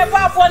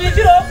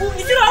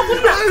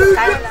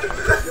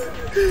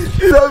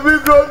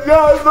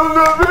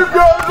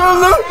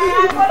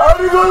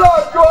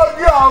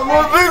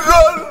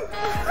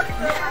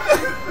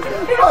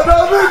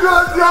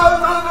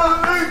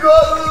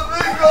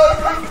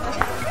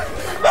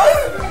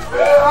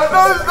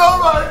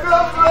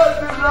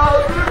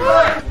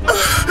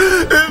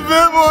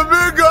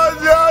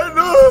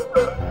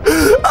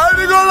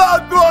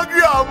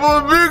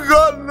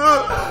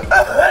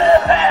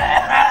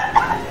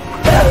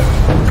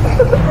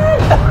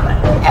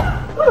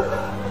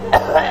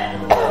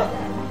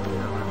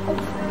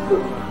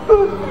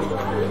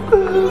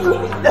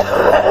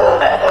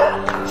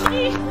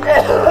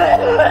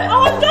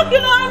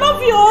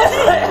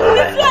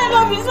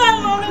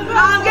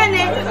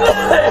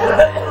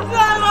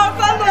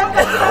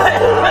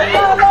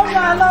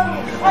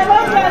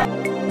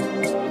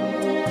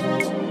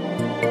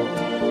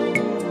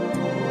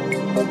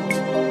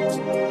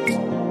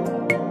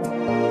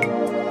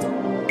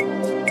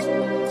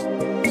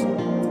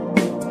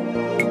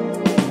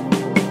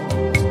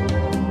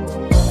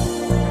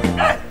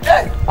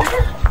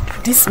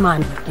 This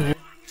man again.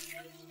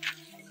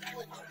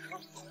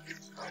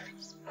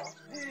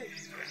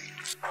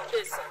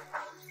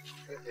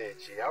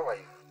 How are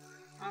you?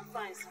 I'm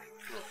fine, sir.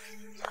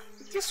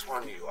 This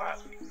one you are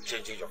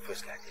changing your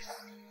face like this.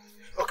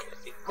 Okay,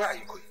 where are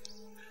you going?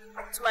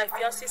 To my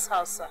fiance's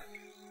house, sir.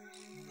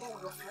 Oh,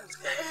 your fiance.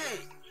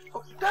 Hey!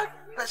 Oh, that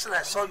person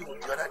I saw you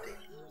with the other day.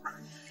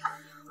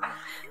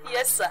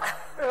 Yes, sir.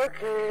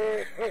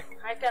 Okay.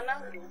 I can now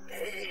go.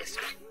 Yes.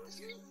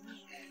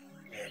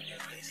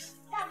 Please.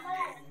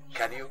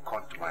 Can you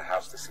come to my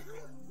house this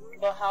evening?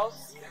 The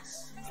house?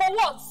 Yes. For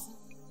what?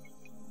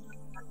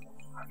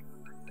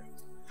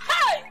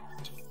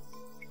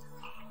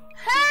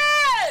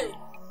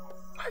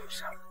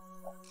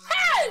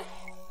 Hey!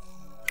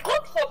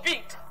 God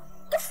forbid!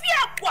 To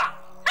fear what?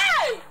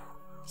 Hey!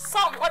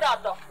 Some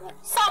other dog,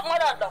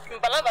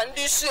 Balab and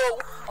this show,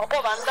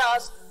 above and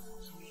does.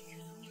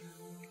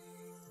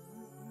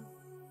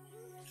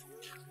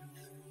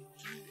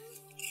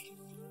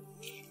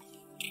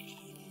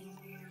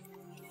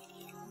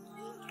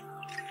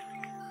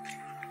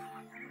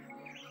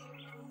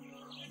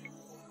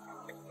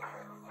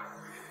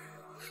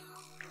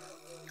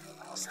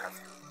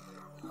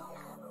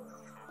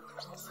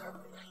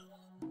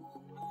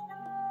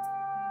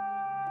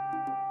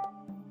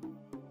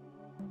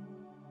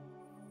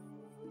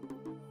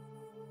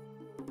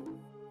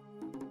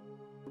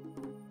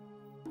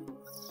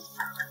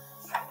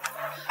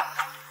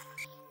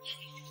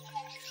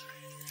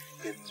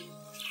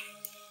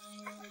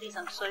 Please,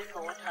 I'm sorry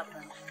for what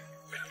happened.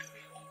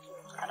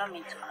 I don't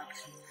mean to hurt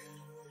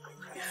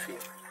you.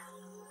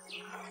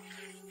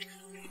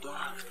 You don't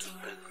have to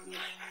beg me.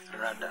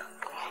 Rather,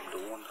 I'm the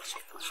one that's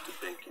supposed to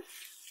beg you.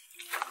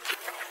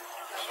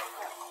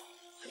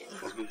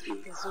 Forgive you.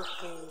 It's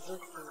okay.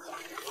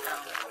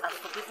 I've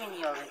forgiven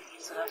you already,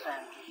 so that's why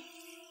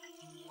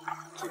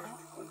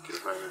Thank you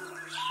very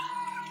much.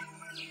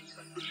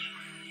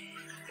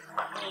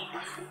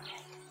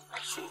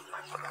 So,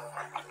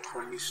 I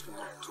promise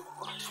not to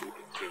hurt you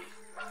again.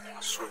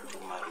 I swear to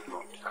my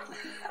God.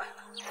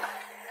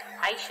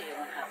 I sure you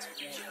won't have to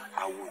do it. I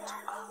won't.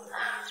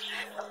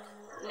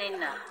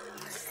 Nena.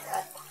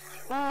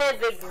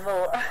 Never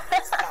more.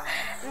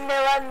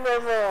 Never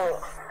more.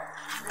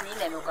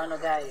 Nena, no gonna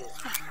guy.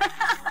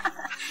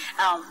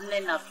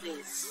 Nena,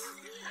 please.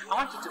 I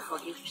want you to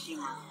forgive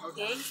Shima,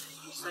 okay?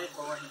 I'm sorry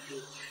for what he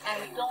did.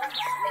 And don't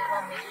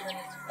ever mention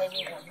it to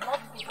anyone, not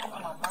even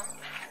Mama.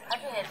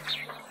 Have you heard it?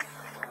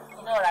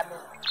 You know what I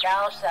mean?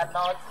 Thou shalt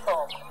not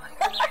talk.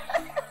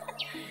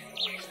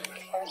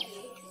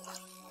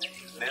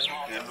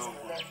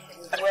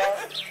 Well,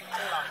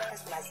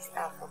 that's my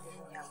sister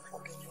forgiving me and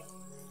forgiving me.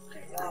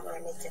 You don't have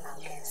anything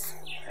against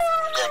me.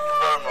 Thank you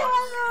very much.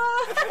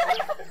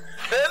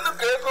 Then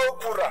look at go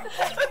pura.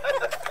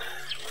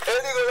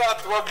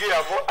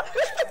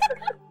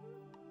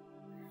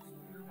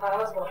 My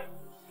husband,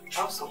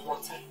 I'm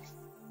supporting.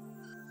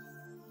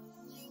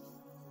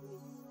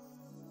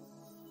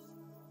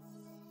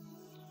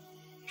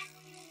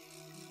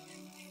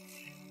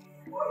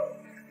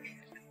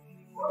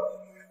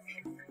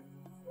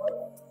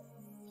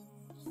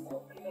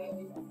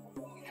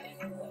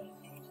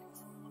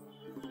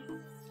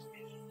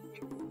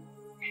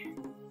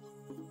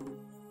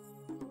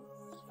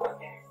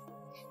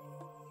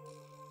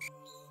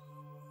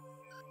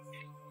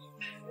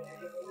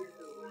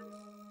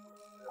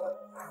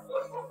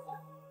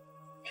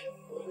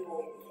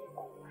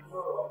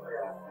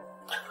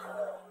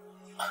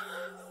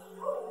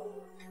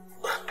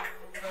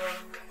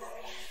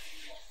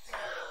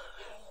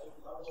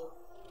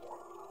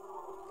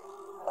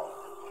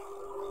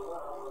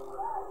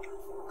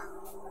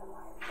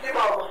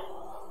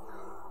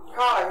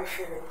 How are you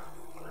feeling?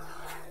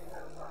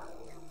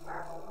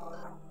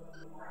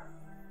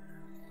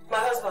 My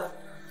husband.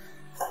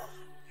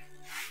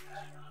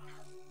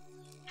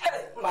 Hey,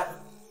 man.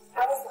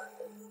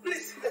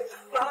 Please,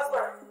 my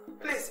husband.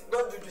 Please,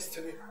 don't do this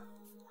to me.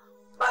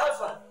 My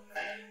husband.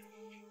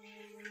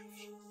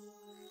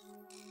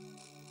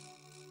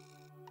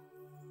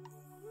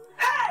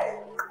 Hey!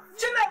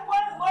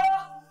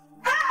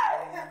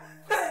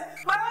 Hey!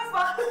 My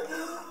husband!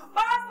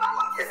 My husband,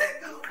 what is it?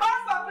 My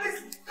husband, please,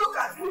 look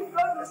at me.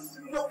 Don't do this to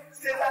me. No,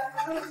 say that.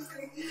 Don't do this to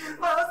me.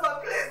 My husband,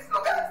 please,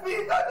 look at me.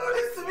 Don't do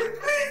this to me,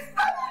 please.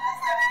 Don't do this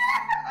to me.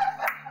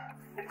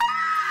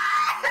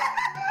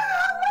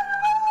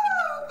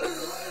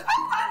 I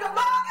want the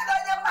market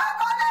on your back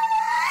on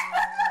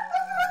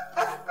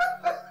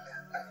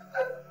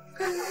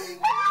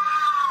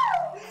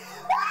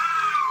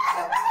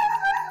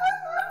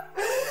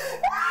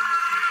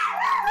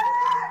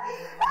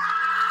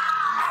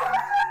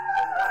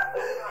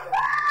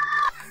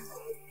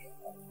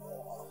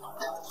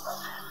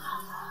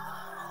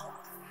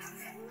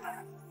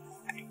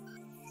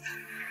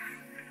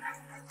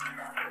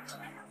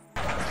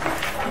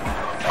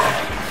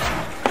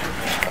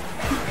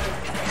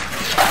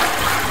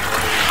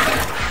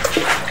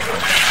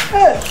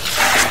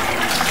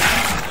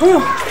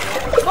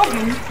Bobby,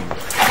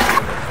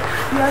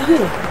 you are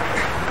here.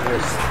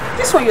 Yes.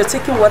 This one you're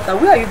taking water.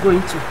 Where are you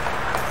going to? You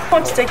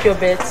want to take your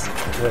bed?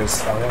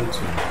 Yes, I want to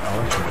go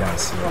and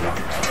see you.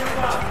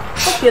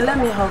 Okay, let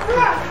me help you.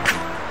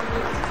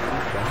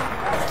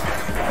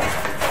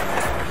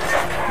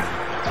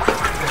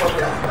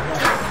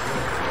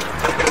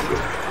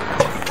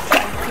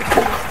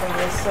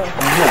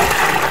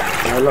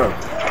 My lord,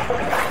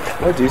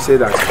 what do you say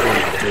that you're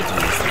going to do to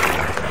me?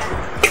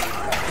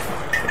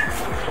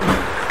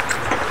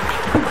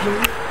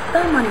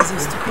 That man is a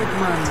stupid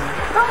man.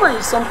 That man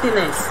is something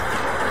else.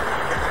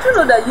 Do you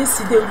know that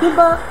yesterday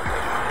Udeba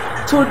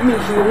told me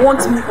he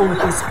wants me on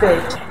his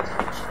bed?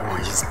 On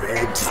his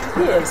bed?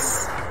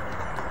 Yes.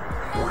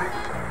 Why?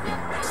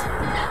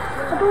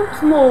 I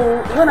don't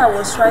know. When I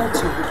was trying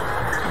to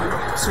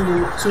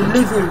to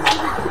leave him.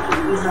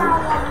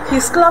 He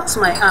slapped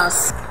my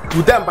ass.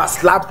 Udemba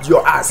slapped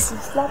your ass.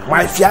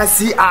 My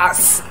fiancé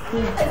ass.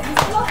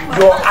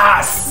 Your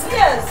ass.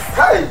 Yes.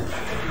 Hey,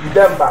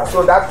 Udemba.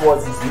 So that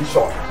was his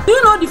mission. Do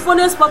you know the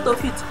funniest part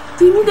of it?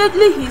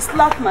 Immediately he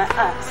slapped my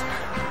ass.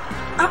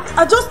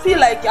 I just feel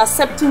like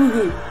accepting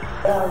him.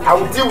 I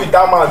will deal with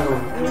that man, no.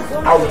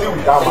 I will deal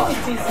with that man.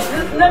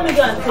 Let me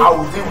go and take I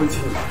will deal with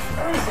him.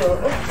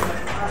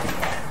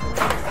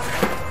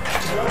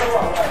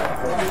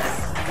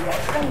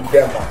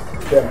 Udemba.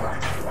 Don't worry.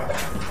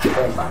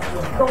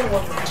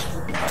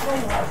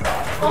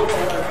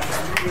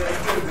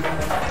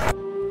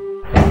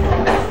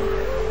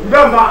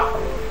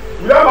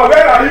 Udemba,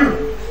 where are you?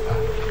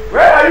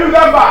 Where are you,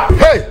 Udemba?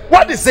 Hey,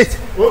 what is it?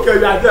 Okay,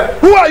 you are there.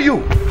 Who are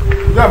you?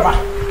 Udemba.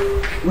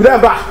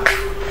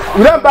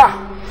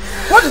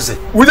 What is it?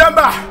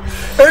 Udemba,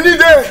 any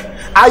day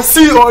I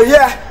see or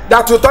hear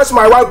that you touch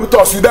my wife with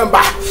us,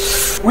 Udemba,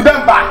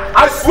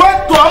 I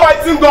swear to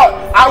Almighty God,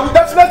 I will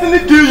definitely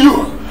kill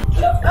you.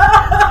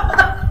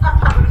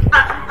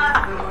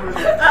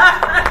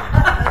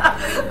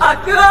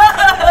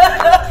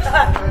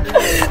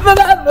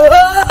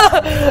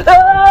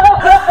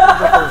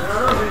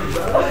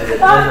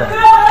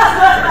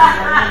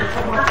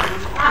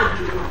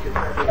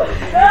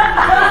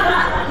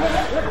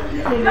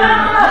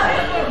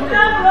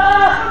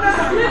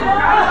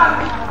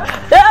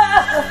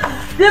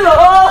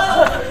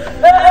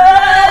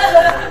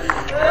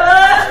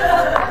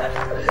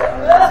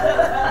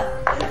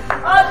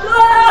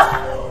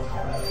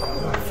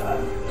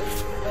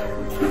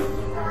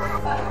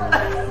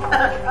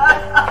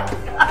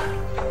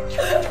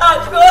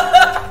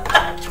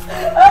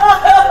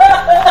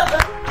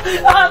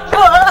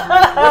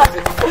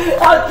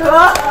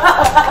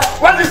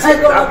 What is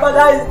it? My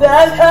father is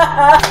dead.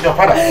 Your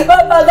father? My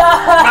father.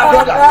 My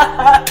brother.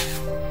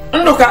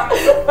 Look at.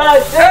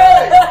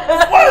 Hey!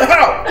 What?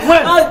 How?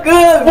 When?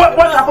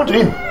 What happened to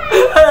him?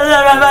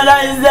 My father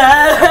is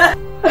dead.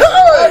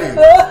 Hey!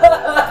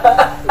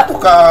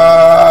 Luka.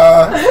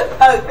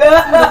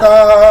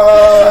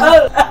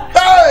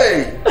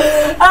 Hey!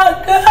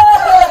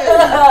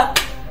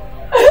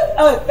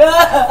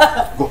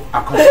 Go,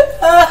 I'm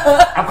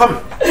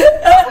coming.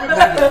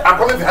 I'm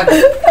coming behind you.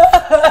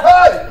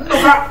 Hey!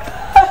 Luka.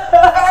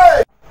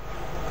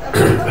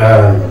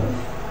 Hey!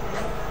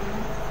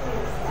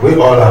 We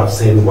all have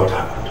seen what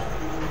happened.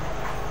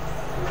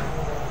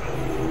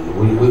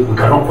 We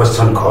cannot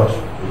question God.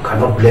 We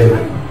cannot blame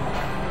him.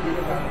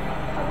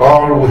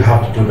 All we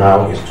have to do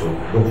now is to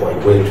look for a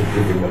way to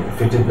give him a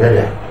befitting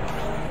burial.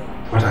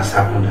 What has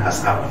happened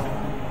has happened.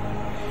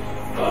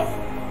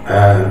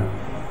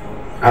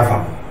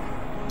 Afam,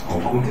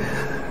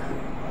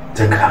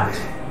 take heart.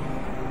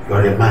 You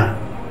are a man.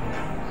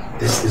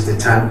 This is the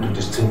time to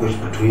distinguish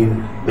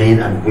between men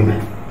and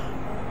women.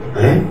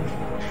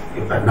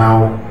 You are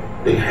now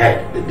the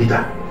head, the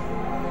leader.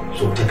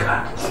 So take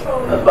heart. It's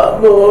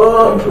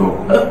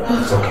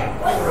okay.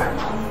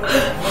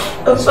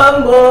 It's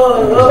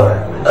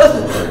alright.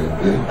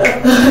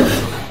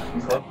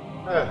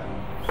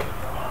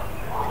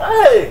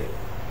 Hey,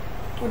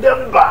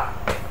 Udemba.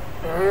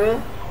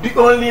 The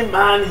only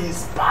man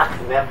his back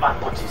never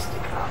touches the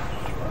ground.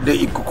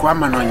 The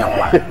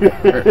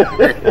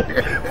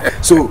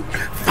So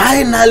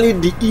finally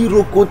the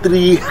Iroko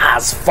tree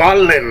has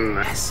fallen.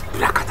 Yes.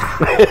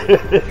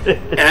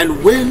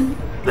 And when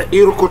the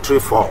Iroko tree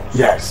falls,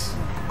 yes,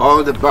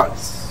 all the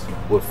birds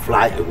will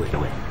fly away.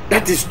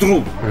 That is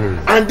true.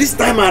 And this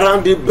time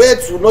around, the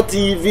birds will not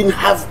even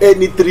have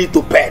any tree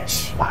to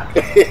perch.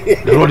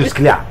 The road is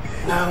clear.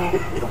 Now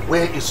the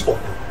way is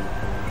open.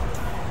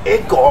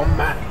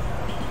 Egoma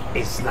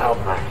is now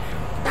mine.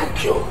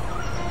 Thank you.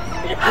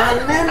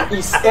 Her name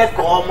is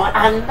Egoma,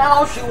 and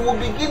now she will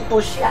begin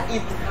to share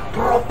it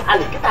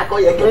properly.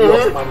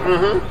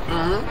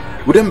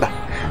 Udemba,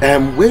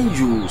 when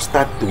you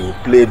start to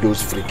play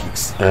those free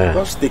kicks,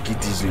 just take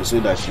it easy so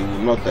that she will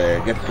not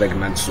get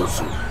pregnant so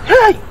soon.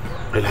 Hey!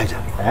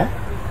 Elijah,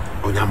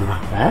 Onyamuma,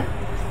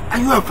 are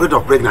you afraid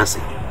of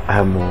pregnancy?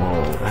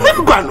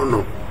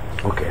 No.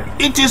 Okay.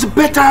 It is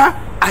better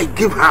I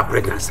give her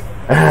pregnancy.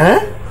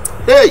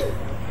 Hey!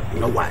 You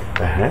know why?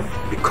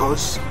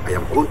 Because I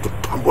am going to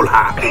tumble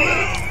her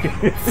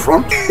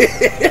from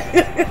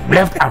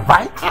left and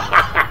right,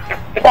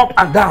 up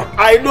and down.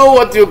 I know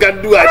what you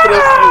can do, I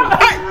trust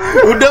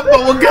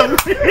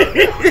you.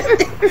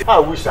 I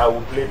wish I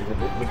would play the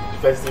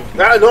defensive.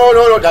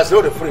 No, there's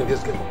no referee in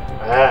this game. No,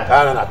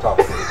 at all.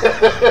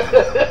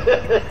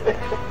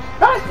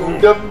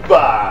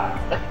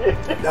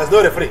 There's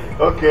no referee.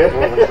 Okay.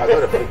 There's no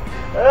referee.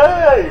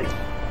 Hey!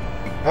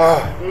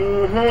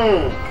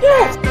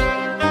 Yes!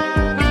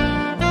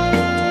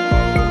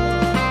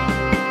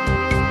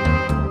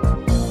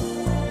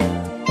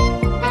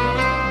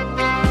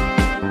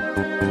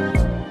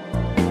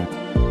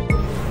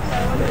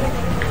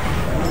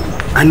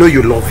 I know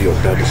you love your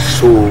daddy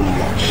so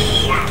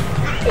much,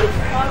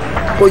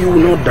 but you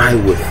will not die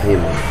with him.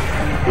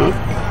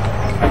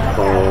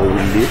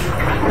 Only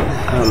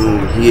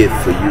I'm here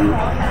for you,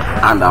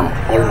 and I'm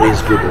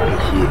always going to be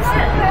here for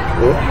you.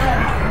 Oh?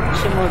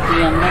 Shimobi,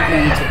 I'm not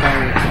going to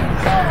die with you.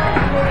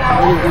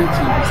 You don't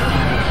understand.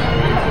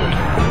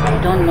 You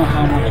don't know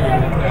how much I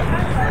love you.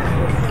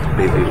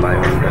 Baby, I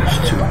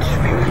understood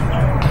you.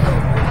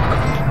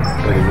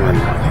 But you know I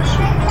love you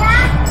so much.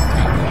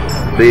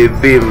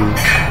 Baby,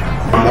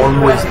 I'm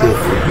always there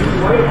for you.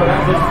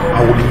 I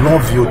will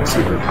love you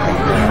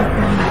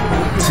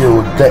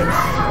till death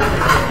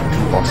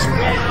do us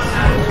part.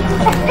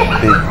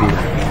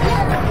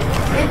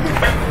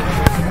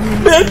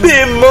 Baby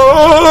mo,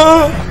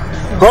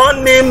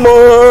 honey mo,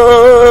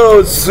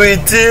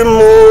 sweetie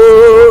mo.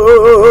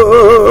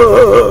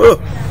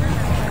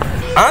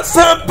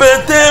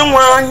 Asapete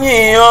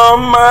wanyi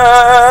oma,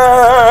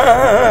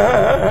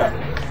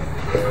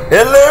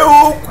 ele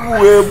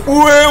uku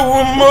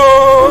ebu mo,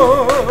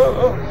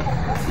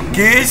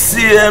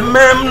 kisi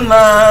emem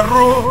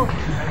naru,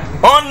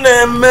 on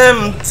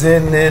emem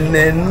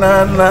tenene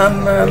na na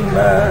na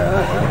na.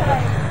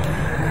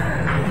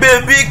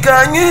 Baby,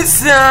 can you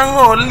sing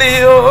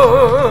olio?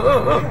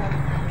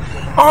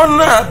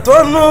 Ona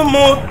tono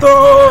moto,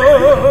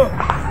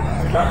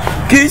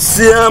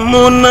 kisi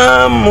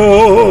amunamu,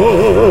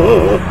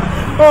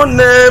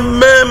 one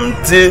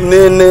memti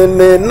ne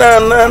na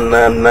na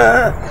na na.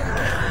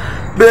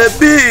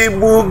 Baby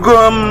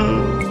bugom.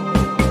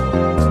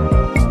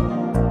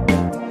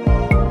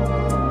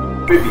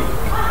 Baby,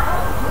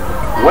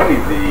 when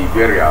is the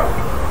burial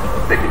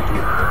taking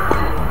place?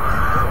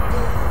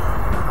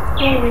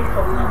 A week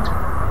from now.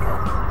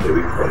 A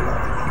week from now.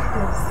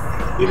 Yes.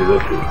 It is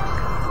okay.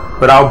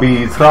 But I'll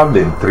be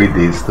traveling 3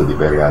 days to the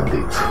burial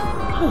date.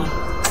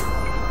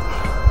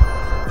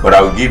 But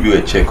I'll give you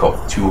a check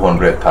of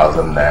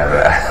 200,000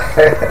 naira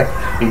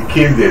in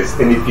case there's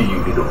anything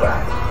you need to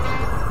buy.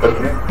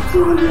 Okay?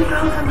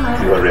 200,000 naira.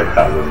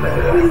 200,000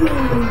 naira.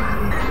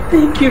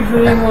 Thank you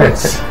very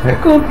much.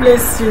 God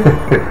bless you.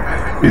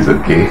 It's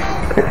okay.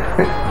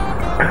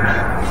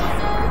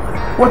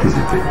 What is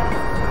it?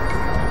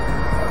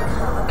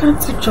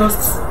 Can't you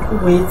just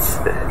wait?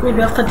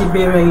 Maybe after the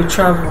burial you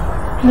travel.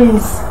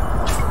 Please.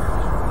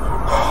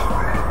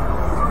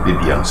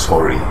 Baby, I'm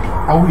sorry.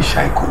 I wish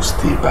I could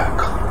stay back.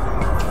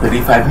 But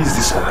if I miss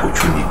this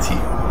opportunity,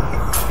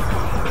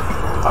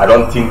 I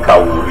don't think I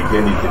will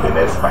regain it in the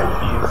next 5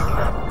 years.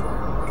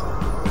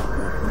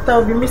 But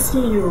I'll be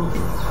missing you.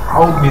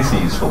 I'll miss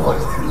you so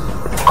much too.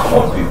 Come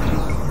on, baby.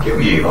 Give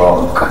me a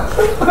hug.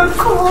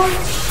 Come on.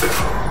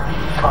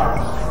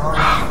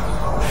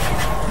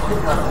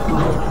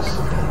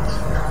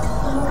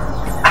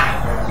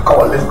 Come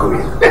on, let's go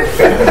in.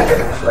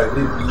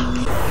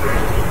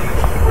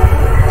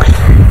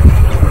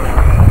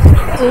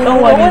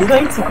 Don't worry, he's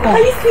going to come. Are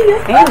you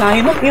serious? Yeah, now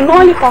you know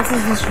only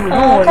passes this room.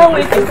 Don't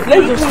worry. Can't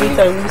wait. Let's just wait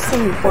and we'll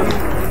see you for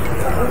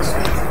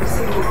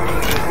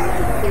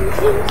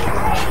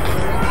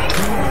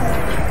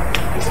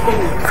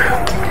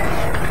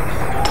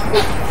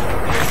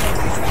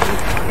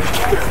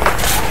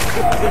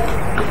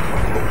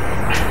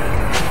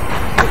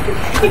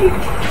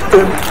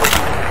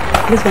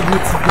Let's go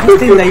meet him. Don't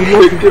think that you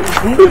love him.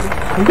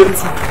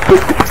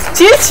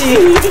 Chichi!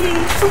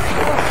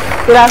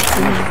 Good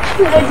afternoon.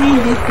 Why are you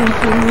listening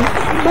to me?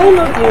 I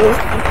love you.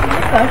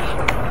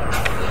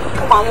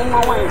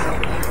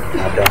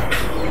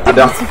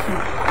 Adam,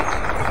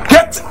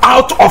 get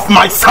out of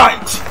my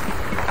sight.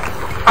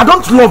 I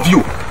don't love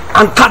you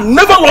and can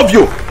never love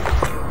you.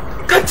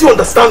 Can't you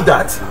understand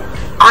that?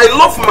 I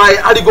love my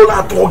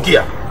Arigola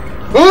Togia.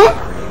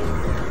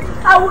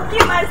 I will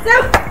kill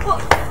myself.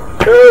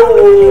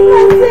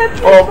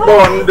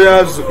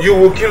 You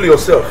will kill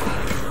yourself.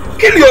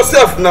 Kill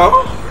yourself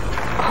now.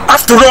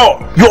 After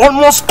all, you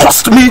almost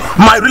cost me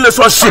my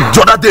relationship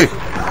the other day.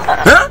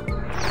 Huh?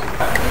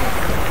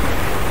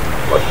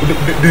 Wait,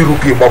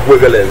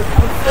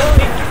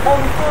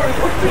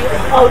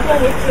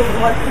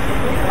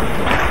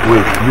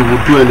 you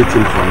will do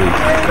anything for me.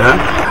 Huh?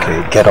 Okay,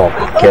 get up.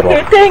 Get up.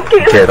 Thank you.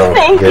 Get up.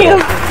 Thank you.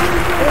 Up.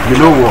 You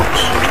know what?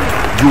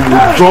 You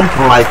will jump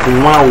like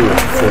wow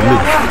for me.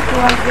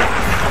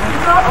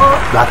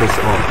 That is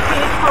all.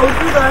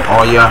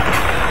 Oh yeah.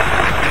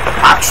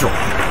 Action.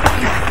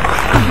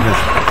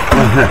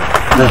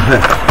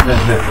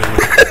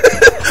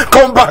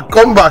 Come back.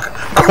 Come back.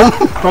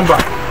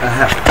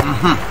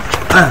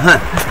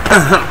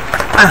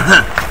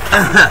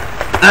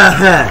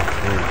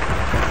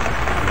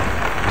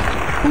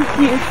 Thank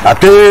you.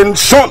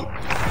 Attention.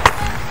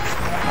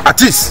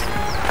 Artist.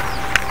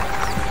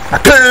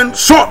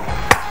 Attention.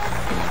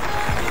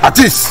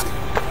 Artist.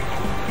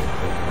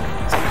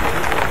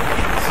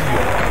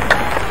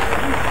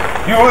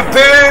 You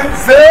think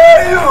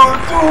say you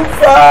too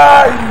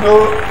fine, no?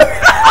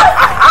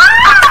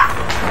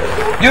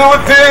 You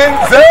think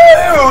say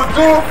you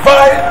too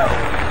fine.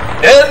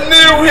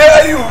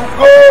 Anywhere you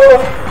go,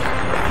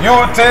 you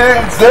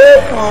think say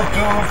you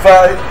too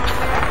fine.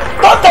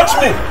 Don't touch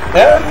me.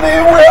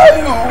 Anywhere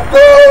you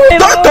go,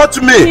 don't touch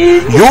me.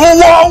 You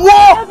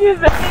war.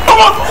 Come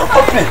on,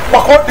 touch me.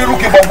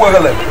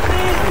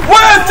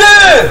 Wait.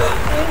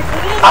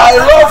 I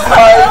love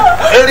my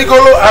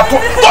Erigolo at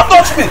home. Don't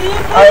touch me.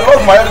 I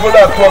love my Erigolo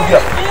at home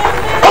here.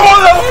 Come on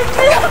now.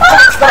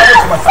 Start away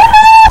from my side.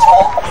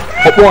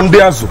 Upon the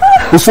answer.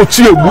 It's for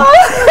Chiebu.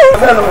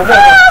 Feather of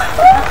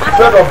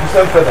the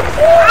same feather.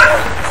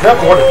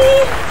 Don't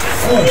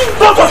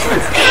touch me.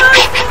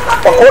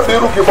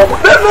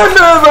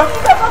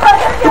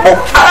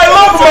 I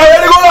love my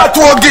Erigolo at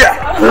home here.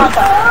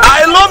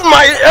 I love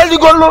my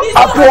Erigolo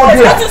at home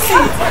here.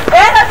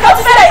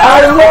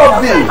 I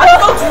love him.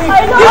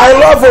 I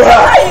love her.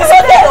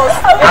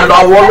 And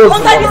I will always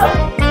love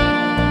her.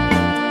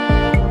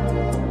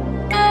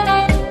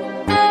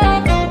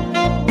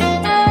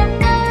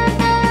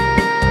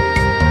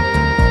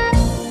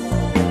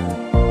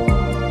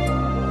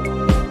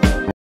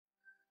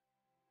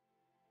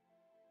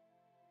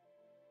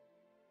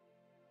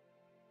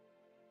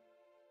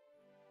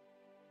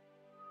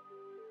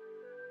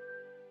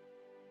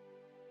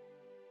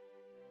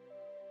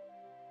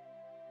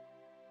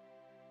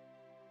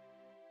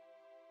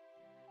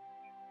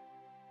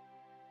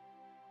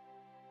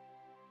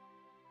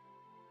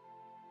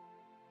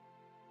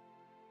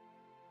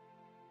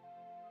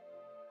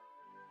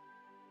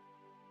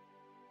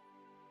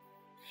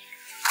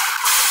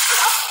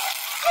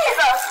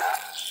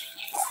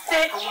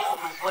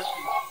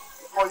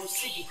 Or you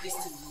see the beast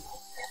in me.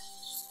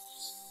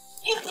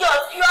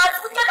 Idiot, you are as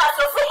wicked as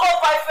your so-called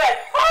boyfriend.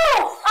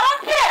 Oh, I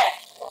don't care.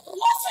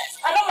 Nonsense.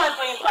 I don't mind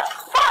going back.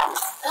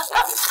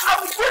 I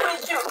will deal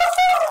with you.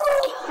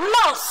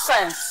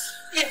 Nonsense.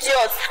 Idiot.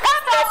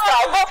 Let's vow.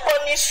 I will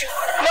punish you.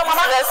 No,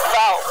 Mama. Let's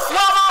vow.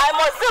 No, I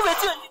must deal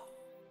with you.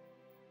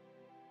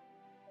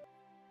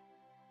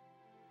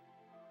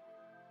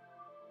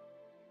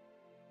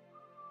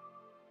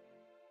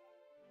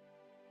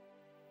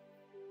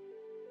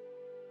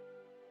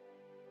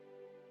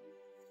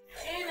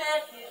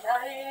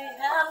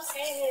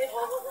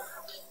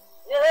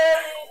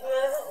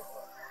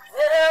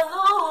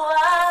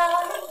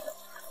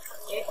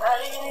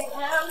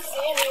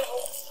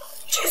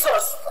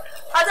 Jesus!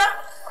 Ada,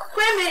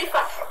 pray me if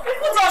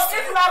you just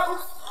sit now,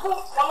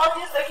 Mama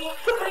is taking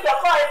to bring your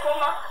fire,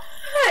 Mama.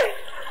 Hey,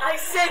 I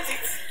said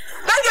it.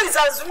 That girl is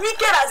as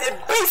wicked as a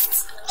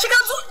beast. She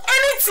can do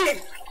anything.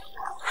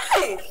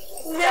 Hey,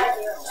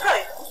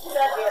 hey,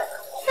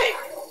 hey.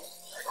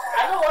 I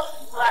know what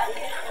people are in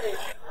this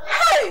place.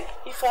 Hey,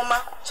 Ifoma,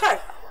 check.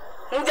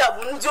 Hey,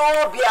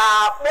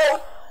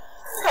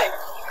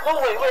 don't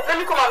wait, let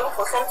me come and look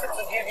for something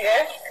to give you,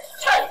 eh?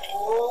 Check.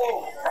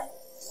 Oh.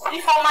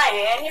 Ifoma,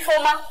 eh?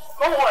 Ifoma,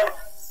 don't worry.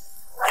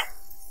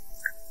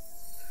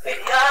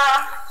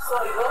 Yeah,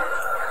 sorry, go.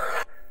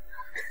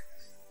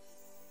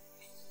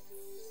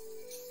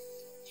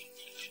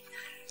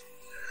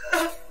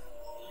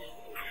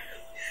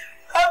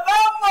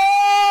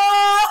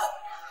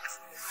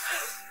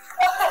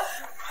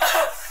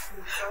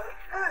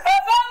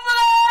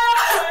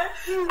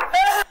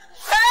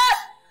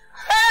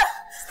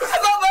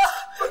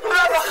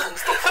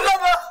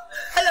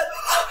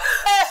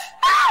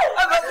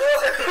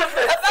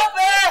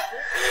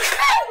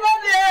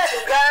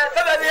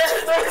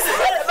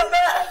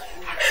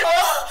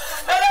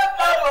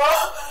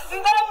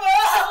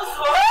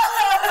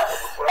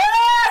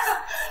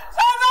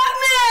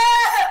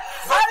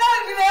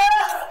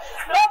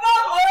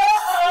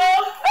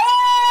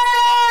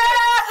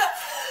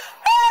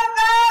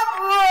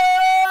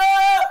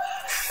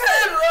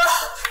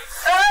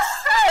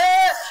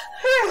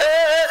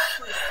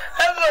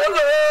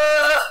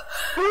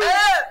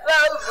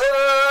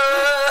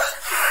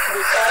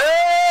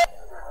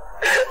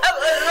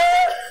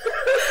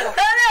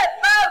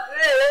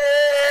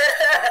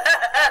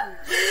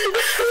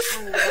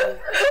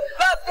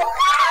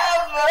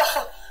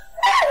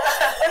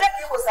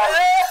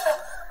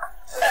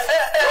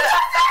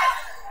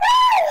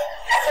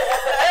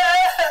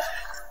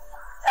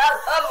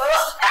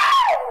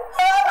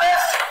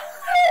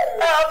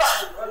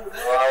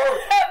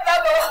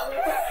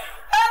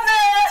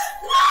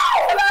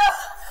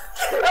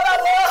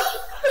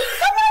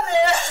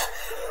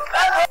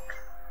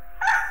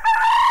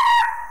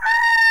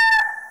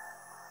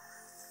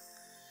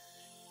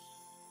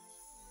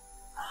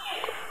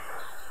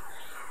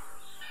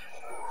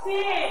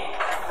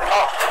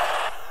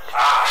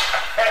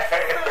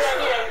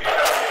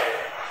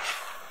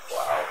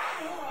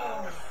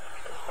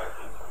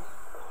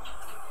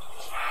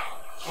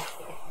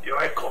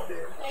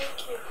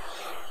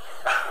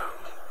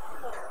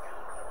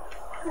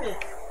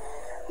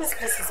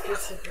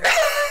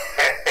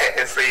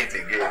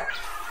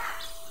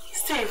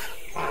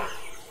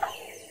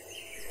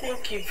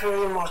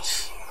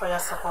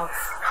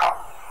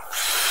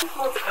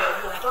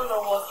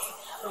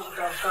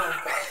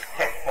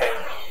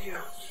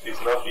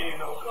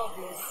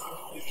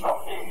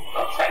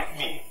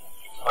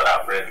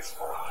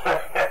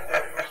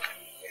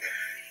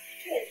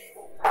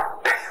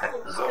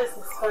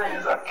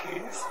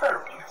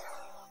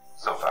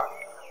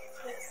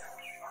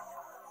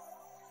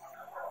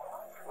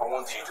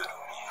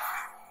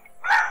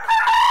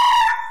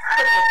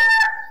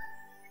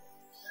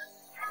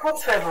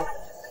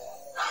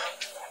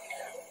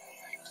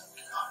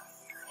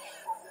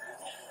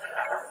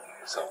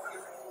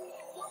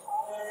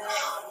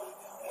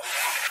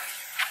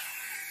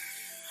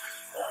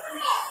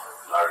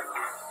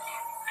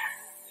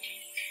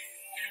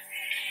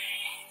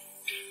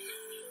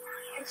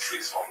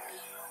 Say something.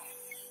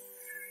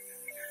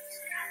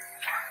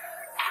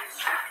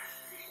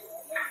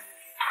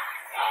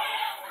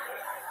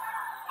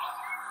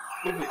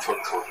 Let me talk to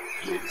you,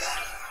 please.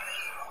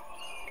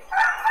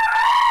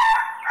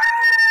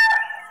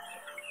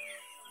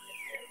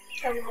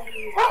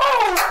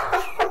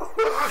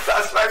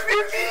 That's my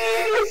baby.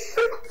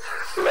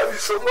 I love you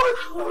so much.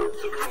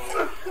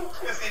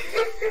 You see,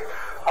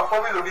 I'm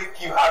probably gonna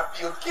make you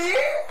happy, okay?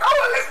 Come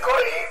on, let's go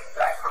in.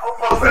 Like, come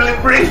for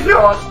celebration.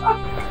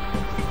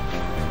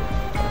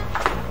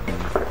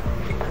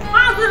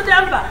 Master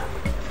Demba.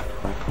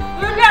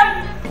 William.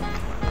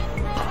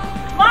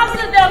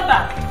 Master Demba.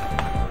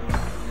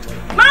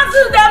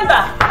 Master Demba.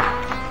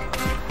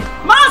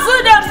 Master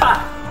Demba.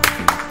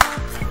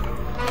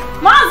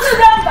 Master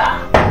Demba.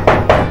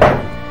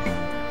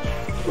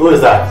 Who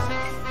is that?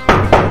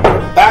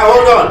 Hey,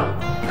 hold on.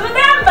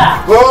 Demba.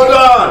 Hold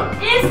on.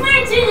 It's me,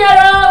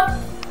 Chinyero.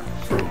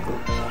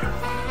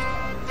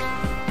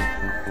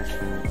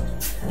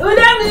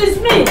 Udem is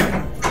me.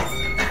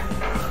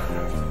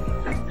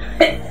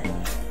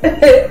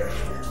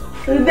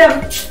 Udem.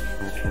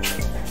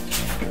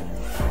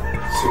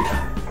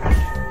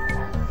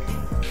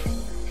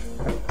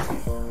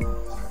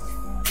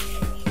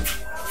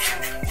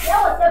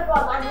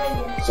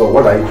 So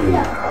what are you doing in the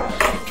house?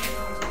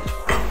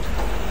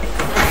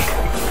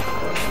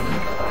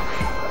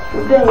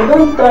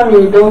 Don't tell me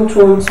you don't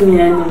want me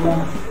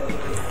anymore.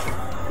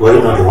 Were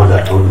you not the one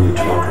that told me you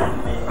do not want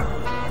me?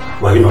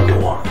 Were you not the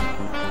one?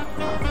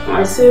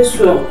 I say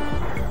so,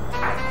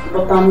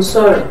 but I'm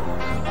sorry.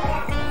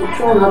 It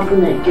won't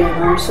happen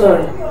again. I'm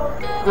sorry. I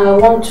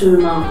want you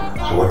now.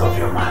 So what of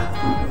your man?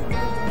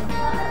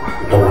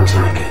 You don't want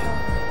him again?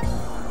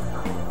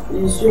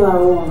 It's you I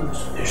want.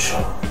 You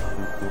sure?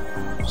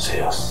 Say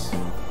yes.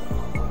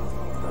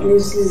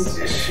 Yes. You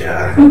sure? You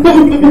sure?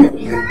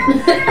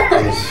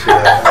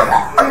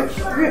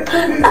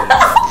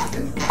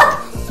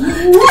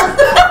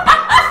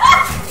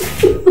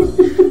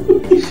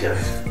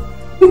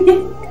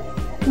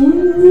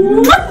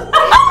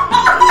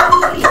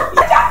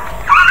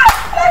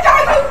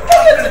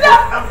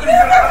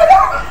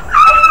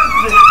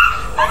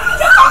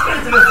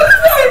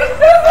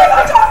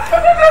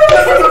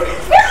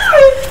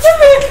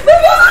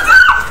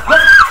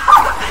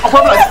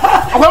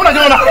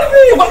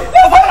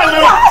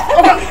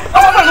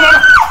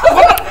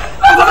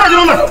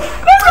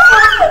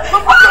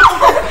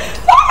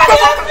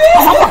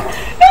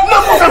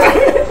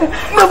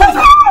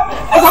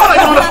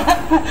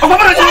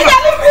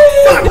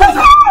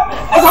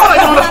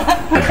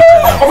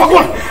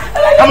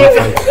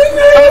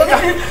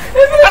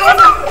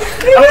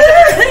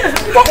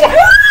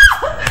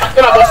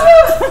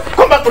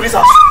 Come back to this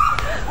house.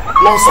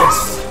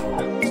 Nonsense.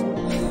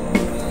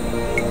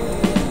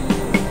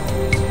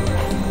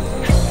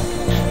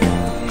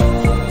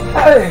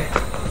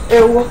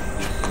 Hey, what?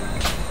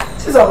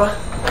 Sizaba.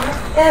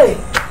 Hey,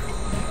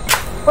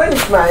 when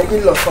is my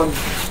in-law coming?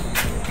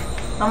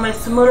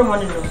 It's tomorrow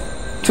morning.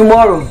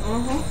 Tomorrow?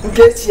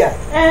 Get here.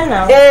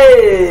 Now.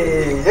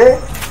 Hey.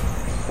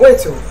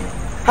 Wait,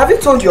 have you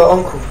told your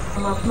uncle? I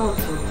have not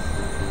told.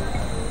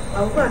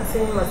 I'll go and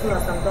tell him as soon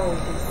as I'm done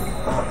with this.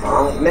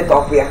 Make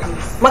up here.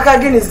 Maka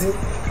again is it?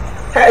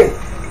 Hey.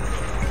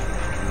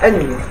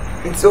 Anyway,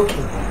 it's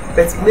okay.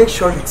 But make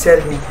sure you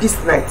tell him this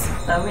night.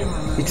 I will,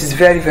 Mama. It is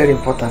very, very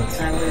important.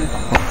 I will.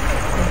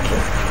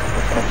 Okay.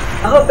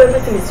 I hope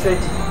everything is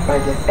ready. My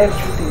dear,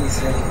 everything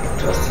is ready.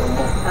 Trust your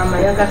mom. And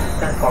my younger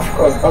sister. Of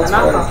course, don't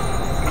worry.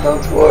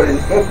 Don't worry.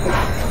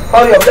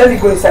 Hurry up, let me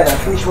go inside and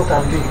finish what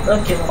I'm doing.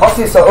 Okay.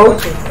 Also, so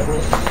okay.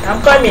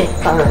 I'm coming.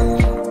 Alright.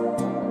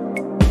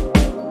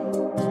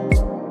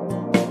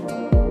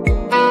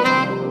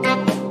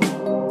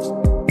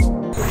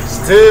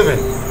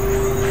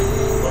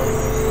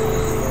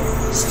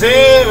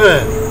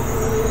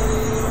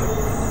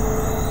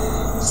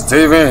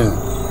 Steven,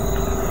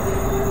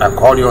 I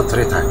called you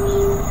 3 times.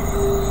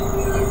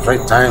 And 3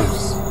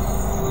 times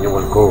you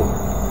will go.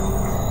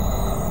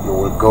 You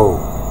will go.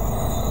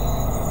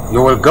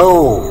 You will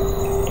go.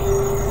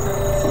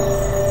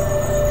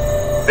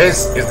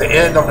 This is the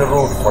end of the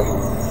road for you.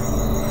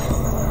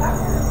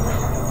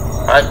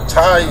 I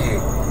tell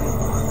you.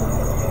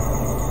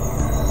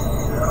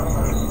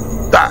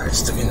 Die,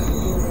 Steven.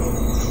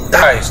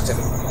 Die,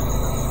 Steven.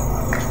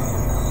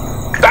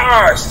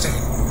 Die, Steven.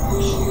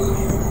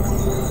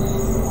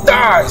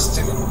 Die,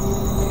 Steven.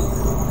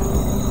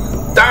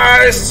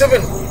 Die,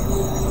 Steven.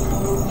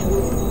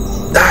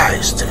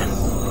 Die, Steven.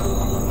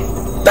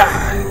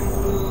 Die.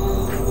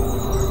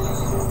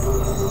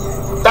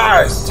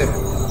 Die, Steven.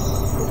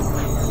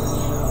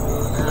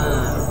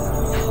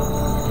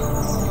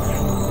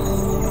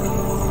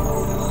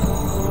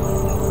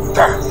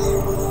 Die.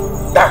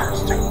 Die,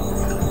 Steven.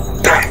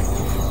 Die.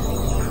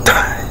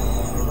 Die.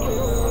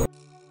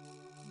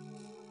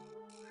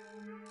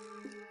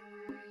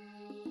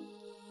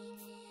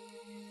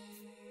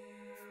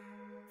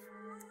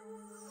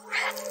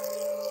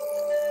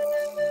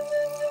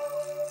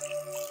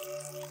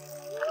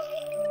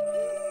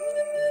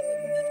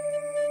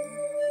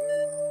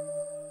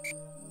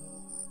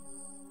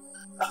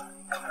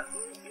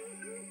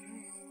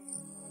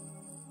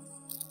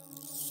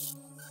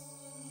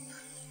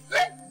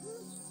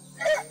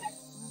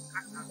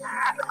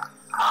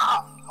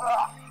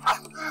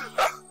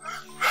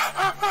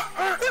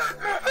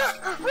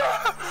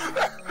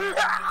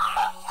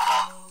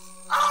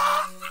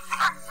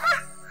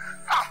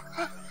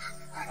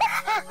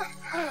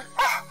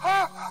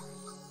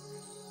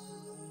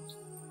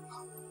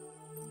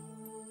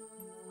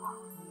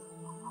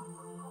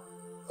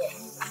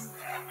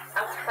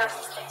 After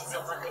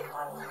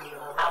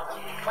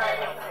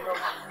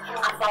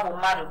we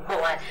marry, go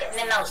and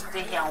then I'll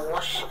stay here and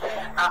wash and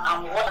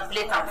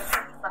plate and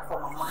stuff for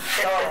mama.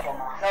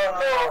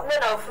 No,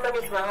 then I'll follow me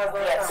to my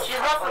husband. Yes. She's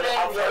not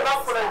following. You're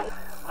not following.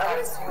 At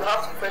least you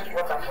have to fetch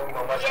water from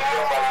mama.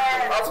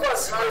 Yeah. Of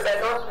course, you know,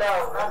 not now.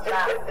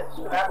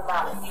 Not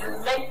now. You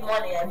make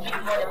money and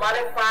give money.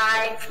 Money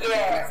 5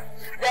 years.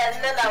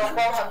 Then I will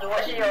come and be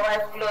washing your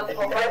wife's clothes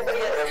for 5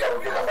 years.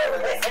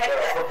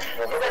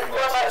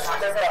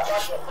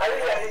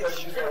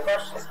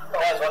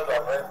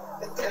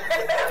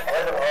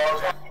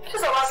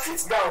 She's about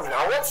sit down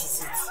now. What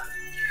is it?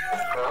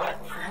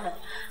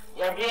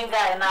 You're doing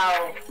that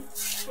now.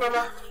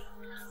 Mama,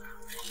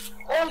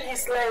 all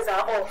his lines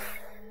are off.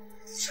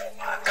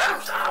 Calm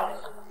down.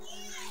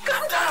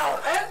 Calm down,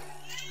 eh?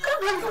 Calm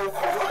down, you will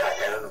cover that.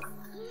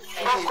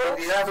 You'll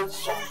be having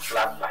some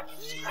flashbacks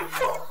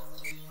before.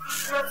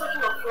 You are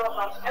talking of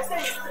flashbacks. I said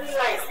it's 3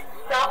 lines.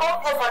 They are all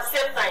off at the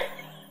same time.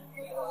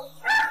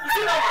 You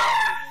see that now?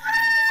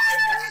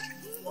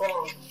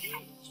 Oh.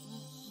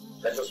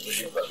 Let's just push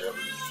it back there.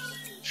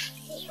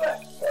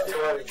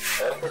 Don't worry.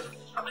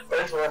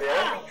 Don't worry,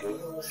 huh?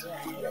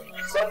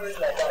 Something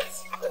like that.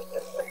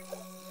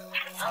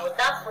 I will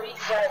dance for you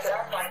guys.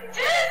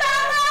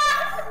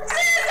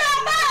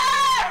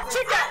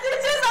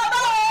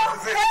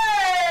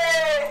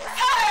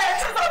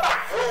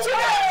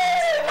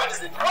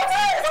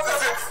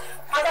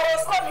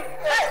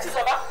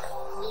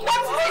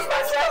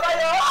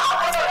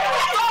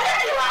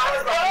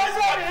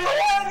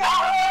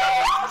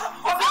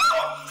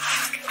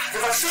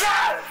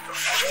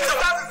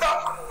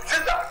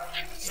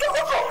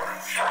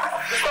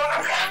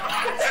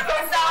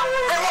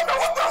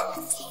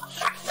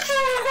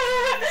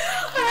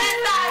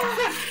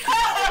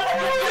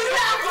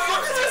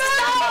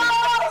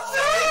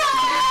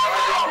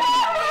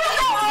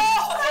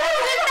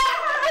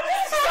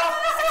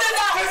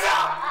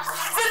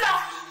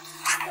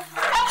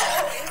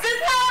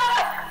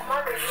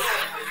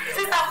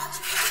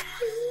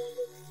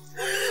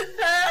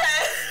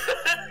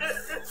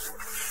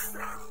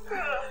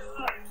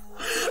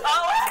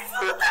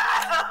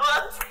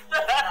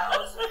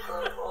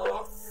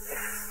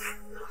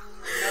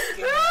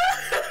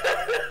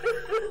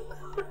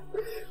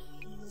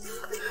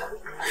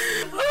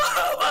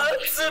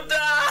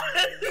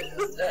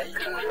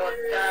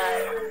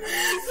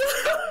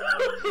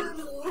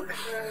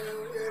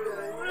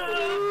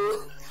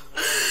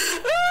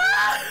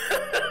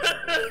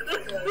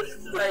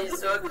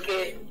 It's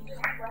okay.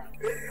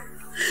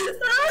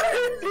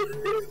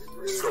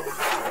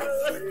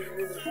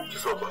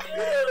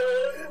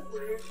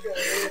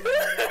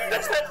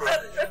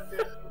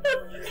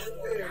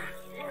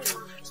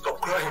 Stop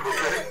crying,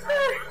 okay?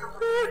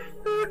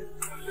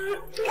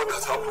 What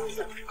has happened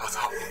has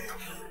happened.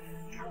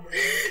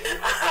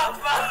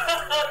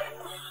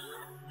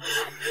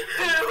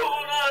 You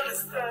won't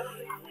understand.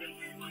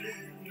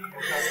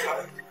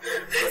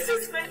 This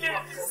is making me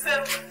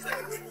 7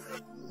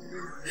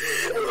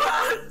 1,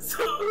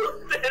 2,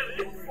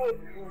 3, 4,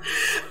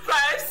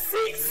 5,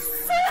 6,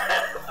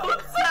 7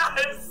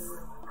 times.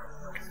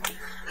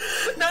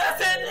 Now I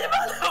said, if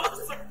I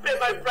was to pay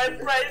my bride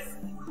price,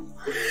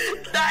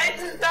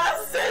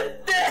 9,000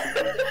 there.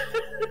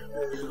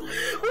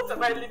 What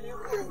am I living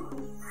for?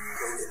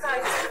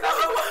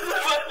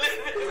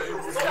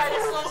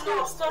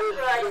 Stop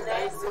crying,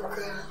 guys.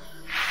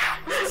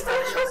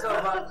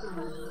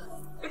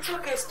 It's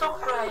okay,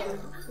 stop crying.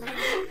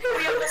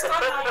 We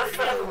understand how you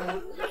feel.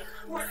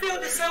 We feel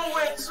the same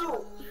way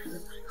too.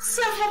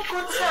 7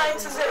 good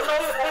times is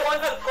enough for one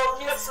to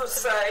commit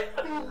suicide.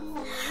 But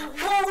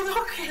we'll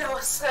not kill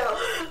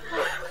ourselves.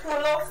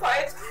 We'll not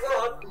fight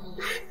God.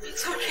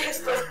 It's okay,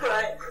 stop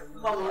crying.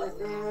 Mama,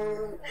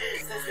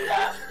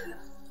 sister,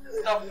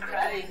 stop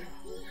crying.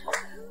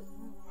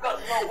 God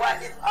knows why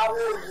it's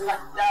happening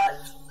like that.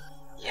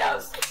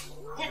 Yes,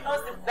 He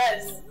knows the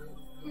best.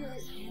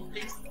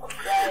 Please stop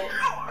crying.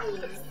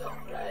 Stop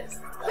crying.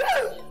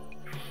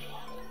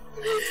 I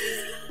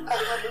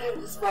don't believe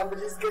this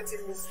family is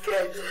getting me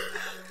scared.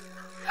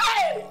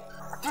 Hey!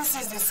 This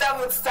is the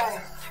 7th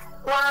time.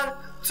 1,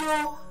 2,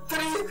 3,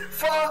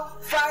 4,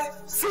 5,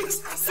 6,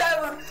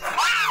 7. What is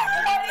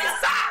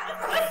that?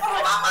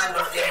 Mama,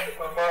 no fear.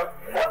 Mama.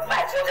 What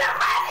my children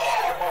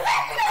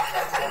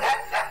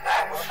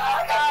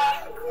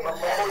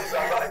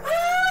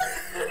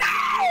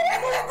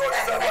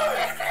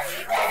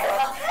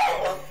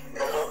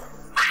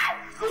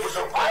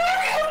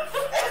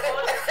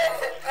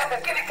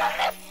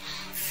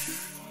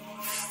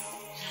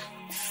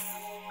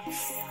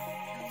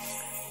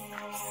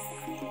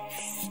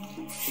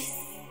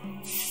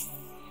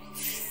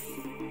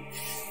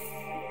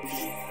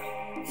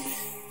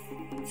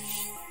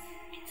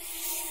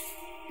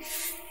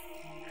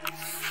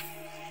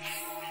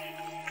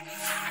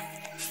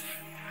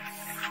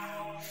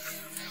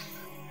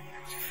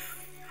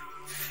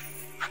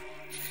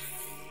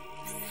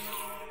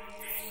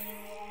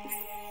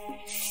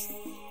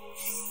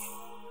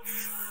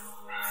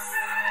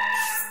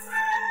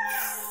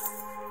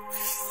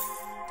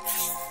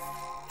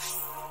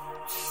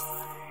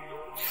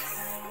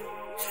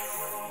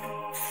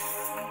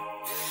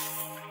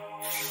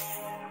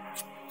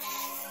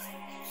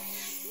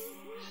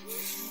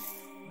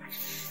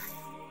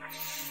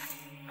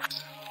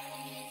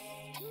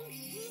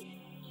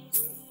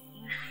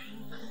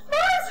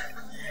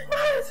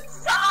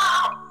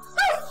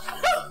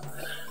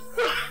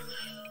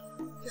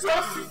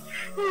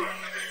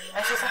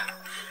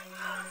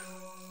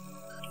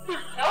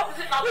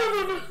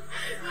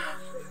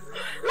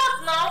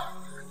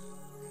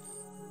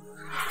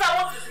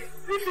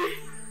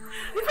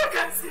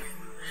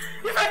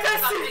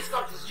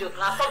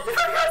Now stop this.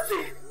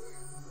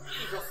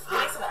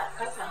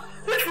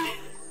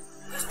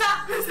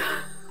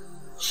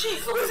 Jesus,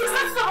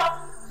 stop.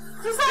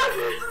 Jesus, stop.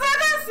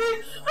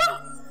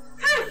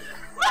 Hey,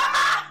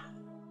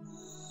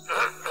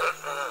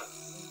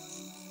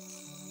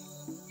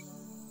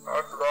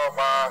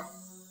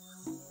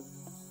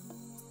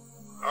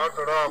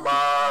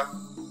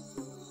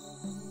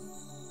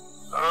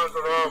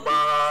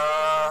 Mama!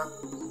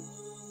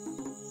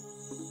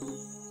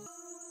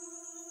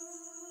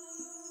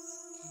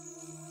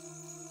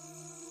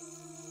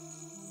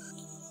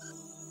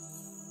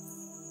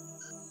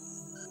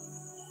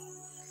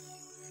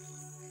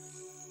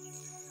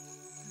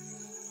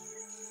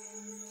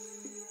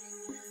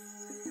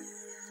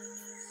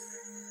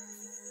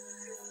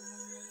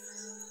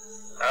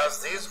 As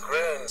these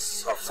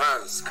grains of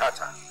sand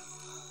scatter,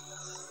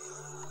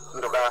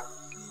 Ndoga,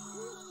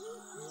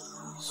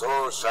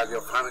 so shall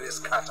your family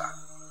scatter.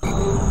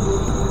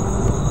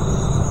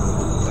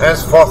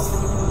 Henceforth,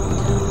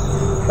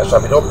 there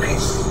shall be no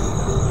peace.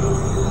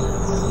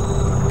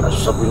 There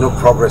shall be no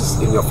progress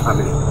in your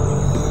family.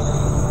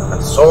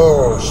 And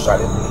so shall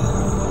it be.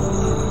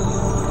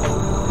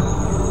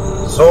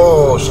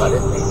 So shall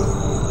it be.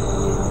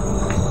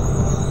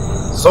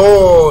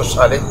 So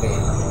shall it be.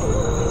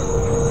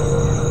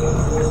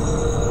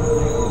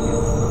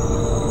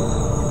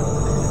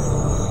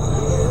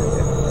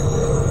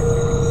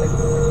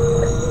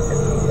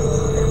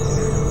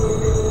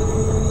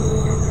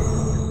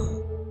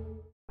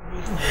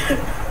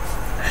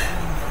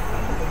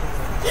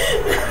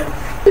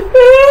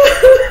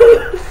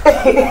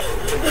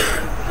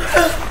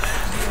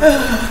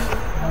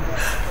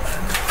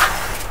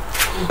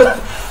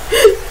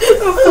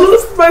 I've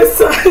lost my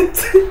sight.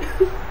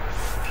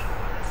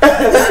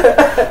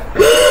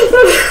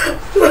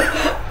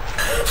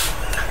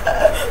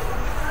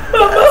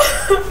 Mama,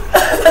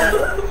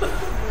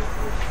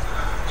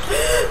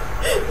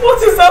 what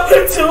is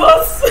happening to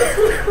us?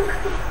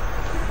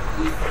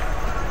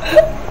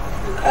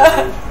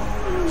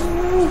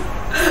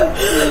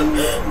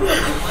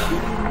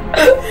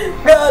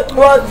 God,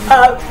 what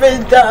have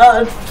been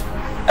done?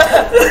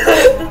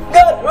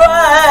 God, why?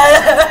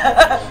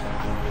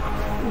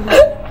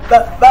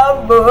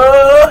 Bambo.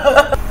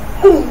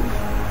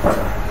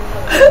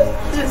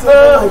 Jesus, my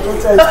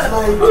daughter is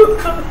flying.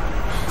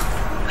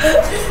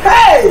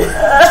 Hey!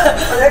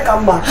 I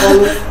come back.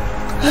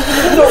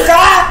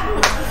 Loka!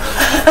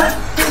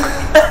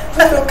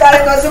 Loka, I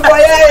got some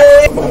boy.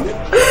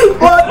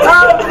 What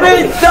have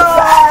been done?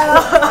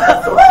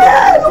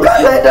 Look at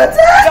my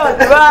daughter. God,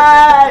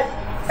 why?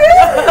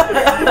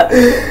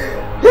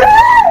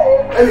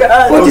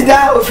 What did I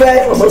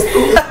offend?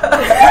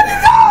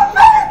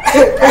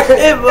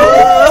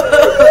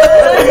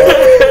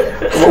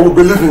 Mama, we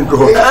believe in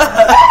God.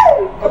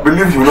 I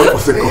believe you will not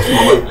forsake us,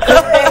 Mama.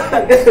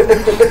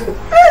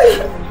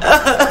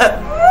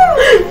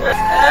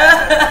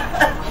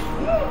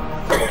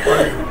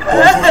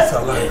 God is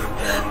alive.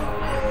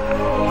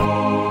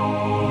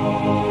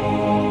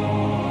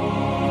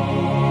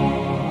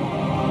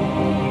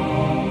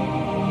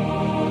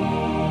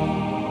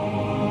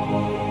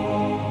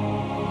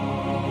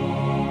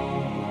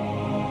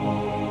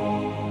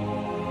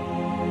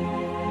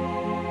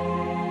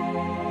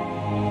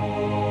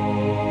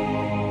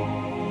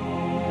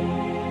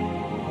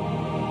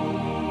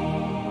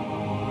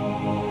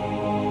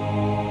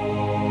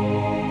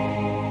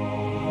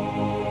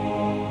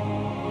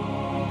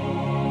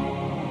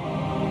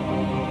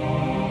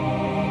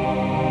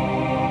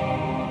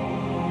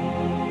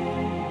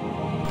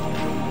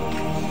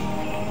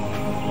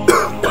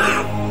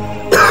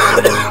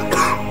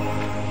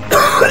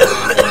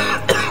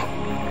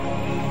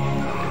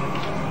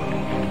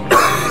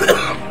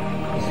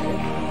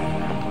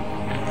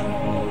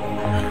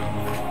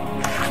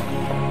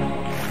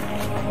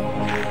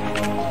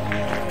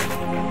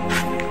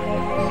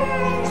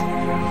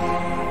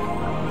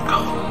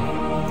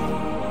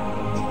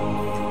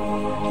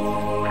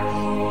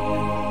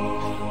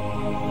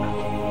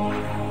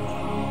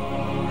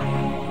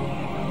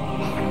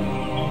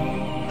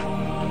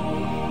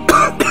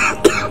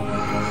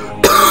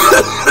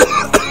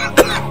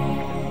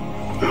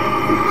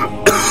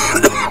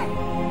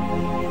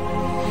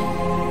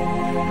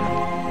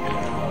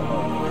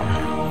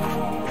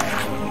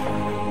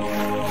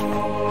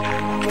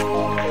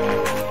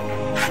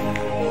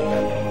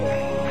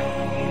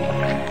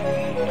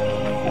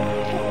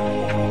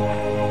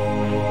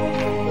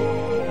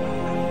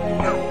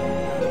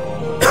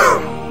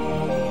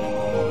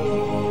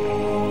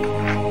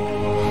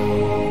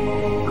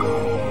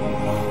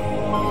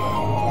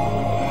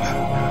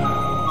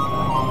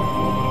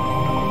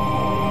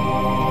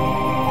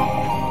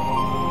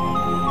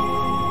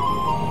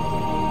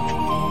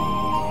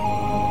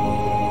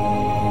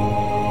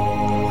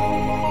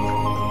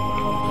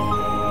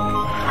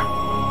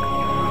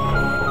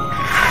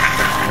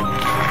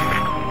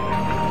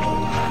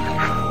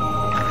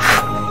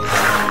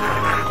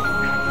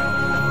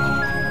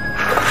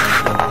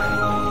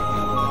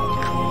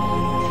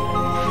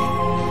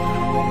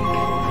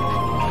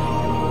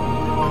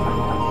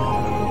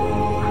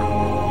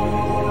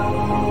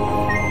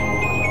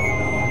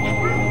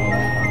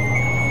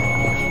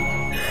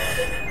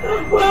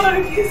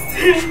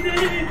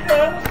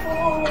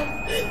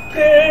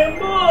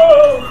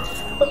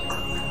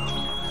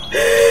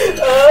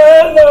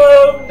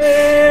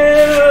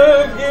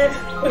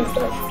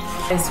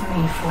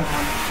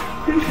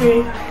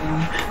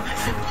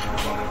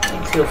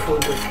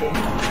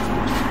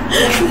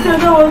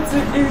 don't want to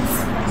eat.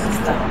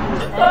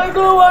 I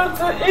don't want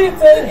to eat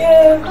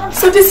again.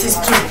 So this is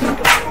true.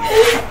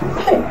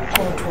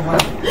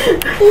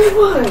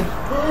 Why?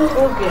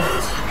 Okay.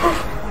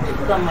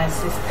 Look at my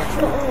sister.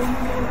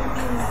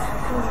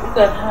 Look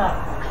at her.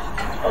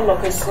 All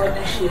of a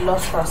sudden she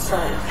lost her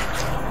sight.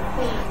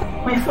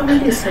 My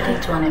family is heading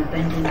to an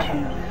impending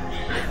doom.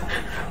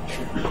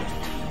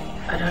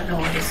 I don't know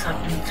what is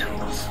happening to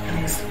us,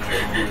 please.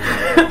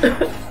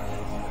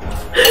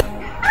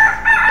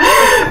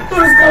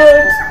 Oh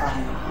God.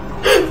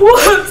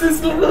 What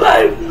is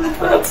life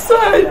without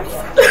sight?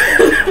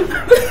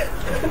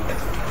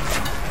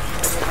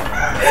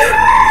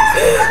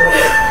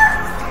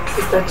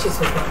 Sister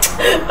Chisoba.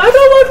 I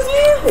don't want to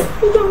eat. I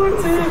don't want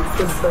to eat.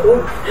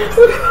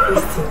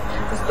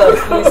 Sister,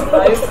 please,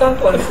 now you can't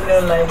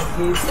continue like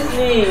this.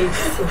 Please.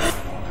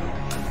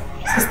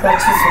 Sister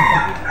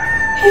Chisoba.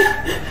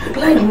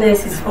 Blindness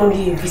is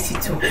only a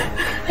visitor.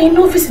 I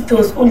know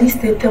visitors only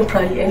stay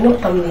temporarily and not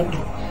permanently.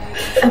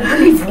 I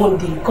believe one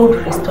day God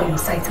will restore your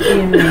sight.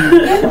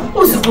 Amen.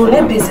 Ozubo,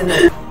 ne busy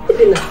now.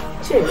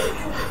 Check.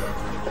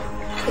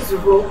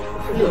 Ozubo.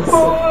 No.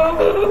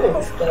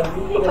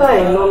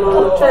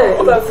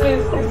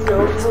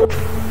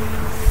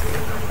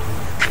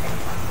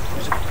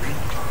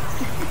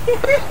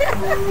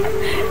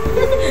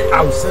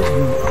 I'll send you.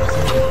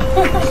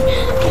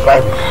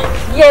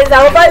 Yes, I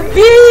will buy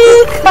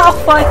big car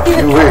for you.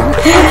 You will.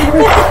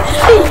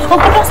 Hey,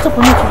 Uncle, don't stop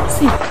on it.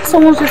 See,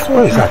 someone just watched.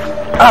 What is that?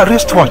 Ah,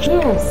 wristwatch.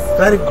 Yes.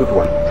 Very good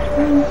one.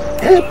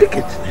 Hey, pick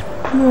it.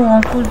 No,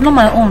 Uncle, it's not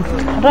my own.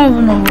 I don't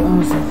even know who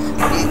owns it.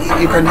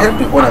 You can help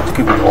me owner to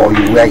keep it, or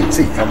you wear it.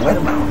 See, I'm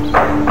wearing my own. No,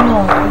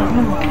 it's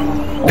not my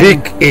own.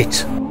 Pick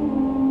it.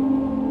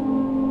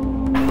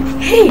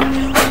 Hey!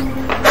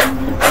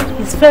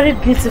 It's very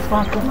beautiful,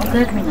 Uncle.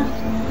 Forget me now.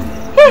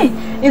 Hey!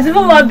 It's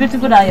even more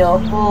beautiful than your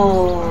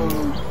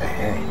phone.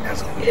 Hey,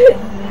 that's good.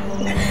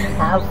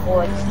 I've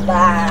watched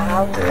that.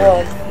 I've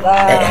watched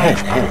that.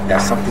 Hey,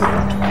 that's something I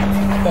want to buy.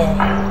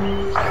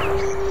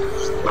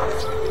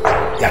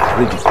 Yeah,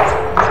 read it.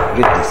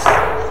 Read this.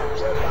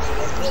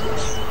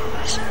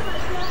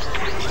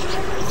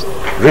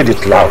 Read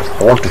it loud.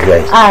 I want to hear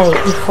it. I,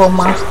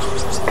 Ifoma,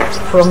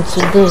 from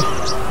today,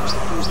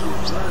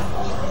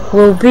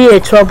 will be a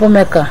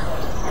troublemaker,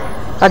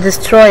 a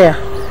destroyer,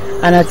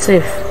 and a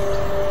thief.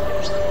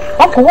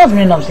 Uncle, what's the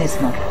meaning of this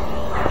now?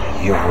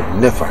 You will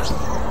never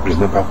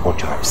remember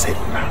what you have said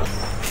now.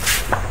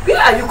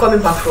 Where are you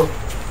coming back from?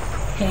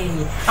 Hey,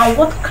 and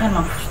what kind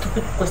of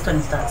stupid question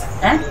is that?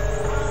 Eh?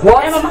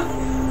 What? Hey, Mama?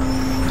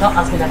 Don't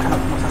ask me that kind of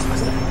nonsense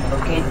question,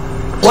 okay?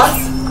 What?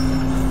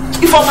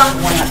 Ifoma,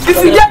 if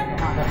you get...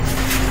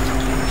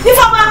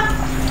 Ifoma!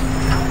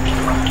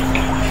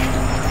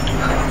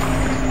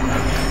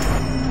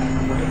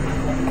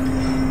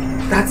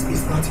 That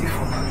is not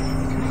Ifoma.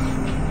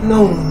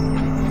 No.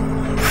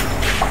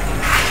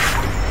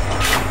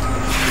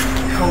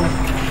 Ifoma.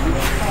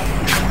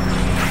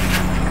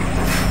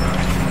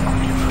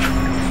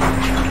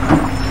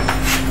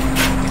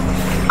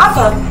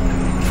 Afam!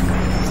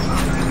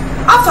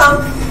 Afam!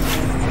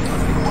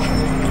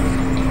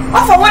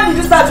 Afam, when did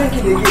you start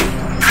drinking again?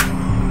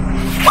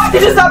 Why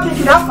did you start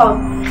drinking, Afam?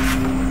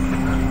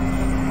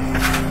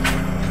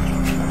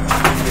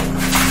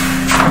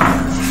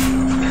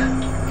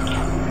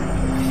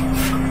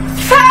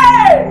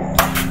 Hey!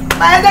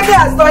 My enemy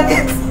has done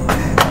it!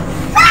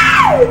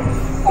 Hey!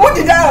 Who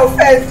did I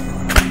offend?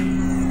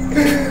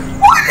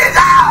 Who did I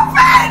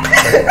offend?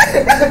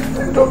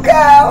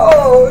 Luka,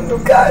 oh,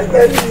 Luka,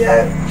 let me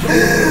help.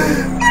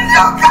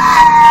 Luka!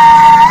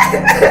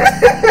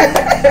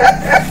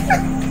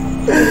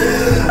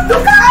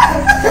 Luka!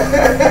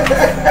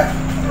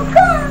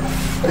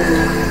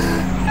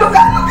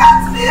 Luka, look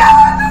at me!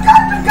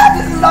 Luka,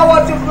 this is not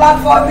what you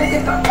planned for me!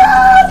 Luka!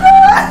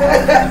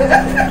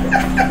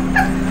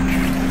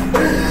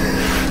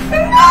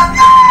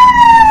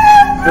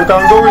 You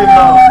can go in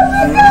now.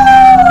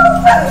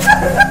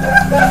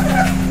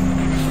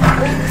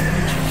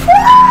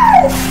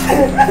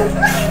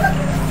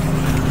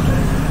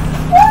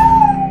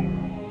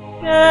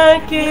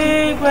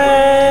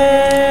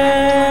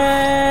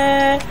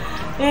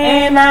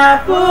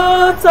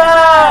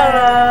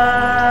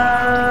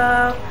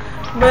 Inaputara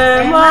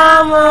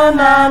Bemamu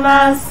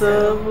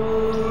nanasobu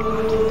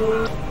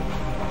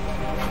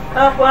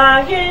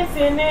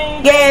Akwagisini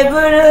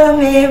Geburu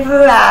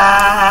mibura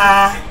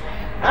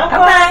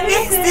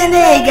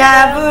Akwagisini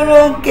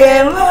gaburu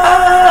kemo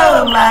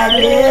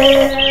male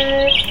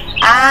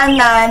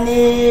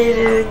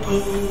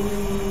Ananiruki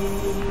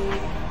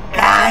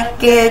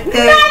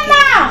Kakete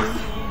Nana!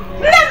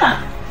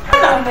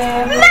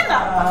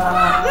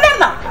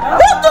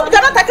 Who took the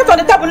not take it on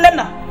the table,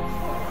 Nana?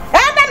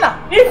 Eh, Nana?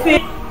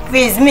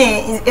 Please,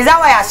 me. Is that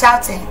why you're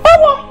shouting?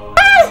 Oh,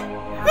 hey!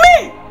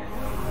 Me!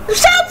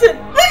 Shouting!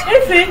 Me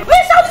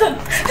shouting!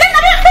 Nana,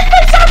 me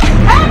shouting!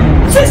 Eh?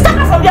 So stand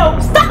up from here!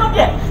 Stand up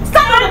here!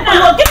 Stand up here!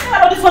 Give me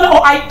that this one or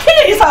I kill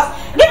you this house!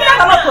 Give me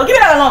that another! Give me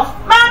that another!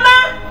 Mama!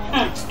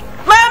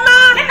 Mama!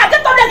 Nana,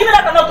 get up there! Give me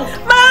that another!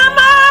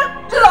 Mama!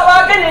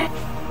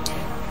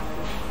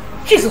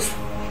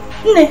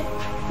 Nena.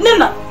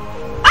 Nena,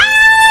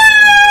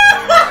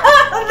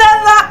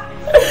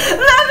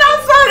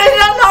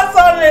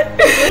 sorry.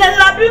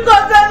 Nena,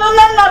 because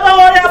Nena don't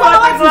worry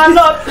about the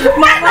granite.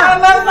 Nena,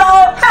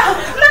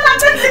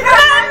 take the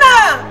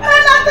granite.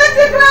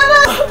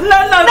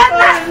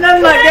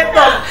 Nena, get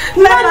up.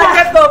 Nena,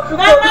 get up.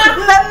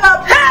 Nena,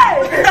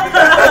 hey.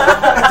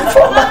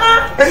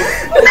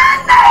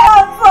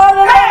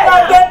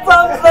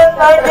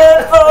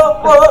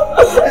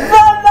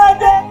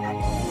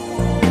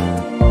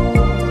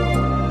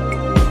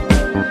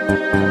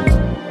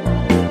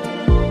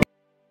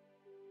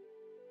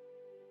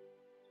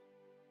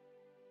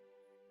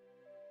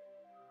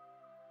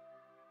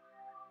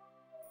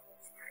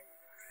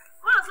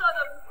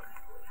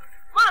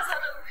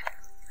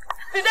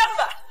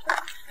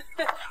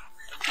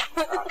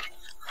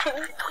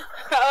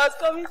 I was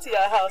coming to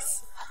your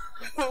house.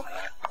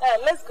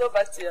 Let's go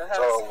back to your house.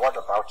 So what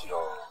about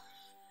your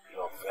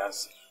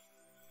fiancé?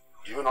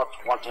 Do you not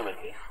want him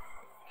again?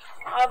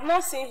 I've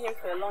not seen him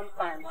for a long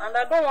time, and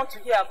I don't want to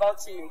hear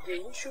about him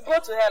again. You should go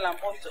to hell and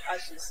burn to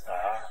ashes.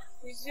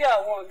 It's you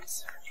I want.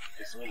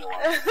 It's me you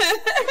want.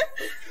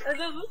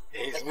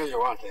 It's me you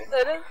want, eh?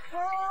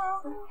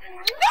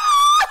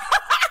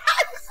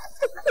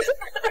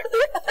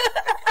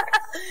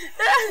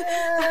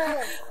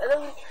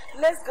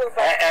 Let's go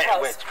back to the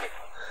house. Wait.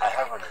 I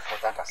have an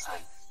important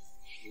assignment.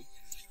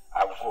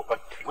 I will go,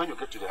 but when you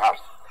get to the house,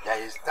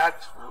 there is that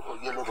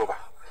yellow rubber.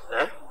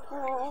 Eh?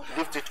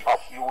 Lift it up.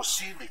 You will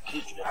see the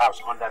key to the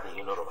house under the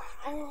yellow rubber.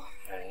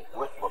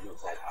 Wait for me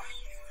inside the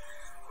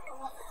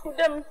house.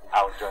 Then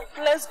I will join.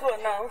 Let's go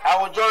now.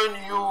 I will join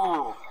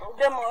you.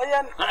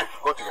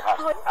 Go to the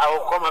house. I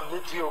will come and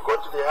meet you. Go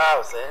to the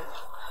house, eh?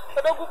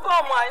 But I will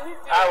come. I need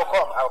you. I will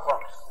come.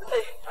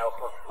 Hey. I will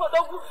come. But I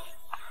will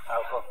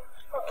come.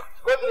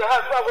 Go to the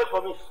house. Go and wait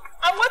for me.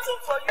 I'm waiting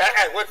for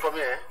you. Wait for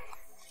me, eh?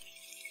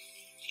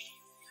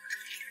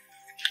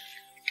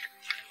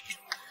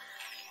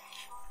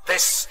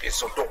 This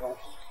is Odogu,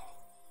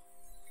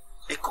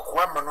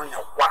 Ikukwa Manonya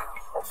one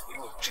of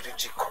Nigerian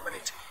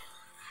community.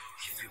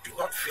 If you do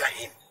not fear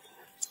him,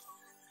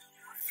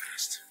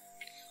 first,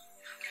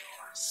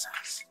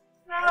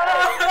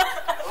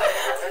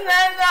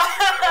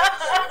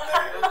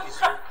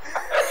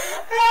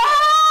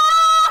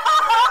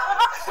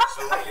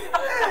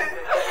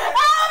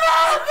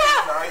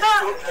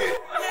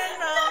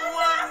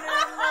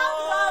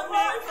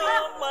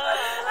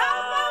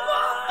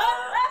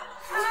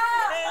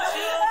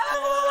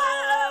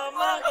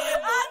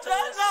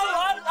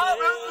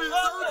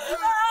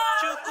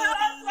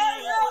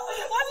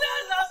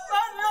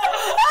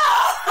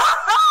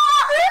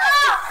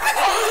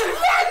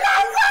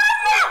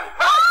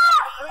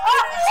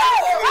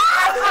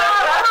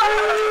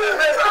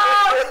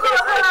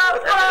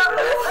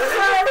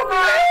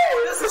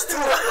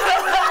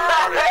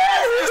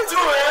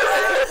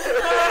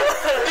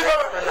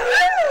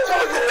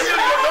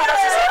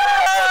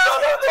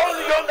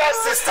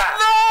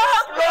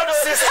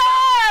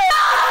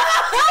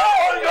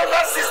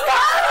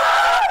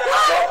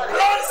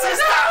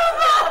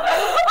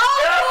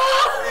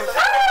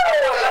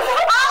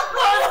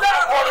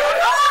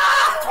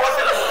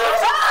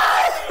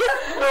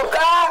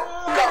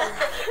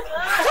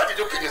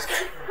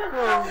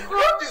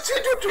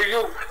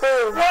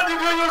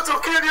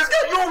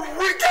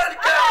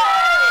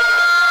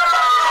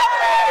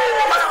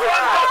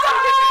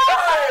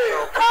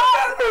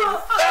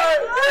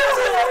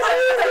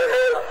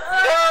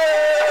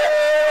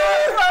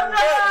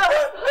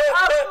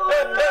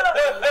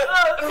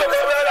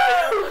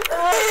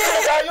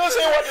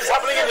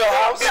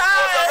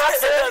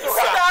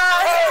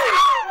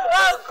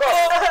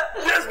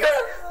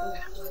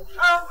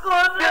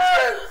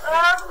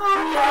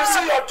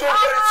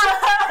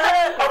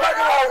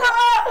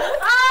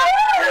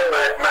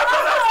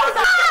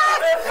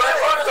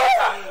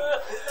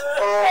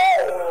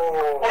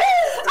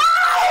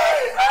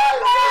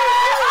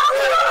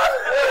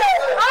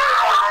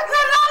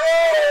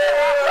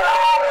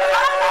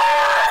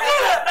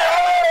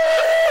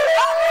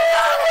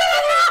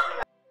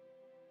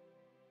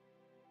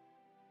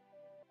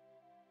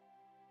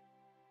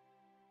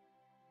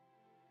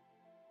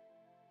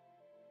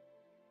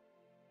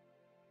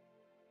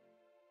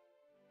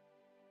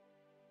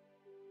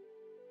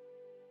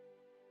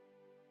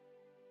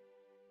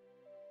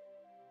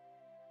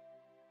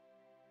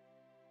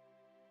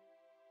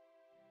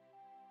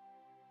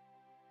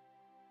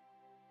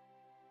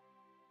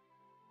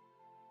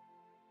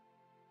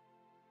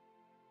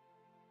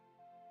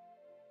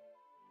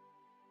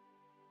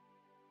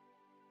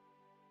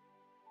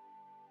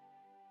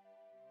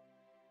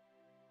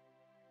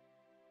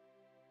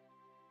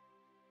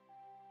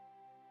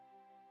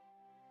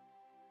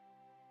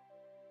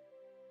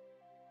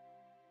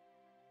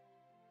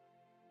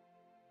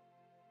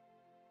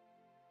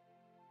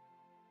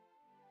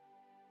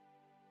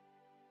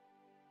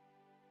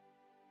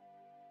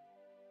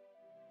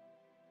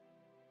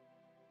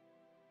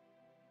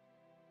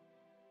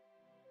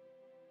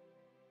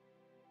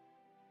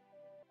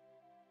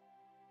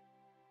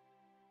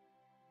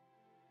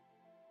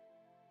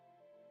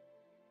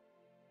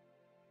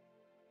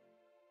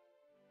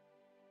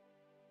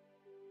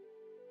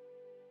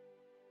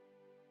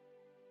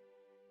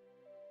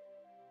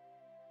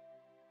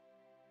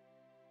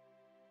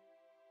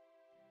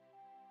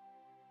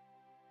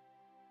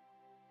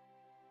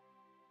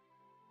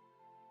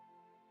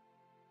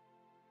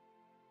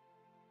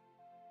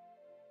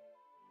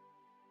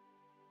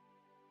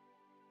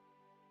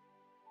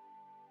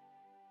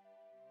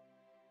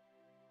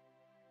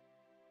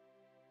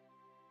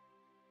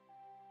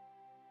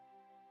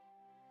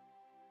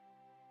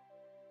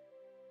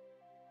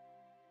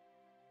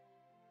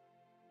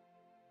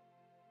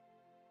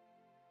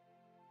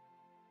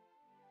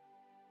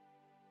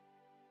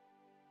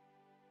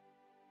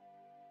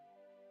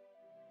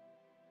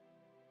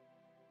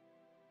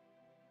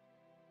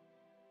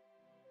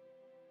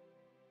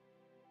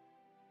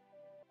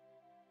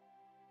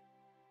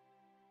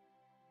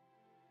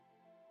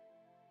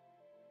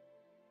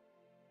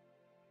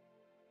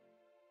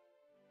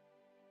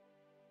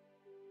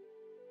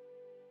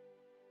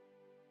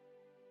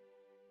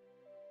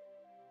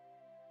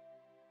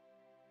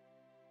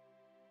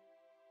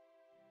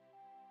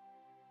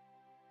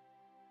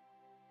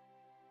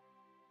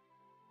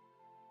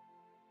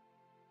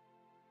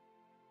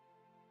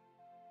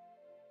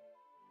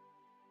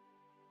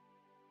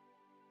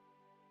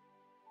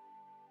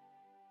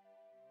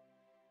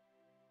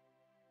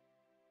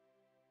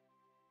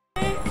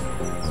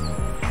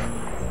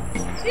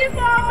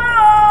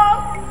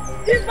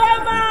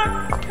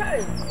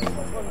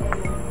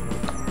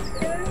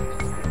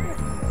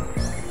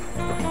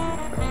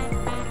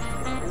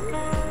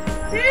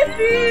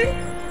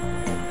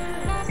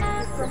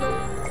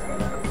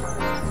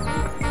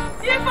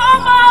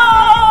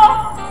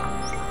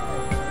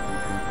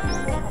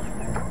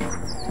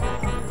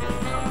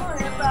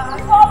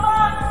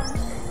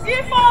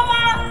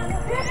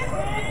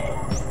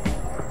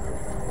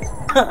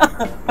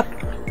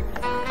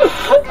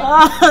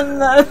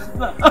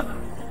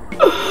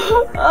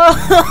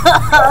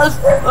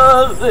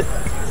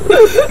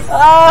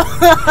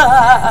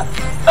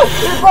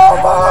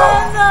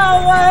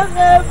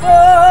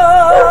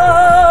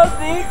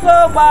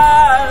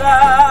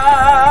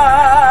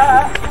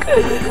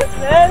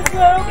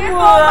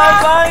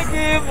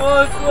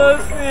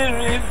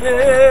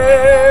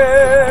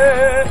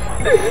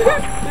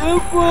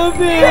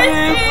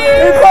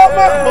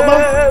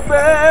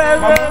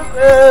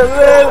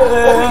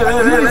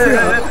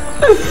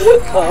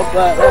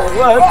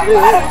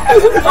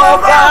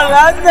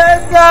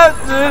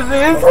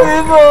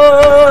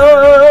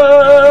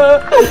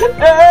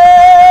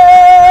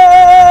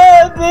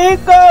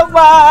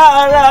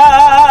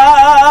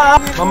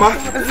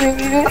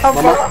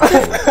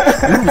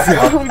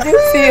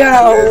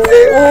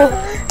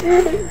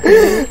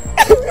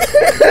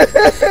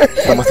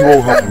 Mama, see what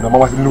will happen. Mama,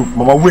 look.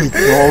 Mama, wait.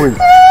 Mama, wait.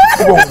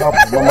 See what will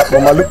happen.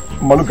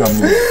 Mama, look at me.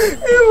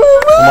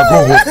 Mama, go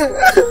home.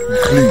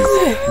 Please,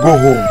 go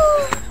home.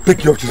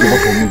 Take your children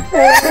back from me. I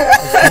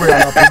swear,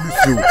 and I promise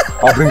you,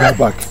 I'll bring her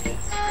back.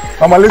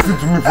 Mama, listen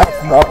to me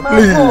first now.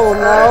 Please.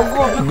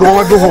 Go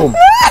home.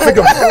 Take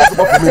your children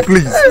back from me,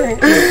 please.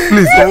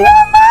 Please, go.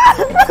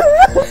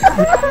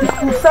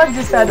 Search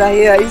this side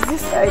here. Is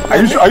this side? Are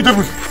you sure? Are you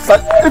just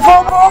search?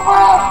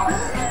 Ifeoma!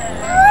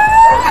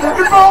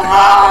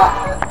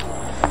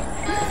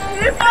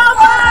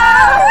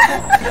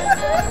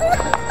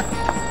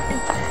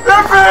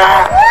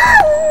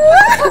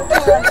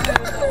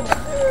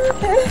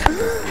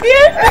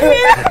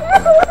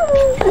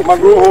 Mama,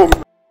 go home.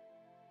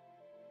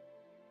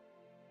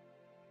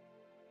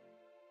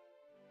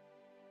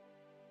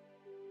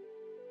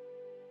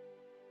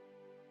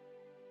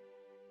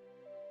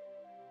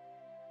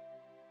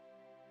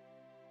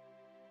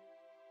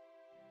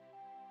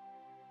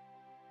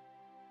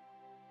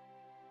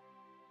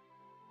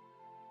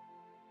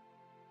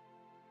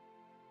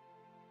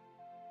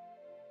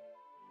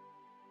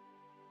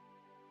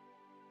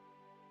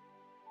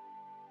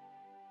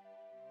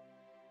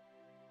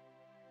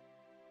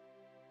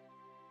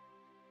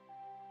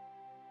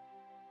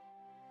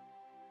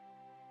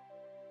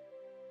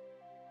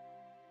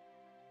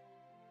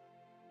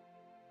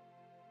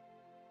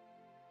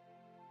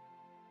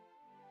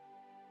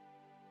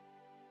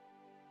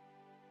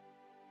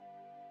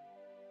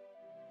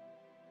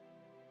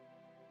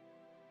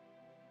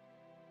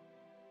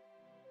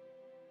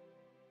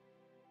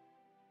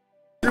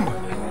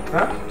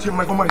 Jim,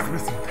 my mama is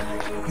missing.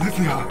 Is it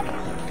her?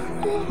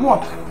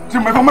 What?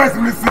 Jim, my mama is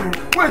missing.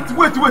 Wait.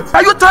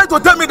 Are you trying to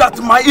tell me that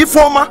my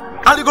Ifeoma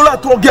Aligola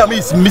Togami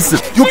is missing?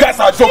 You guys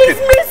are joking.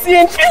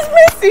 She's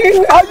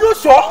missing. Are you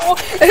sure?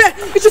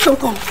 It just don't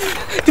come.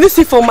 Did you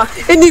see Ifeoma?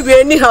 Anywhere,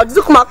 anyhow. Did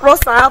you come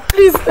across her?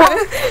 Please.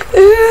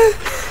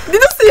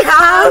 Did you see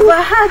her?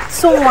 I heard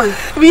someone.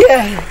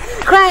 Where?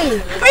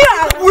 Crying.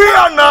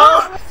 Where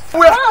now?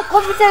 Where? Oh,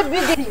 computer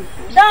building.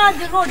 Down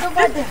the road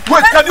over there.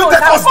 Wait, can you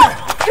take us there?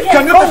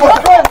 Can you take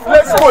us there?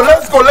 Let's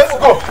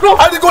go.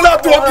 Aligola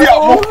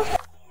Togami.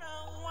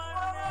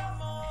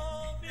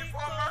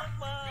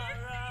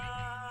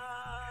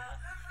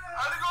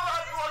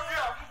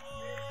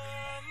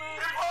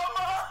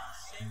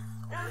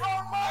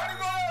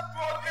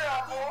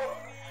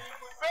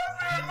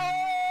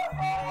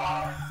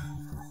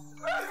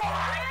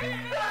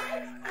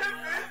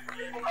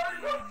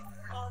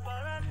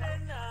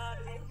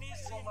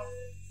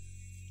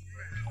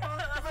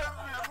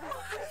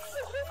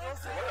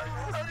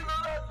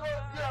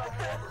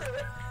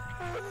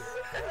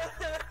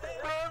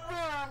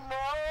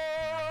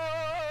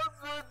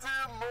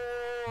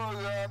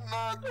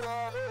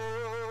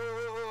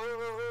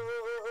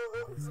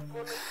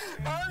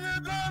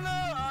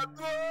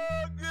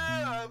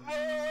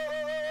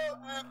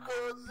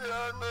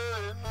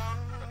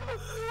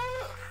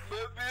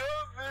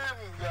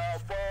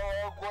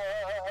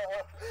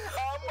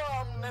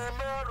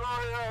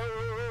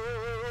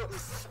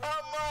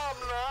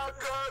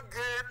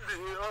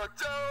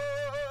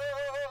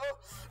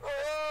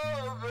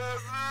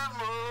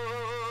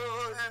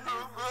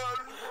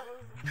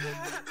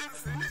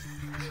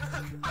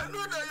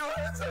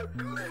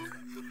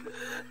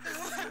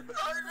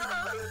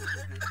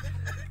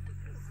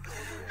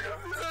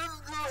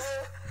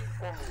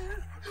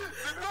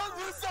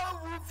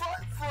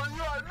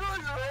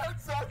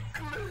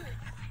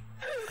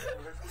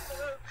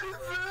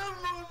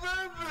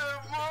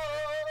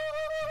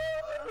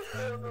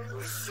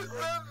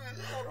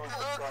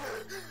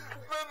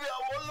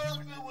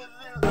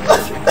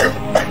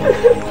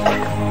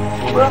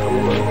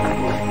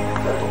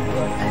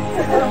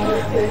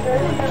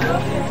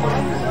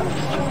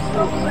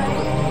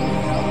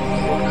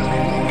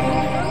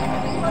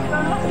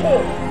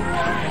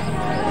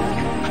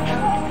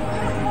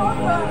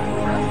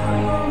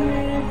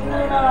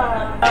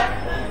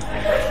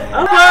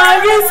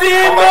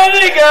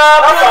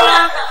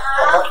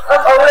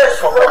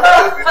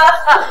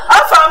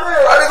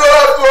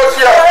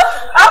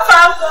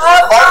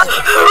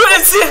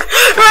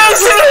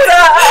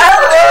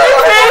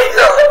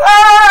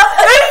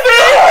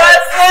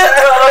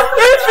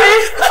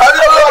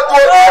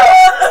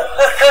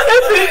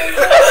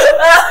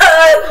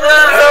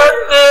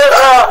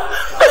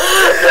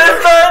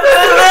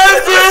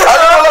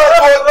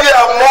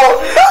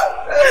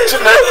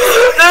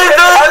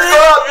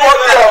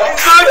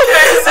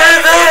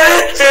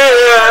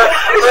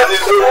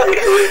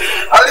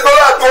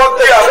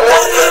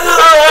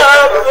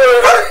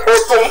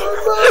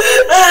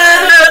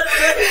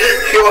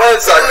 Your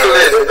hands are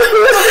clean.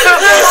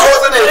 This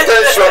wasn't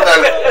intentional.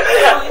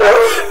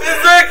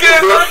 It's okay,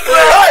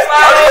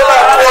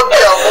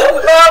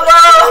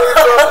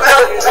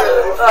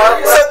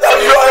 Satan,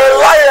 you are a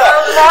liar.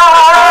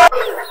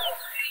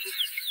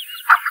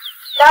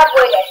 That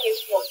boy that came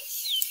from.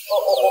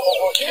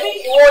 You mean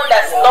the one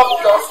that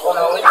stopped us on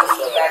our way to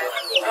school?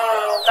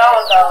 That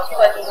was our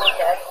study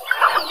leader.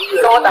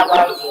 So what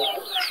about you?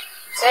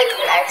 Said you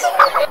liked him.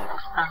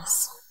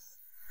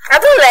 I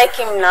don't like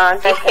him now.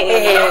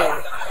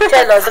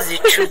 Tell us the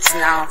truth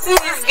now. See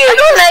this girl. I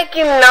don't like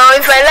him now.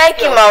 If I like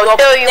him, I'll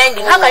tell you.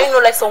 How can you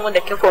not like someone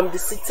that came from the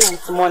city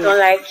with money? I don't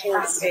like him.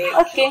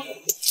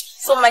 Okay.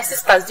 So my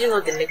sisters, do you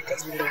know the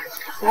latest?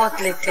 What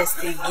latest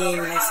again,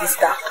 my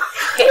sister?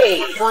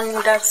 Hey,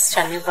 wonders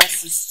shall never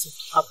cease to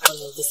happen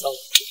in this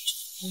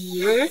outreach.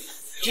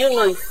 Do you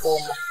know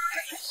Ifoma?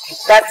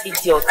 That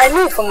idiot. I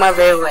know Ifoma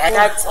very well.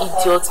 That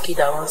idiot kid,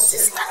 our own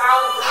sister.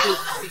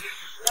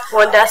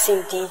 Wonders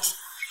indeed.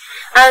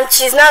 And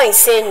she's now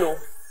insane, no?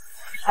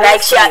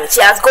 Like she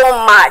has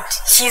gone mad.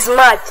 She's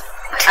mad.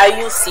 Are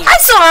you serious? I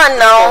saw her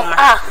now.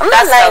 I'm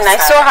not lying. I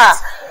saw her.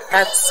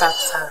 That's sad.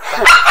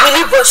 Will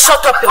you both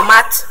shut up your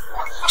mouth?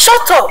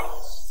 Shut up.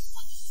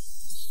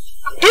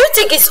 Do you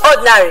think it's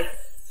ordinary?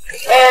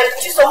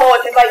 Chisom,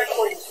 whatever you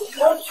call it.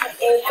 Don't you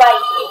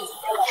invite me?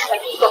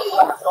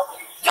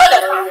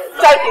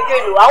 Try it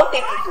again. I won't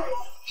take it.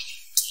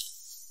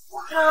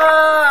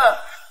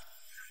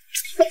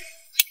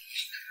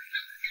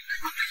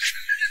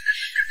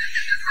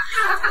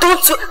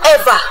 Don't you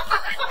ever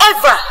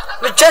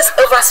rejoice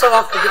over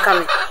someone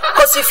predicament.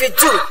 Because if you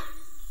do,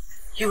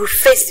 you will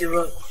face the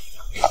road.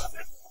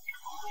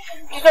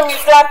 You don't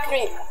slap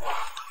me.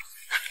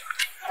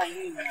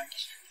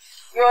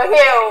 You're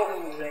here.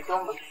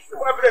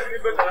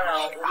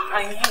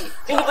 And you,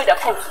 anybody that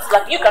comes to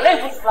slap you cannot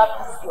even slap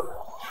this girl.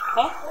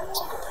 Huh?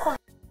 Come.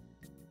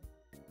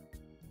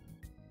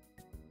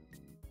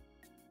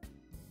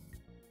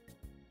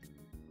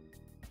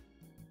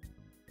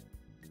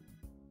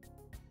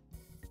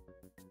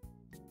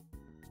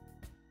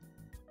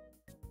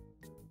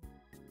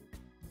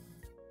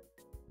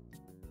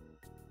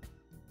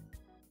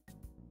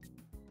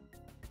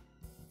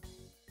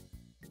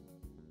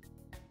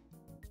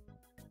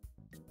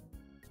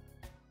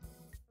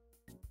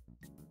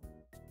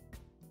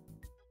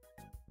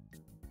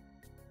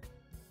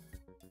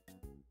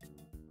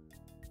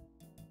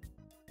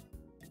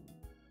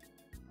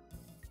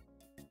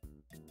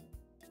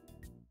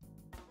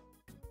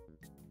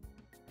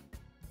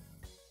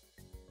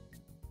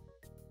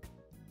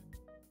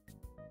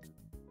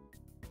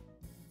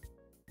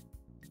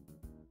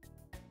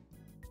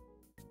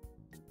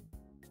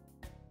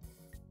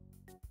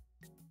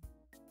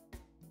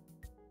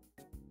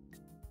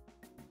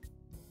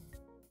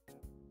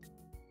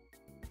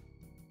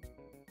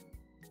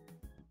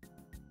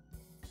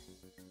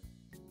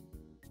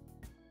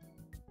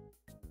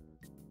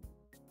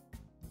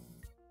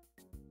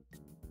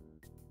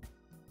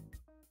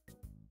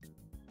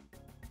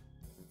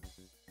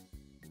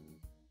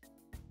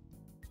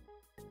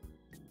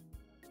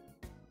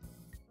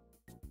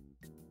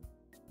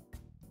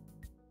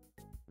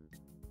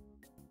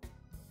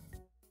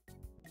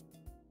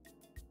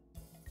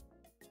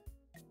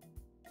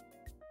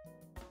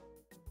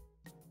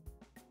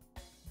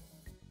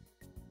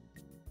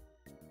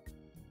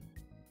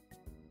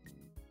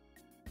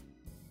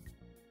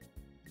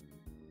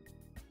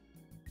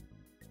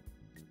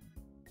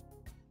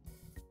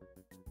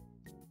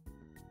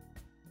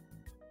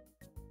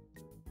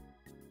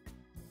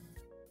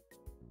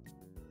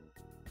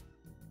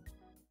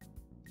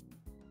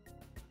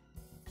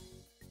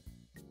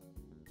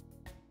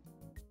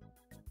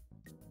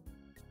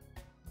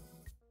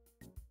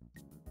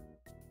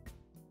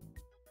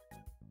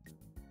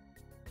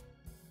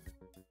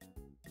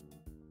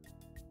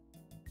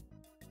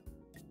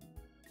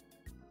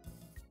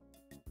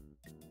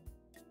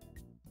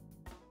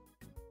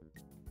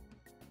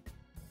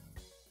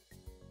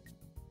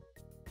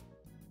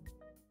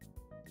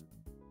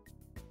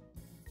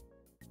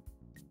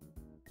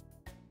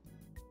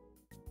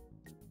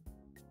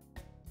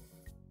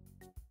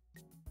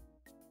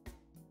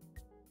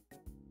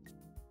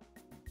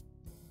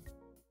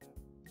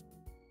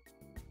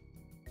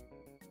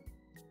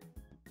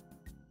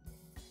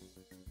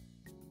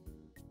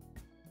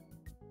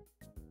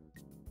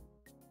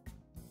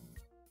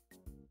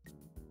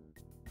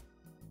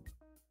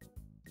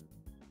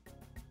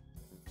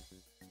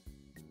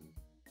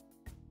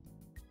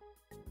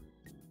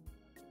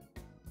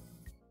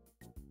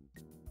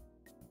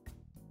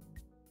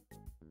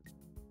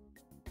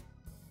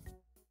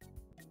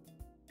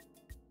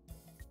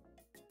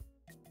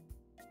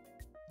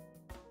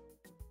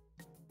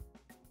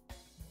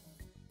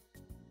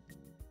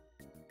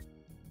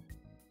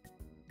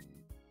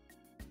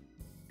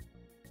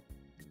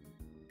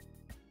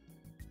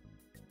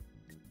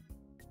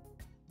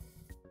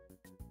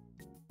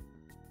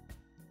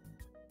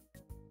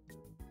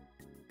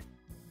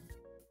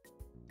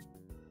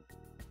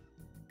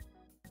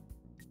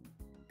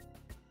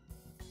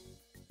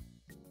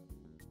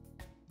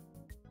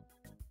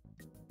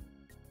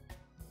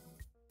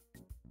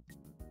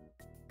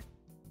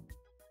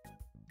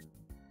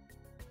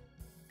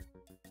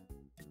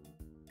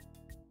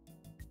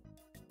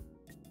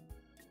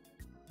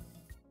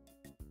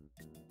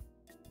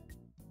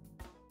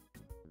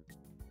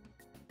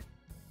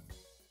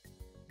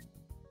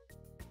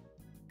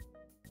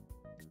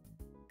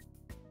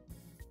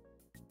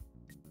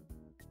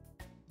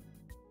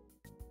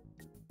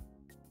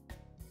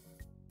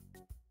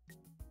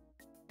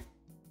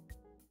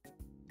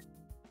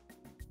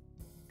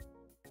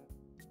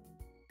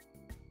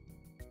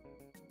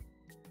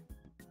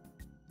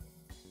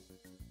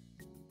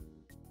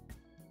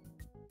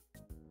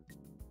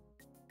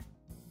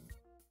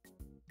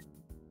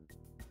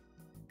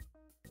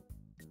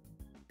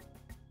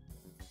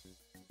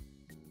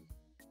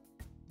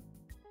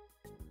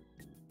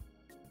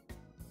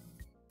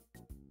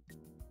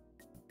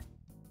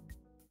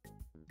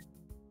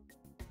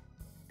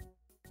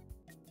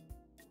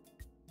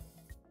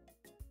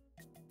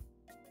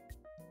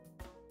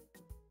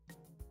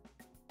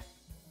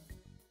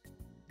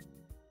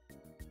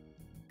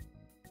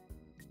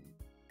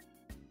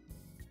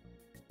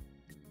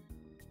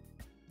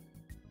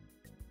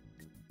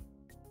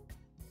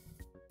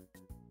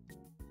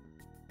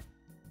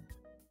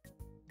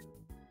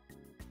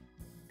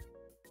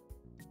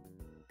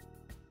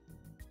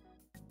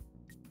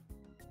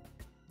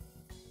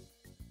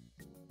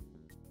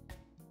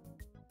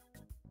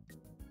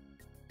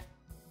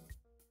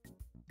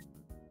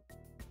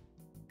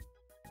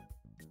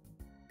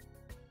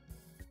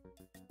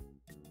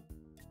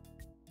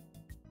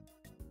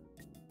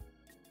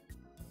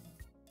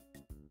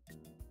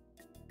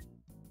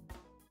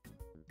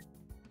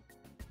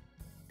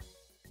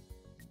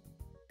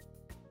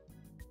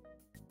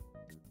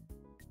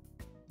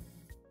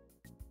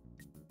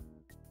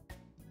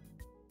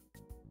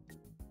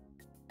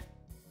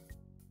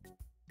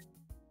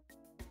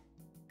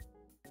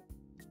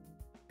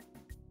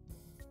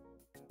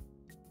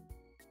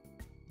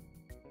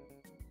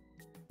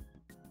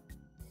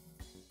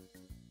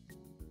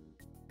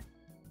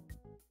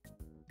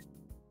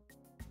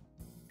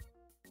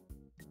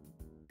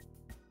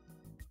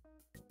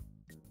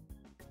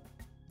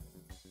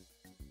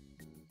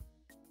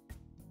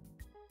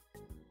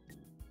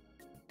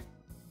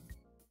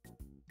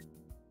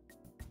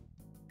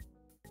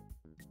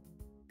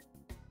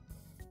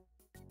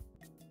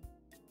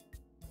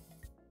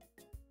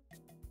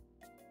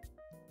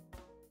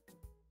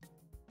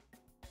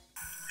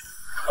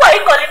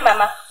 calling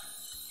Mama?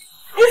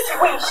 This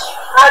witch,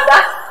 Ada.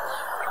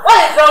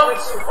 What is wrong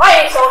with you? Why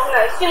are you insulting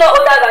her? Is she not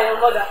older than your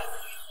mother?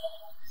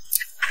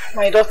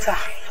 My daughter,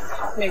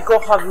 may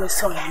God have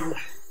mercy on you.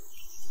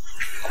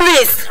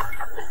 Please,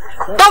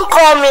 don't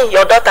call me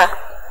your daughter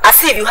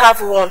as if you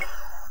have one.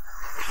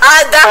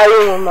 Ada. Are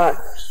you mad?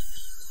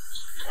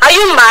 Are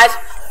you mad?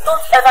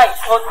 Don't ever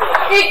insult me.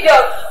 Big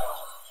girl.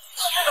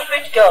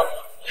 Stupid girl.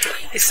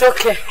 It's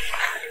okay.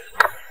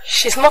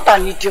 She's not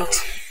an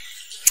idiot.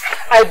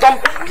 I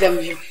don't blame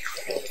you.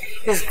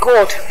 It's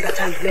God that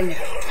I'm blaming,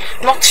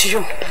 not you,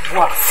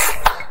 dwarf.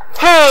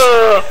 Do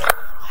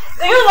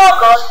you know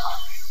God?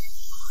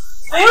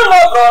 Do you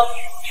know God?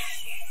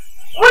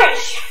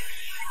 Which?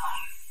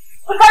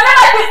 We can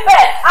never give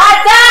birth.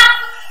 Ada!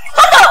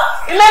 Shut up!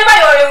 Remember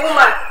you're a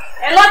woman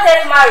and not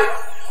yet married.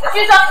 The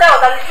future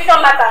tells and the future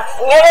matters.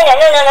 No.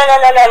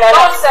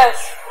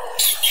 Nonsense.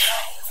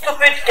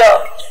 Stupid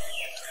girl.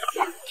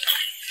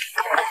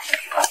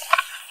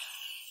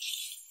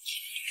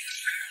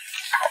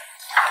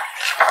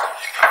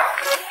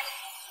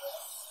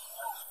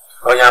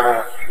 Oh, yeah,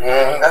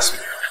 that's me.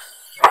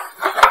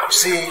 You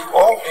see,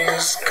 all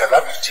these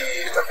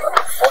calamities that are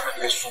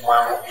befalling this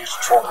woman, these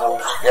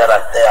troubles here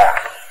and there,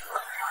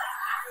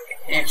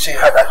 if she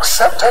had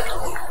accepted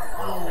me,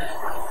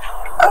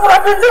 I would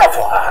have been there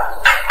for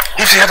her.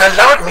 If she had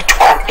allowed me to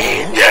come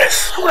in,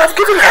 yes, I would have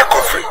given her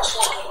coverage.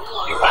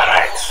 You are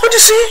right. But you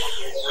see,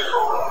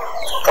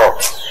 come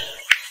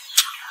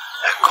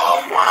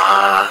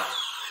on.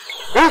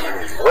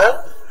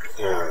 Well,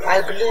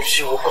 I believe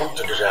she will come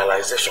to the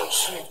realization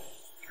soon.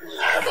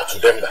 But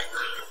remember,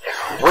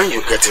 when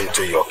you get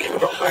into your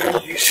kingdom,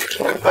 you should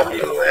remember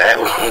me.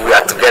 We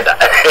are together.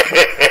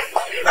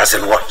 As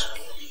in what?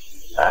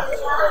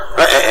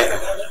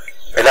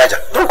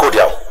 Elijah, don't go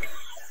there.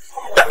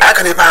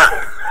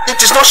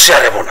 It is not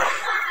shareable now.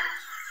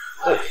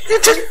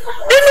 It is.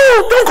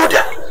 No, don't go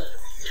there.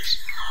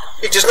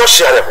 It is not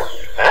shareable.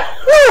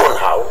 No,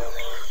 now.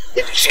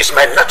 It is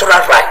my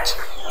natural right.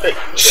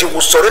 She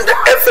will surrender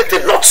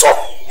everything, not so,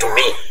 to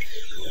me.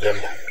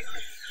 Remember.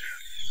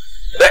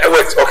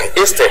 Wait, okay,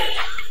 instead,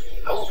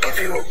 I will give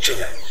you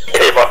Chinya.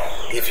 But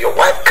if your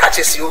wife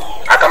catches you,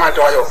 I come and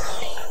tell you.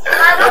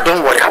 No,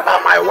 don't worry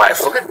about my wife.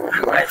 Forget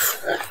my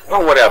wife.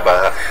 Don't worry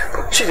about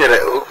her. Chinya,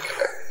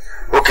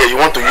 okay, you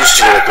want to use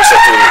Chinya to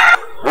settle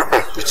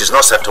me? It is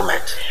not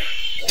settlement.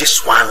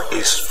 This one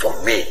is for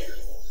me.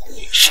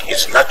 She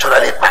is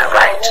naturally my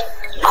right.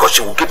 Because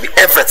she will give me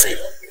everything.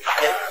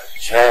 Okay?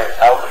 Sure,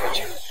 I will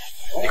give you.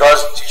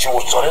 Because she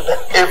will surrender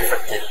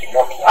everything,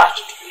 not much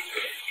to me.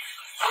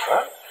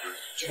 Huh?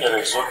 Chinya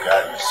is so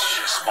good.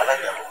 She's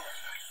malagable.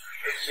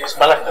 She's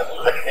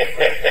malagable.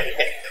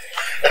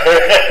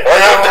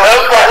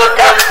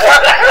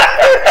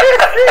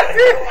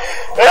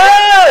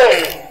 Hey!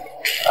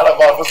 All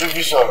about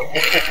position.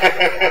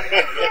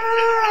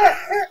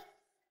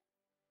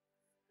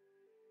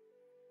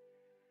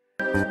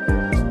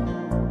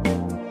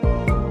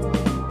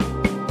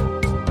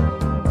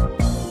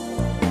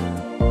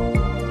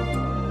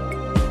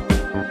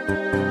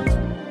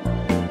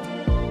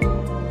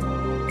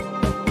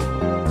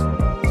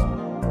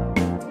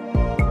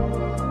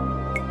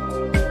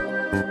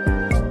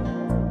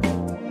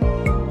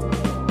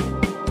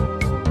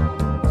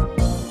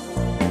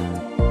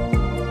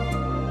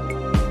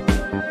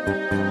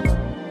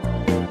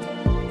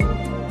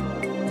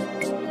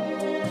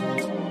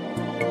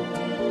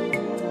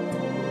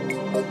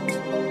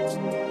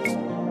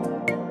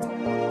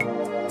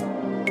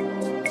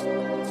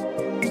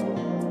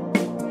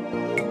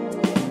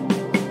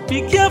 Be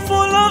careful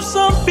of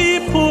some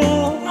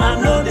people, I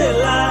know they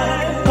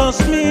lie. Cause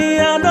me,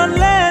 I don't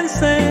learn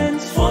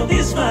sense for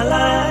this my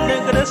life. They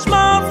got a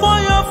smile for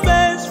your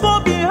face, for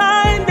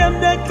behind them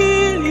they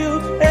kill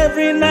you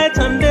every night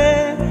and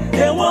day.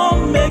 They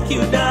won't make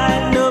you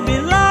die. No be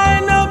lie,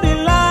 no be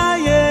lie,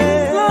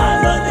 yeah. I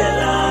know they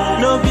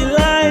lie. No be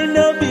lie,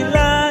 no be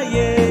lie,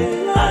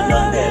 yeah. I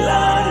know they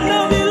lie.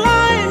 No be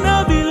lie,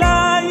 no be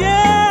lie,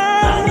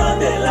 yeah. I know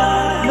they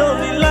lie. No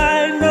be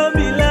lie, no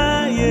be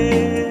lie,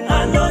 yeah.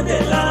 I know they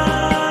lie.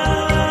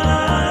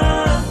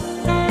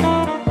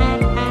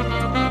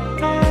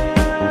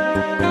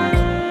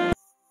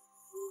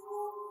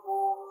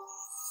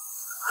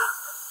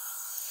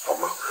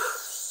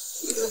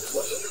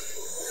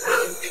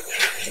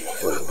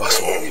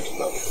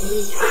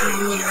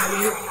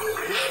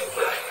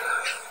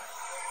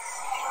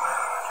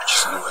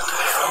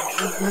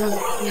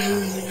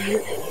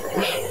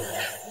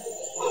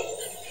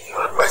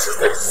 My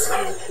sister is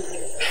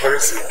very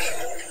sick.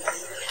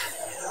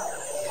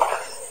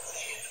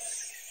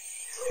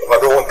 I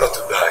don't want her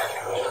to die.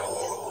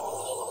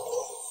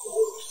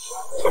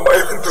 Somebody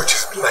even though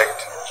she's blind,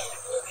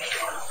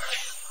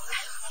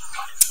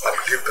 I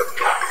believe that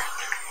one day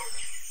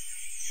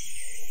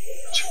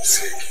she'll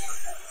see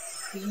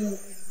again.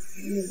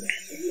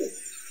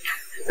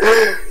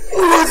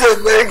 What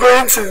am I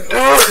going to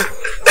do?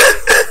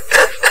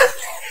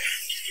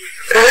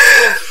 I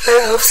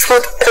have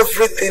sold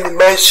everything in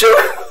my shop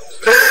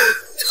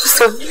just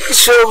to make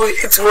sure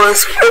it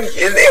was when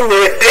you name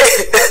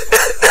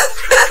it.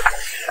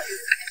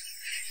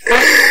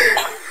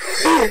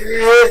 Mama.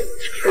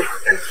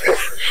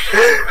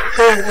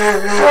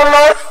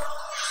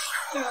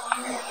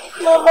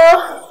 Mama.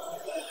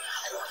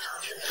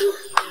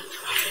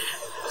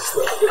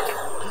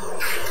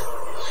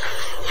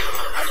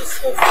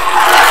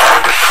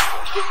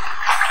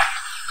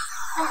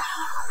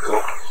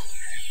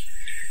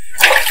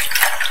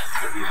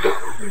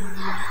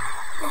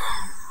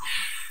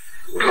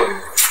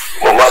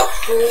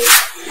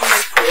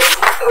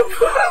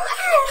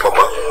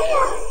 Mama,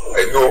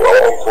 I know our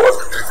uncle has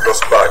been treating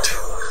us bad.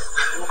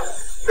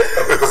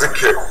 And he doesn't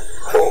care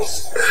for us.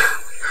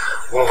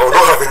 Mama, we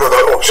don't have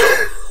another option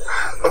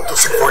than to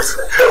seek for his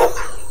help.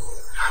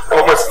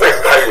 Mama, my sister is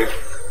dying.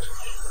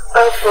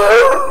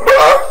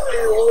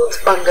 You won't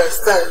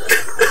understand.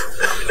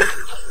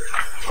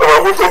 Mama, I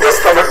won't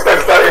understand. My sister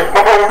is dying.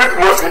 Mama, we need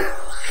money.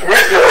 We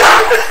need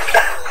help.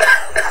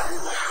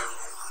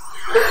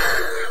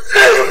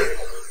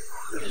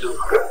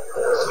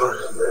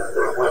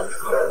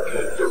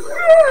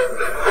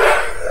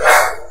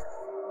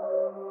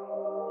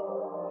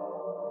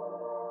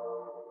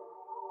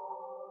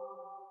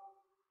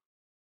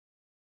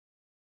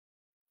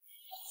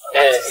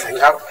 We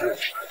have to.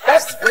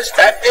 That's the best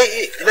time.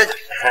 Hey,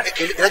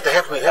 let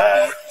help me.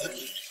 Hey!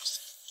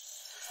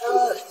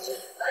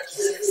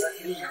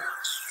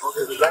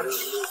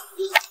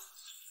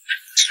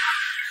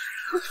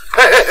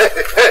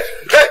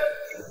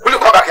 Will you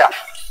come back here?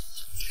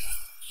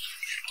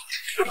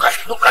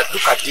 Look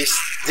at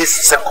this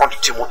second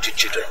Timothy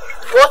children.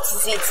 What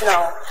is it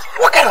now?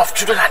 What kind of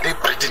children are they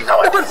breeding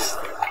nowadays?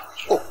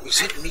 Oh, you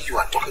said to me you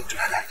are talking to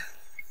her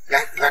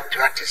like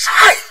that is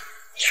high.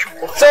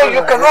 So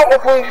you cannot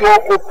open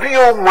your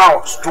opinion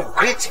mouth to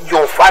greet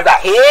your father.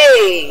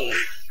 Hey!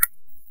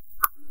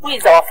 Who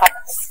is our father?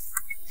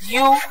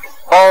 You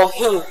or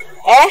him?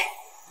 Eh?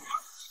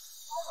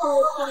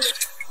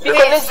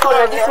 Because let's go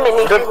now, this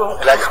many people.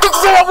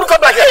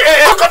 Come back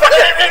here!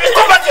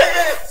 Come back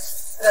here!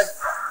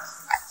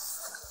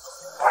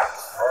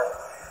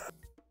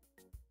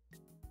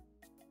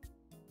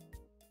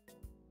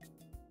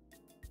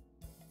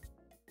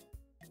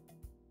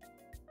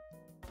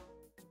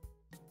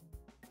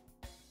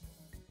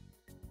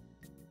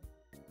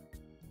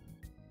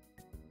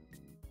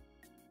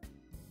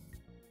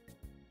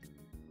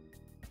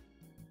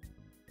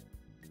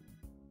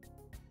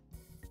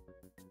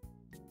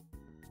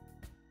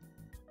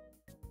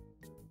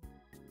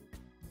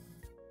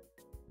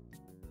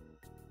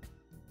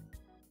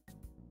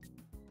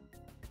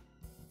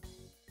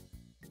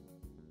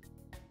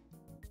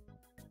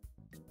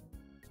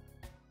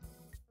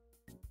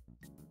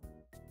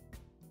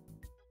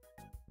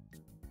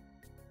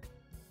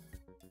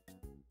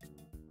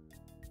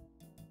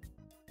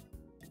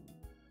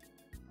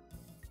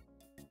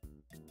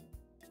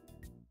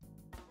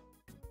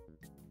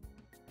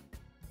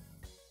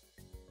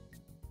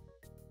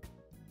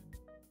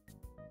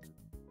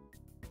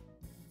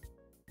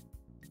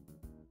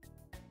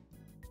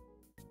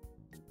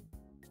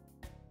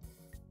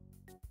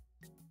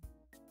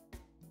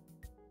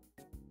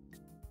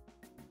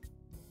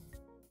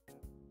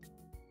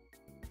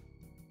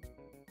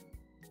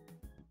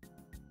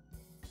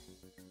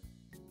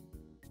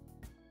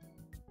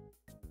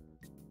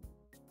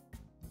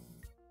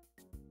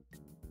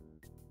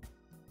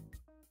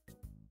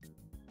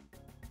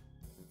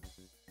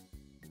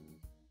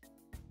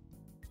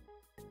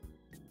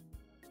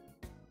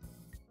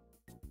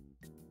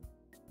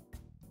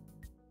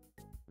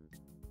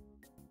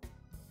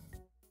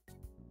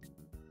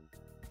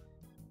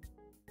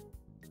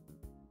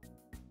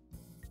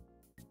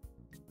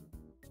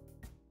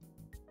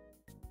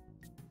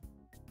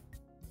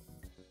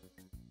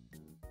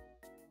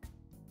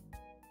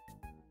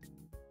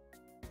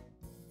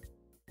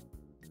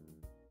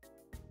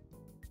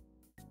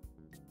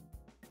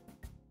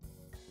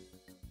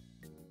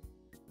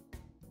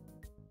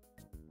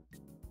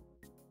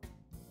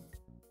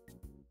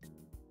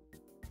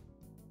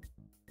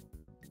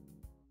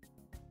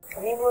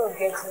 People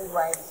getting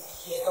why you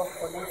stop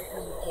police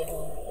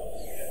getting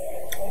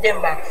them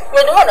back.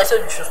 You're the one that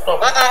said you should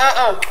stop.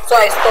 So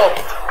I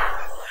stopped.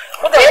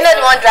 But you're not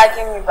the one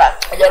dragging me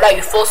back. You're like,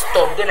 you first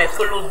stopped, then I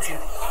followed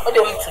you. What do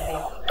you want me to do?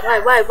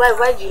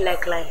 Why do you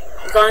like lying?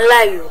 You can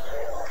lie you.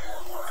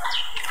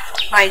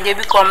 My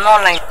baby, come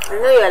not lying. I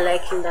know you are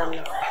liking them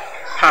now.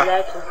 Huh. You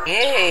like it.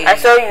 Hey. I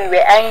saw you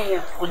were angry.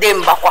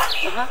 Kudemba kwa.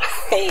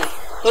 Hey.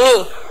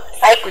 Me.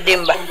 I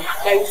Kudemba.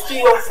 Are you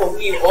still young for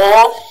me?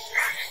 Or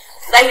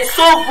that is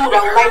so good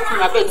and like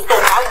him. I bet you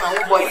don't have my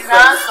own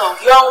boyfriend.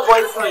 Young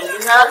boyfriend.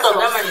 He's handsome.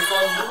 That man is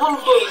handsome. Even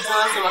though he's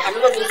handsome, I can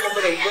never get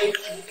somebody that is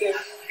going to get.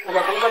 But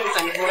I can never get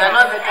somebody. You are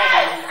not better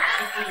than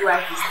people you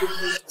are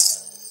stupid.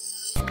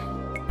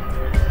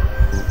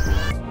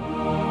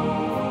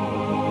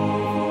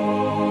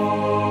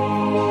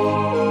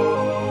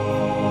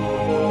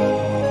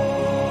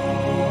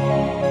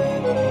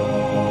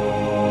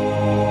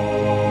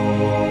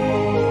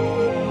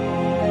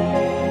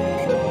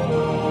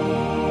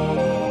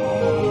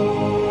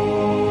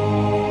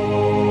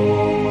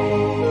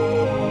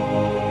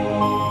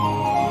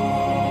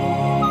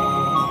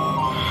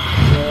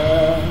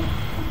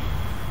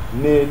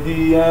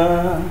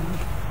 Nigerian.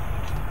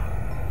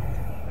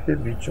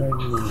 Baby, join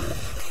me.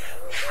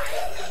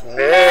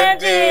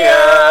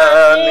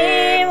 Nigerian,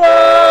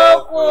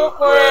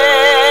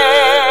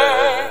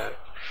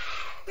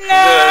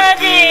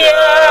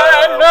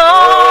 Nigerian, no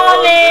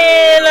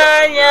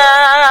lilanya.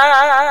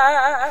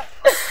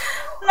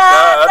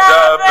 Nada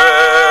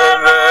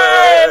bene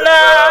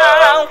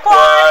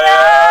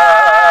kwaya.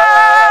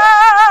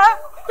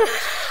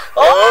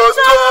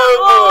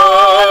 Otobo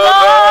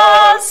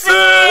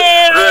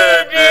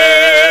sirede.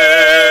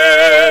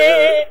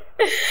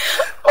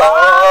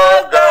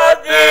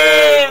 Ogadima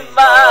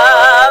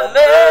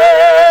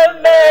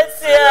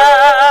memesia.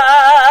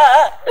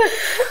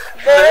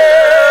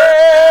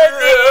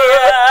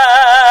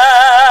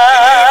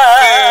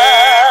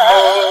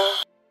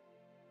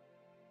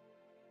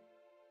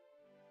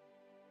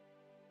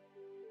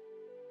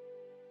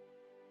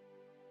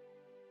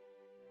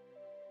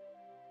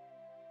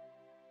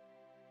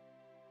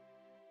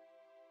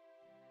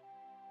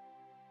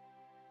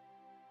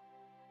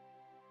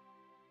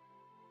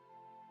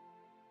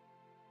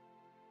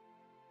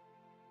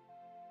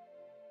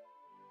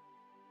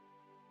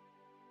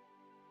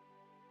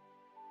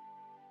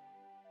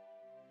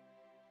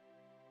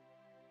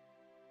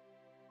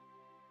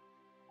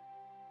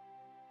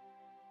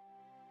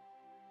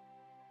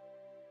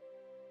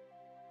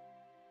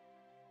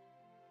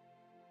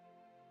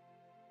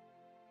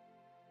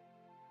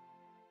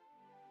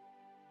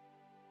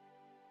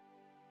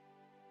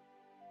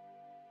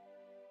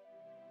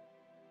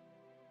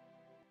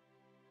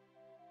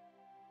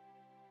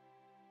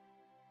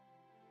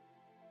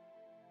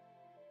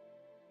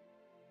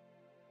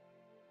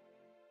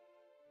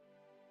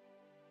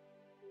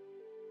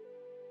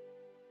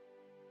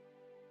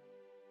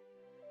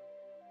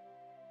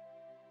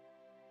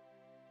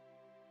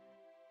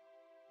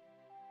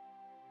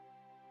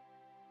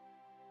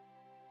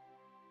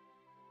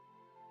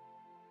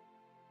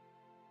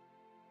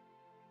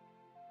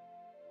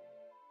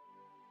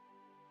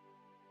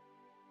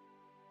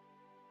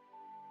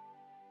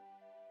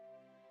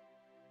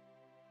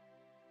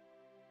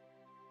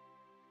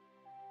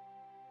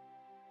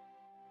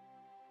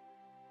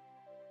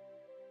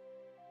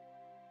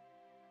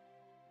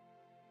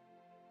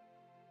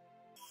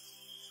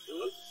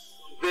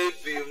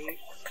 Baby,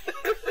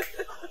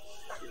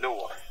 you know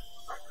what?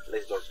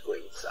 Let's just go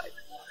inside.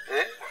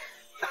 Eh?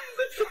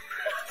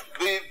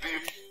 Baby.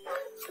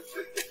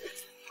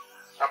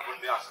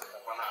 Yes.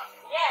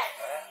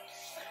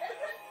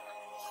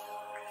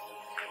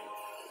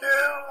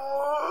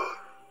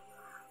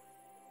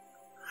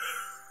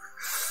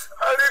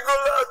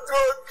 Arigola to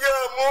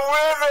again,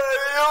 where are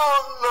you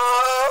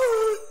now?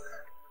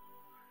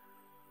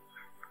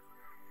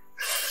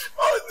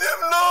 I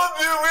didn't know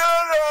you,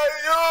 where are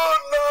you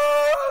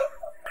now?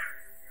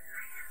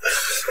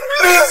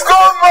 Please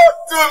come back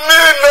to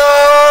me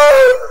now.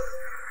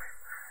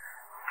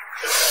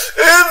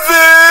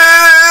 Izzy!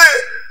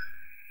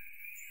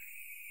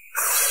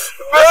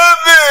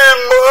 Baby,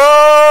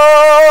 more,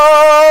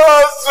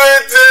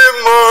 sweetie,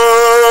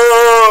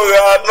 more,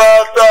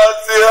 another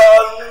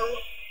tian.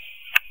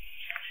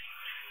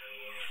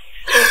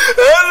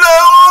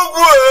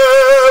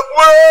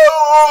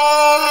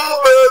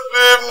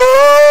 Baby,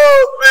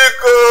 more,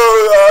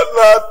 because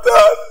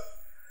another.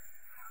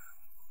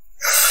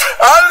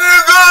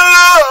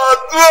 Aligolo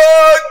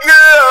atuagi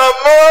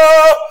amo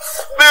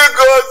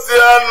because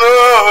you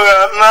know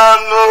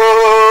anano.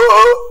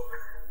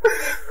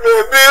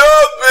 Baby,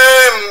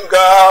 obim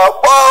ga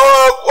kwa.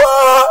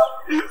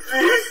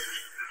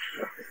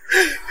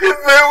 If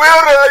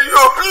where are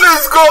you?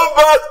 Please come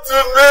back to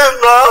me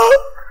now.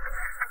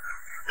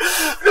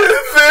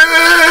 If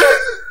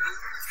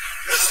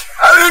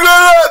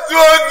Aligolo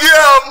atuagi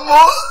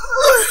amo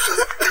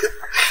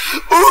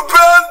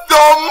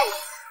ubentom.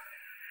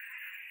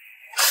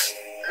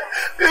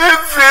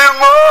 If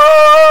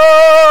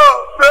more,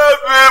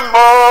 baby,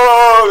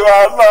 more,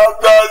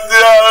 another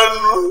day.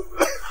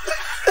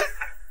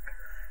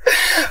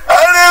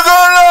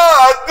 Aligolo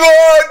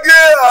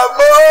atuagi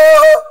amo,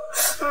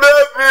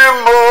 baby,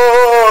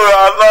 more,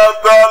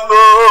 another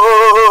no.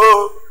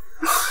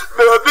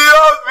 Baby,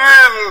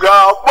 obim ga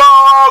kwa,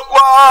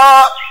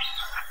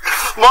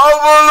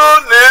 mavulu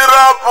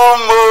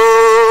nirapumo.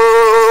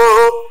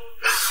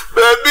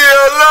 Baby,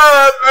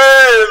 elebe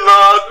na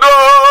do.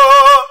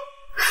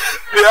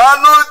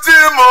 Piano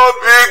Timo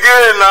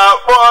begin a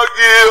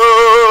buggy.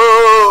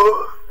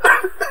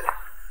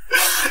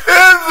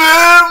 Baby,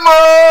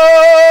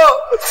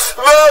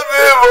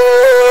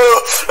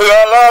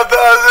 la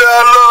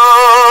daziano.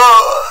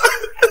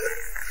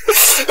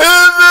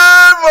 Baby,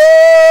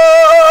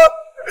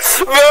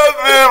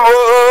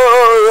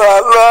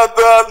 la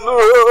danu.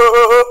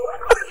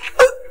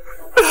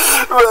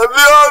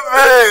 Baby,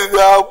 big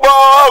a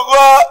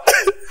bagua.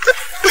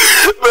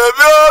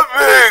 Baby,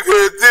 big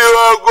a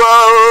tiwagua.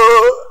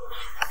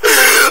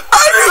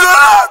 I do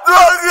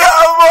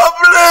not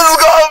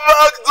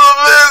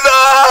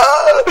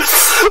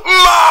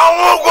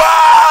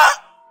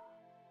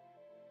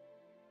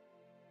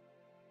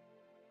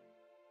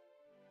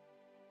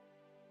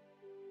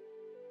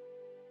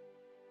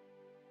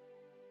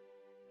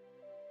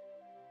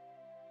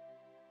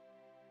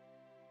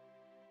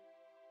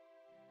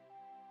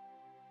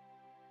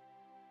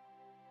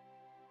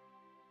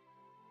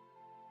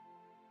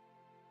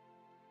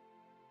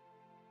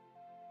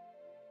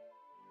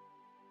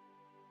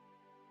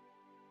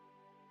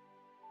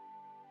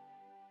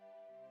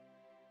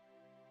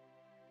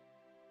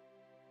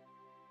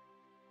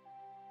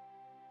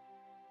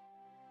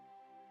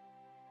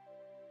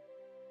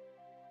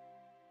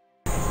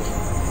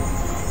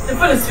The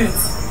food is sweet.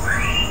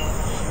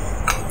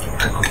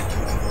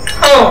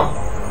 Oh,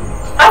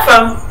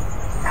 Afam.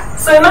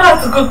 So you know how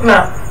to cook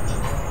now?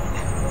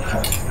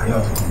 I know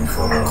how to cook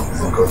before now. It's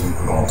because you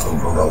don't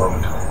allow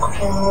me to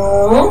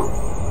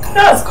cook.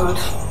 That's good.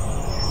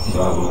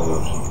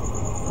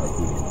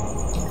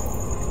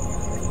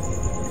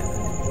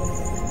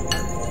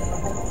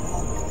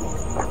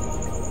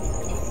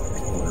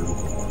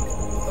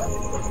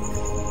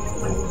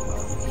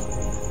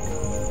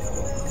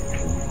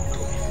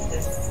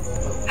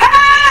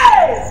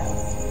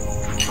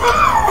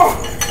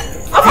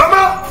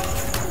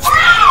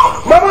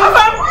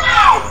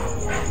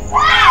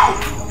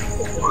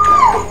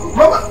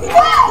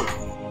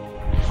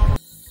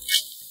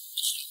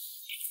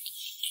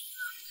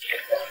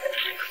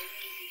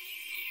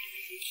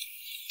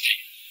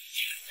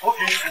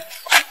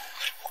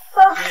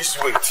 Please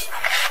wait.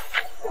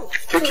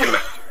 Take him.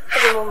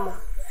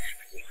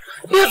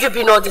 Where have you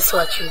been all this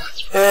while?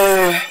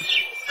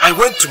 I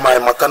went to my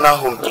maternal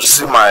home to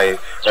see my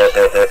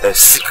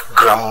sick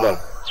grandmom.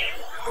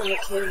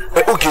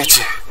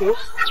 Ogechi,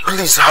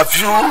 please, have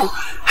you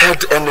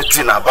heard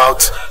anything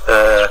about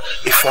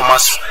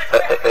Ifeoma's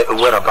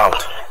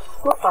whereabouts?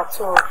 Not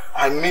at all.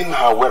 I mean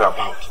her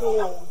whereabouts.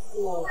 No.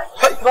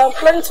 But I'm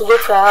planning to go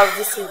to her house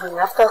this evening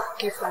after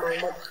cooking for my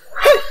mother.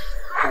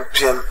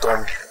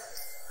 Tom.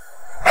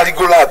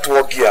 Arigola at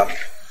work here.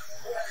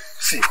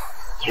 See,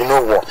 you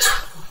know what?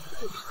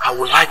 I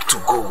would like to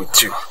go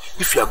with you.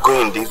 If you are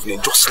going in the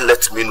evening, just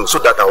let me know so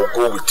that I will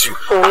go with you.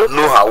 I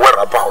know her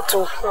whereabouts.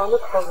 No problem.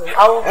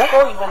 I will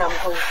call you when I'm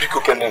going.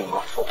 Biko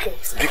Kenengo. Okay.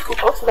 Biko.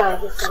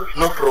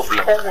 No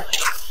problem.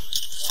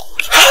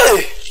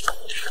 Hey!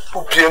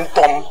 Upiem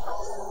Tom.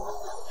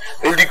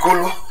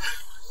 Eligolo.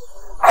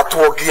 At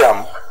work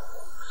here.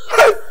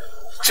 Hey!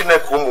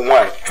 Chineke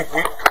Umuwai.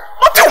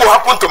 Nothing will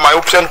happen to my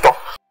option top.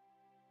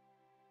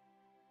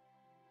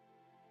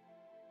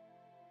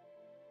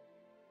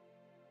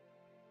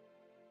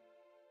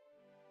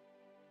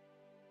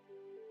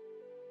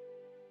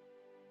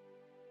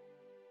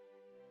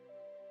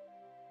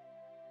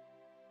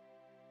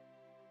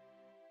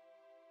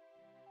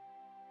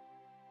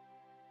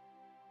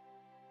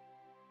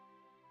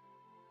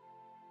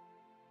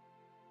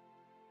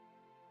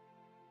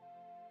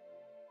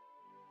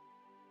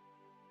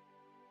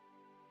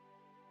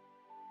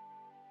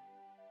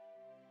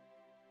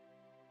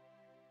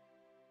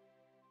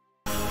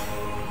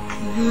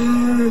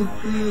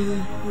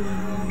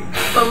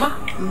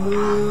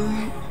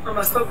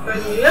 Mama, stop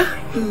crying, yeah?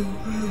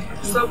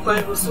 Stop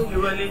crying, we'll soon be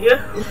well, yeah?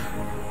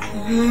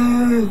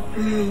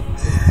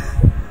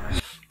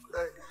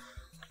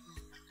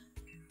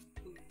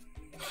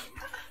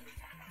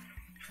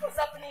 What's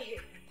happening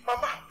here?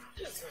 Mama.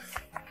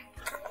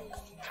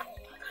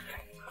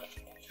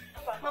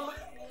 Mama.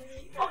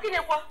 Okay,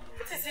 what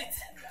is it?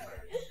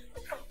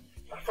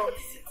 What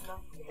is it now?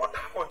 What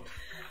happened?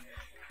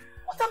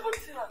 What happened to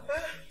her?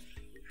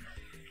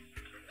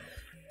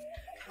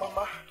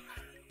 Mama.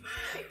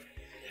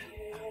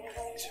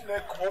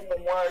 Chineke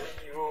Umuwai.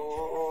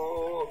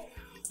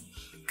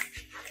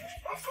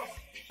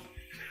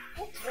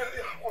 What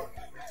really happened?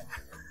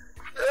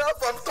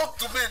 Afam, talk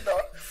to me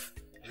now.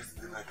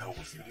 Yesterday night I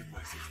was leaving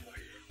myself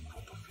in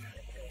front of here.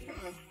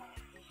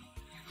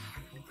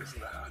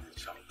 Listen, I had a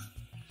shout.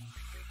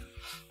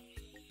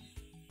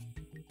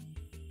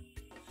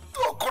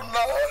 Talk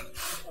now.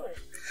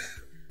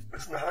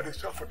 Listen, I had a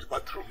shout from the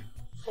bathroom.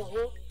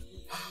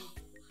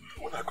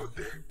 When I got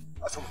there,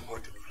 I saw my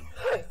body.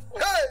 Hey!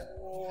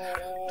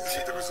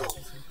 See the result.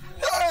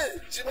 Hey!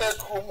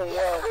 Chineke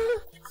Umuwai.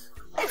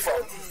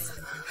 Afam,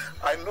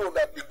 I know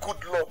that the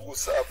good Lord will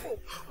serve you.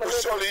 Will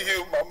surely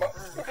heal, Mama.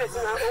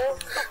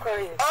 Stop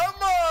crying. I'm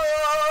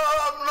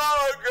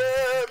not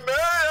gay,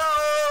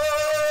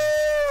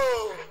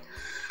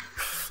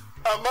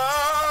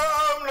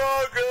 I'm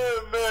not gay,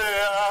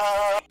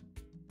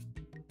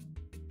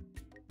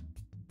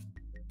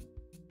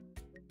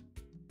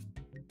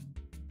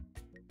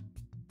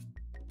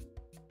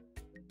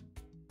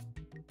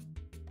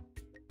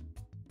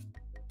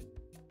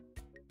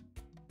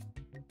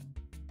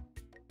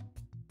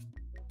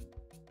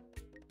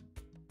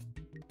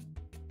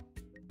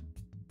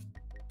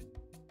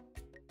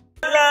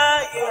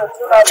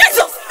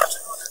 Jesus!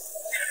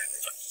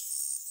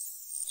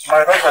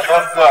 My daughter,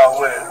 don't go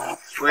away.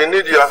 We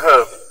need your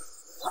help.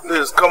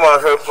 Please come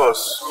and help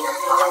us.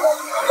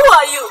 Who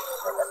are you?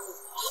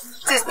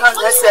 It is not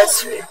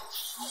necessary.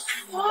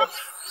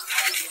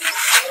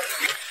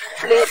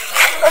 Please,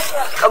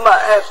 come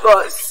and help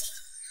us.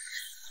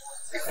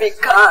 If we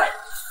can.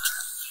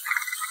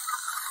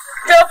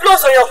 There are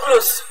clothes on your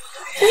clothes.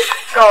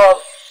 Come.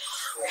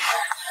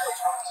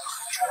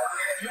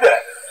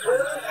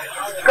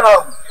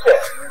 Come.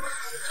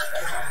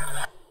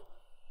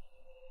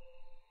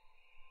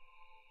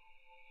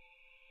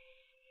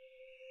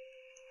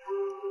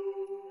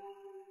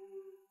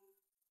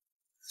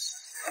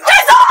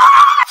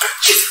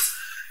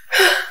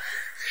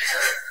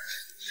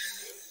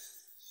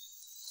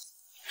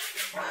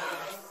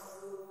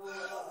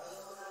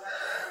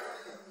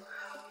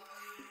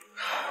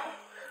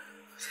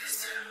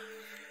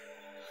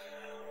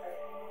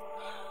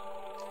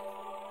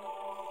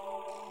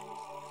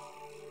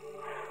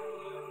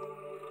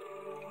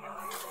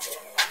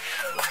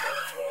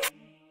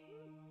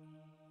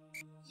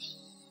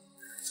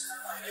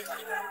 What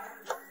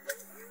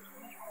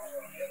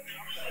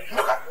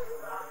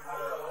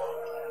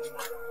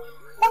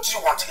do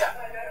you want here?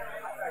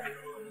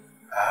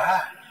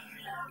 Ah.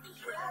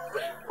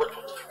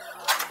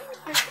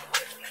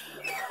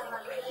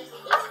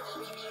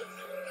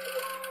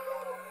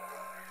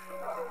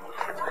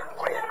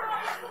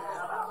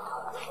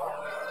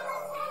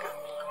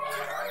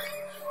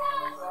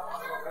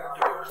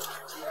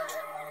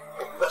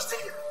 Let's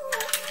take it.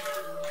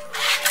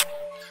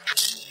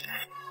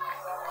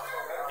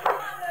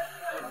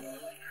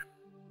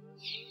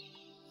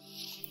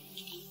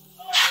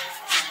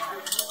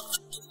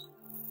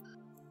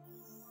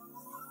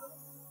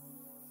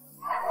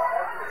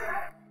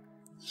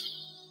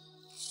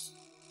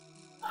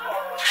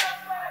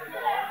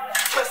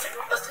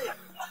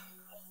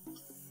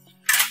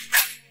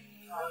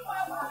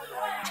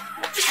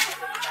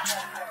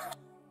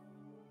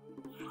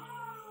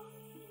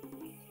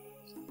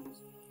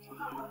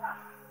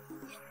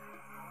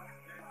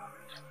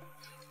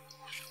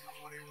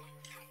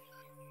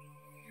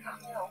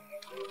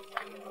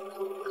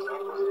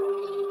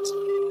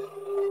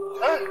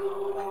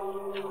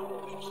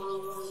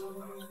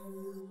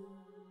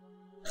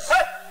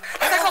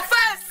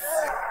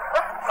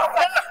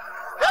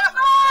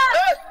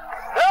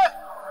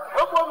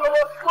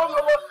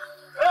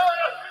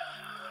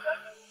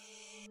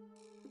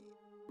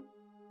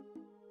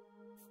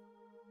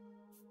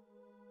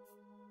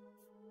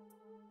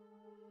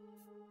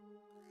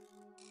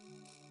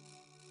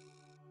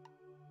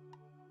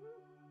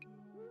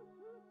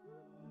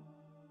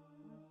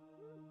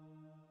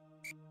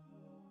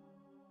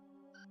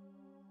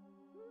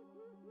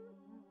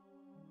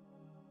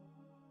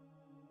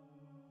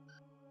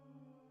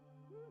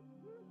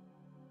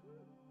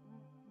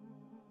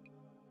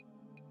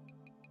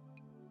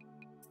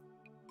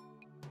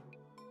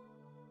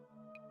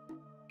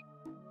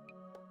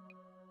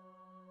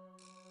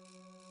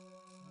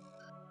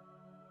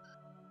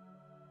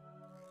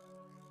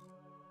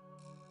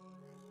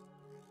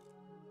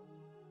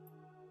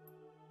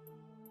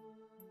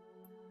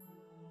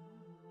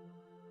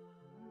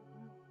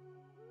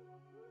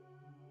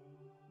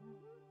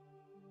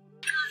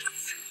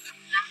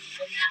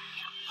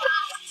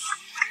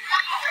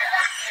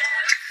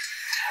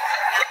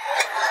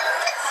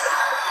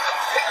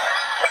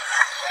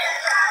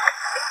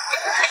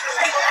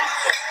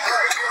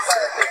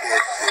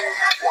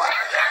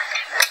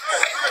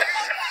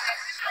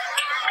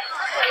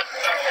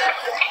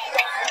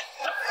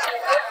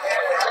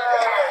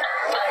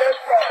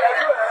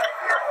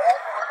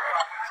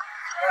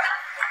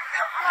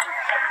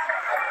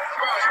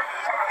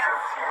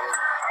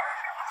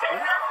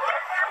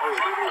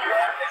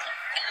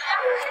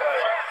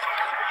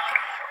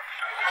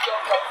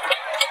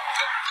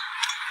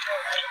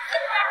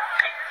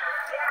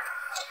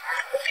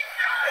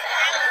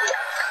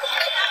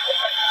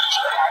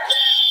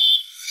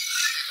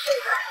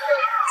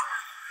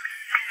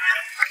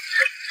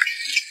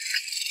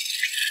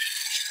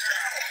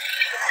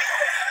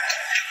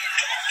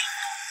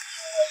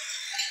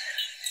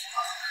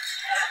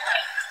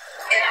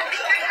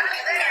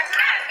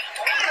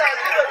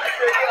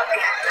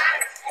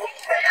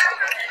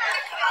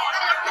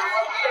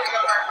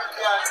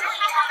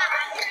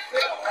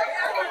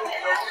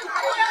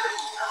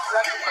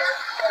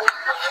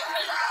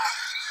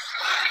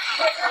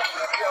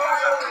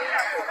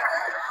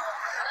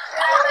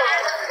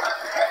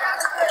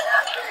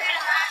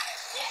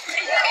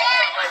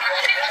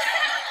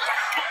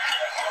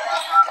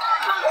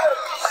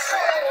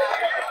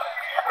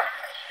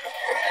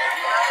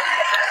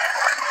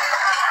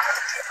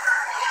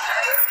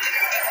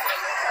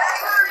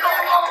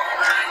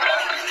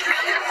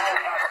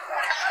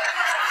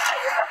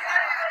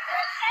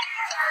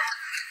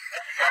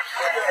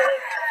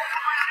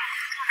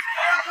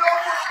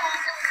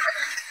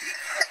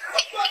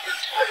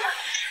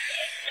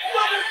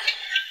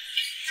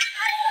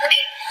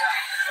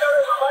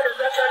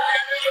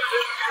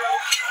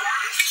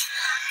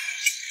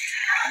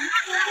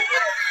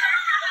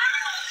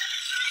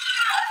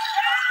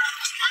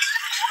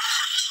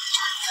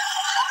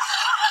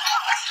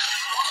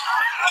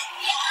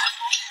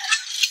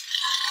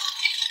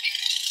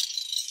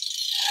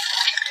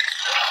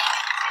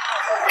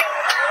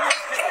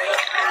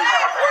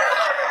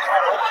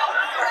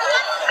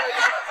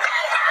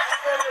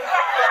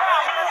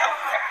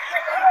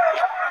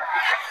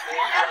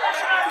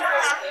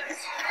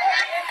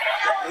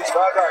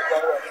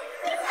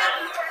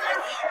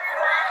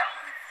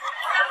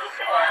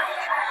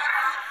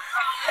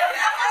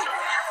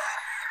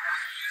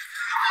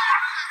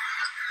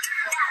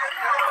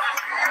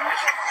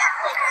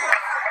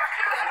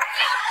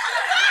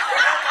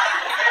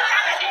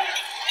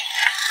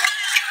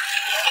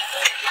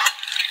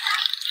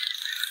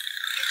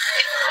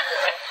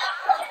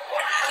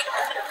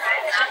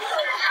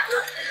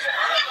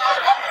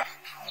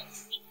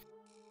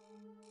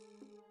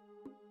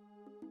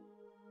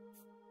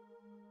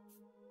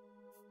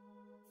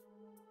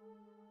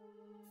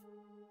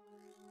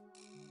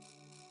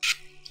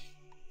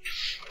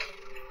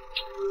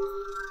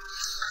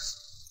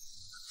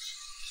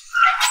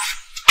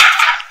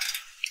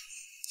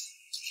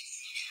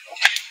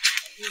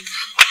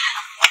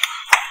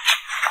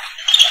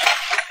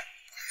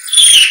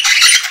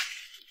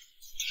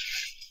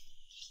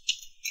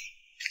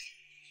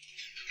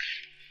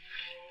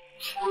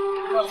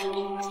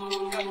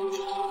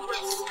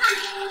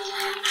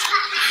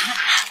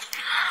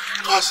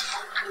 Because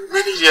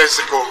many years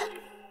ago,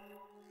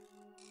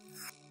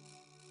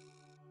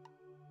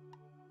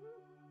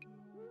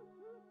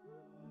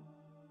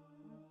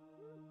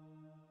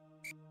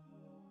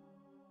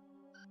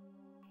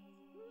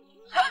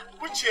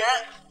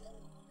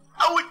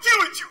 I will deal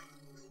with you.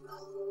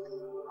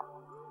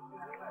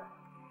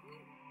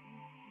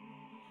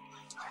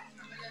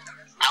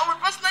 I will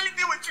personally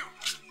deal with you.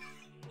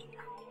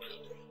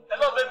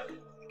 Hello, baby.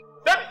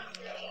 Baby.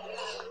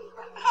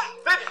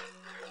 Baby.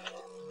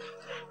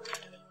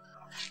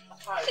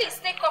 Please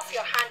take off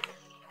your hand.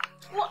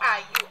 Who are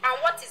you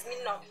and what is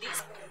meaning of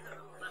this?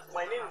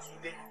 My name is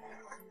Ide,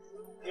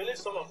 the only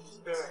son of his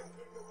parents.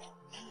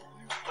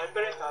 My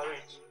parents are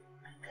rich.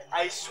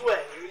 I swear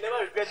you will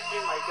never regret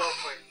being my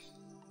girlfriend.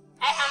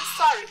 I am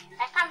sorry.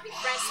 I can't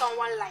befriend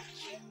someone like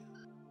you.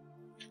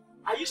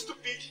 Are you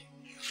stupid?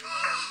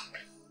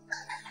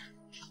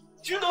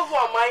 Do you know who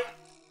am I?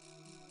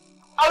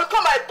 I will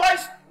call my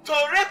boys to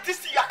rape this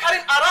thing you are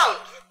carrying around.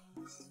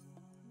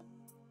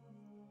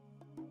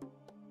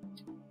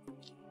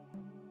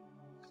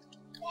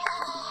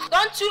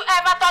 Don't you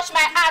ever touch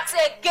my axe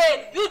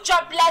again, you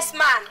jobless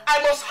man.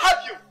 I must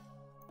have you.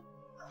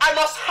 I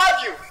must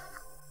have you.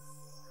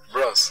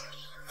 Bros,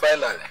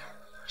 finally,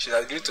 she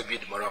agreed to be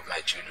the mother of my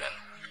children.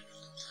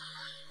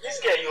 This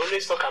girl you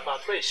always talk about,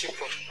 where is she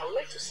from? I would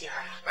like to see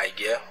her. My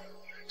girl,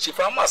 she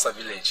from Masa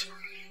village.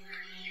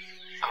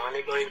 Our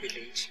neighboring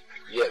village?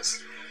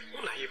 Yes.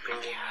 When are you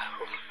bringing her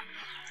home?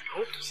 I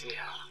want to see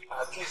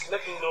her. At least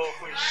let me know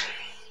who is she.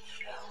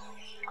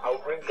 I'll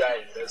bring her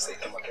in the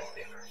second market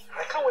day.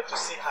 I can't wait to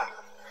see her.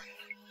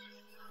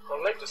 I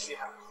would like to see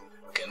her.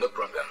 Okay, no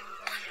problem.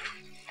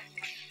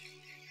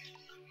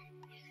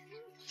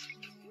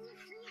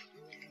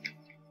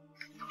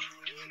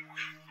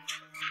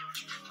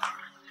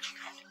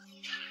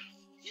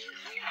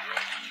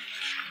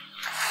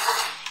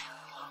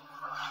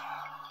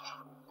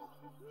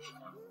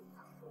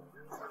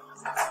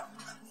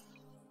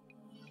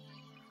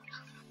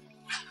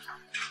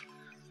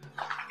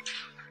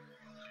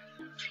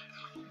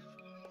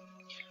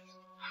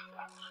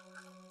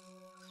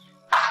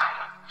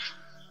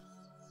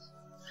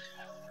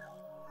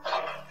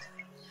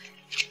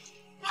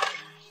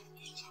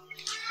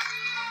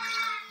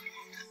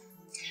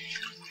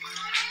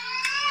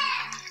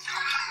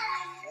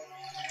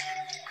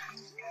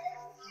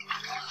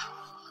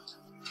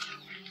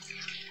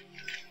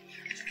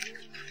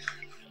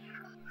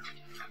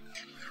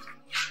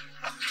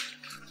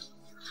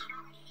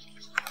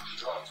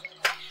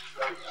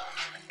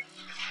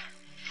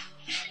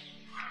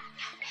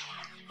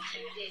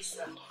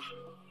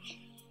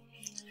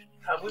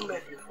 Have we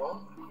met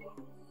before?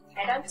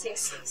 I don't think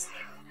so.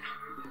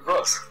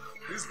 Bros,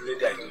 this is the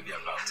lady I told you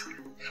about.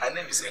 Her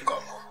name is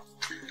Ekoko.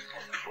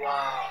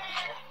 Wow.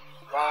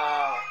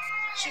 Wow.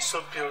 She's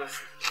so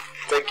beautiful.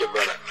 Thank you,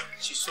 brother.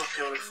 She's so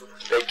beautiful.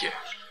 Thank you.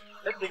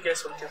 Let me get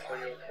something for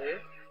you,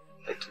 okay?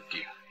 I took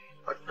you.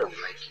 But I don't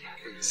like you.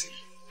 Let me see.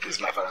 This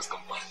is my father's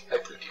compound. I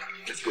took you.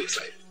 Let's go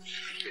inside.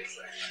 Let's go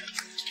inside.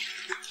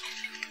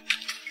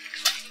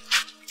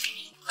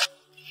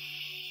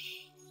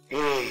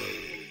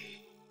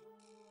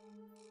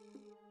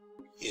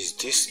 Is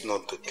this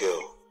not the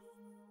girl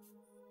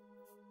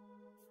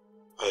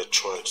I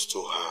tried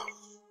to have,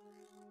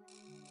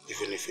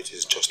 even if it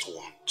is just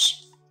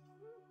once?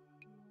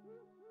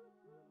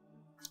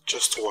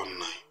 Just one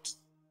night.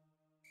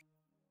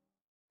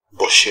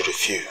 But she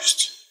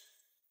refused.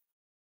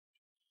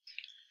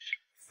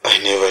 I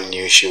never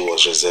knew she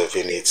was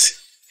reserving it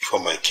for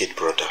my kid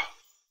brother.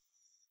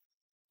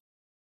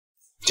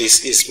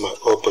 This is my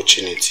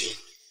opportunity.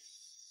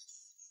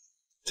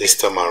 This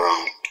time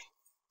around,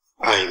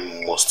 I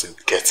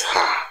must get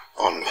her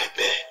on my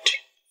bed.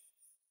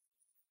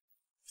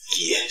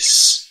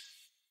 Yes,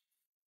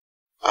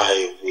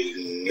 I will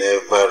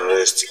never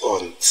rest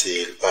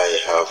until I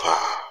have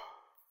her.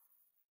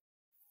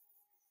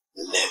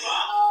 Never.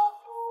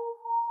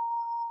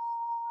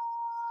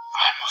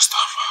 I must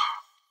have her.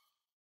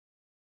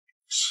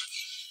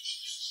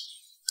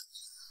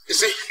 You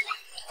see,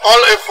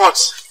 all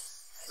efforts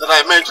that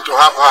I made to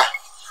have her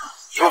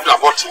proved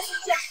abortive.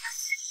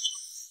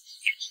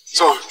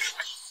 So,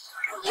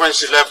 when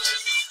she left,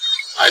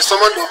 I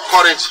summoned the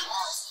courage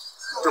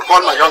to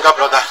call my younger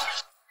brother.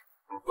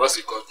 What's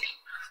he called?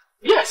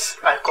 Yes,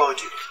 I called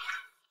you.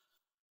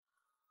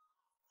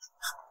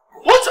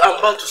 What I'm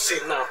about to say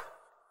now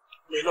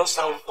may not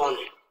sound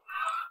funny,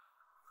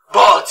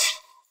 but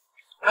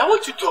I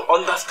want you to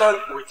understand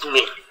with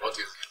me. What is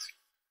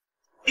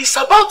it? It's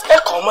about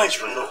Ekoma,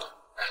 you know.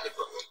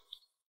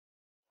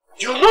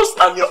 You know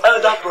I'm your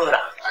elder brother.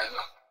 I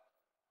know.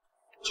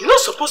 You're not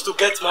supposed to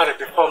get married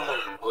before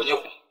money.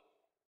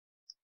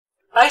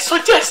 I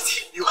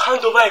suggest you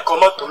hand over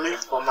Ekoma to me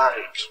for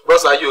marriage.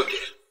 Boss, are you okay?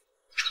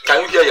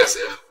 Can you hear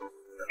yourself?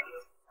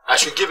 I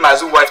should give my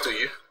Zoom wife to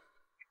you?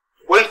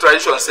 When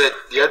tradition said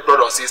the head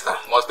brother or sister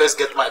must first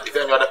get married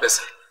before any other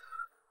person.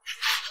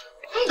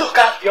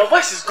 Ndoka, your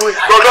voice is going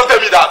high. No, don't tell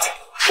me that.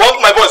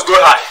 Won't my voice go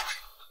high?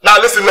 Now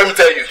listen, let me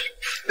tell you.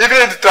 Even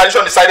if the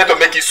tradition decided to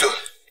make it so,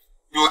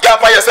 you will get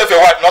find yourself a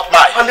wife, not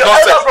mine.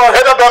 Nonsense.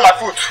 Head up on my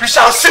foot. We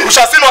shall see. We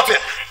shall see nothing.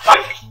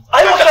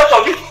 I want to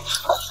forgive.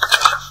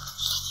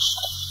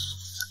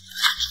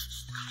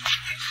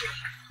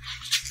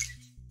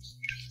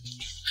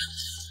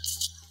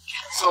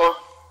 So,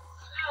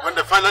 when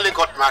they finally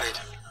got married,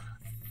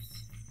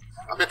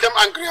 I became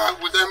angry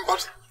with them,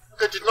 but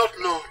they did not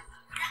know.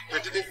 They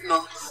didn't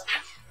know.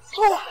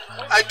 So,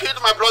 I killed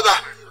my brother.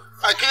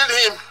 I killed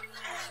him.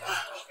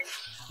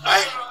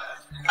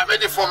 I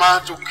made a former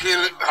to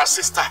kill her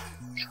sister.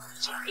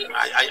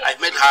 I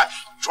made her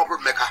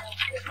troublemaker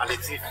and a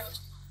thief.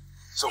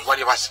 So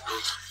whatever she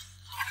goes.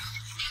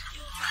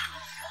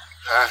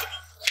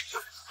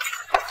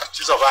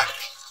 She's over.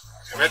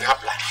 I made her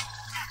blind.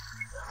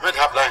 I made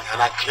her blind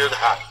and I killed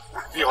her.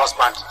 The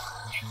husband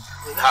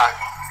with her.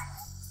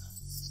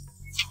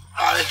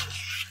 I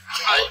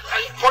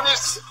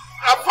punished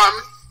her farm.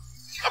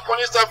 I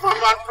punished her farm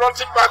and brought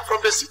it back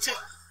from the city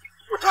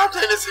without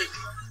anything.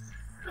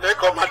 They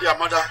called my dear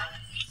mother.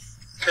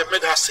 They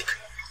made her sick.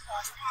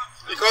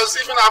 Because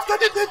even after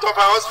the death of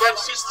her husband,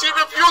 she still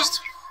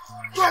refused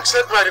to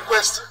accept my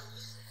request.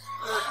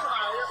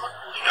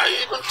 I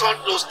even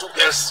turned those two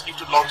girls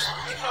into loves.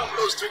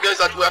 Those two girls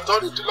that were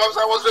turned into loves,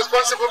 I was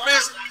responsible.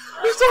 Please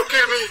don't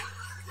kill me.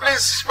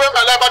 Please spare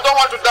my life. I don't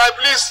want to die.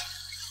 Please,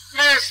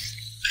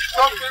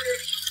 don't kill me.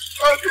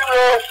 Don't kill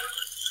me.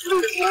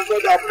 Please, my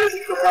brother,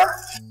 please,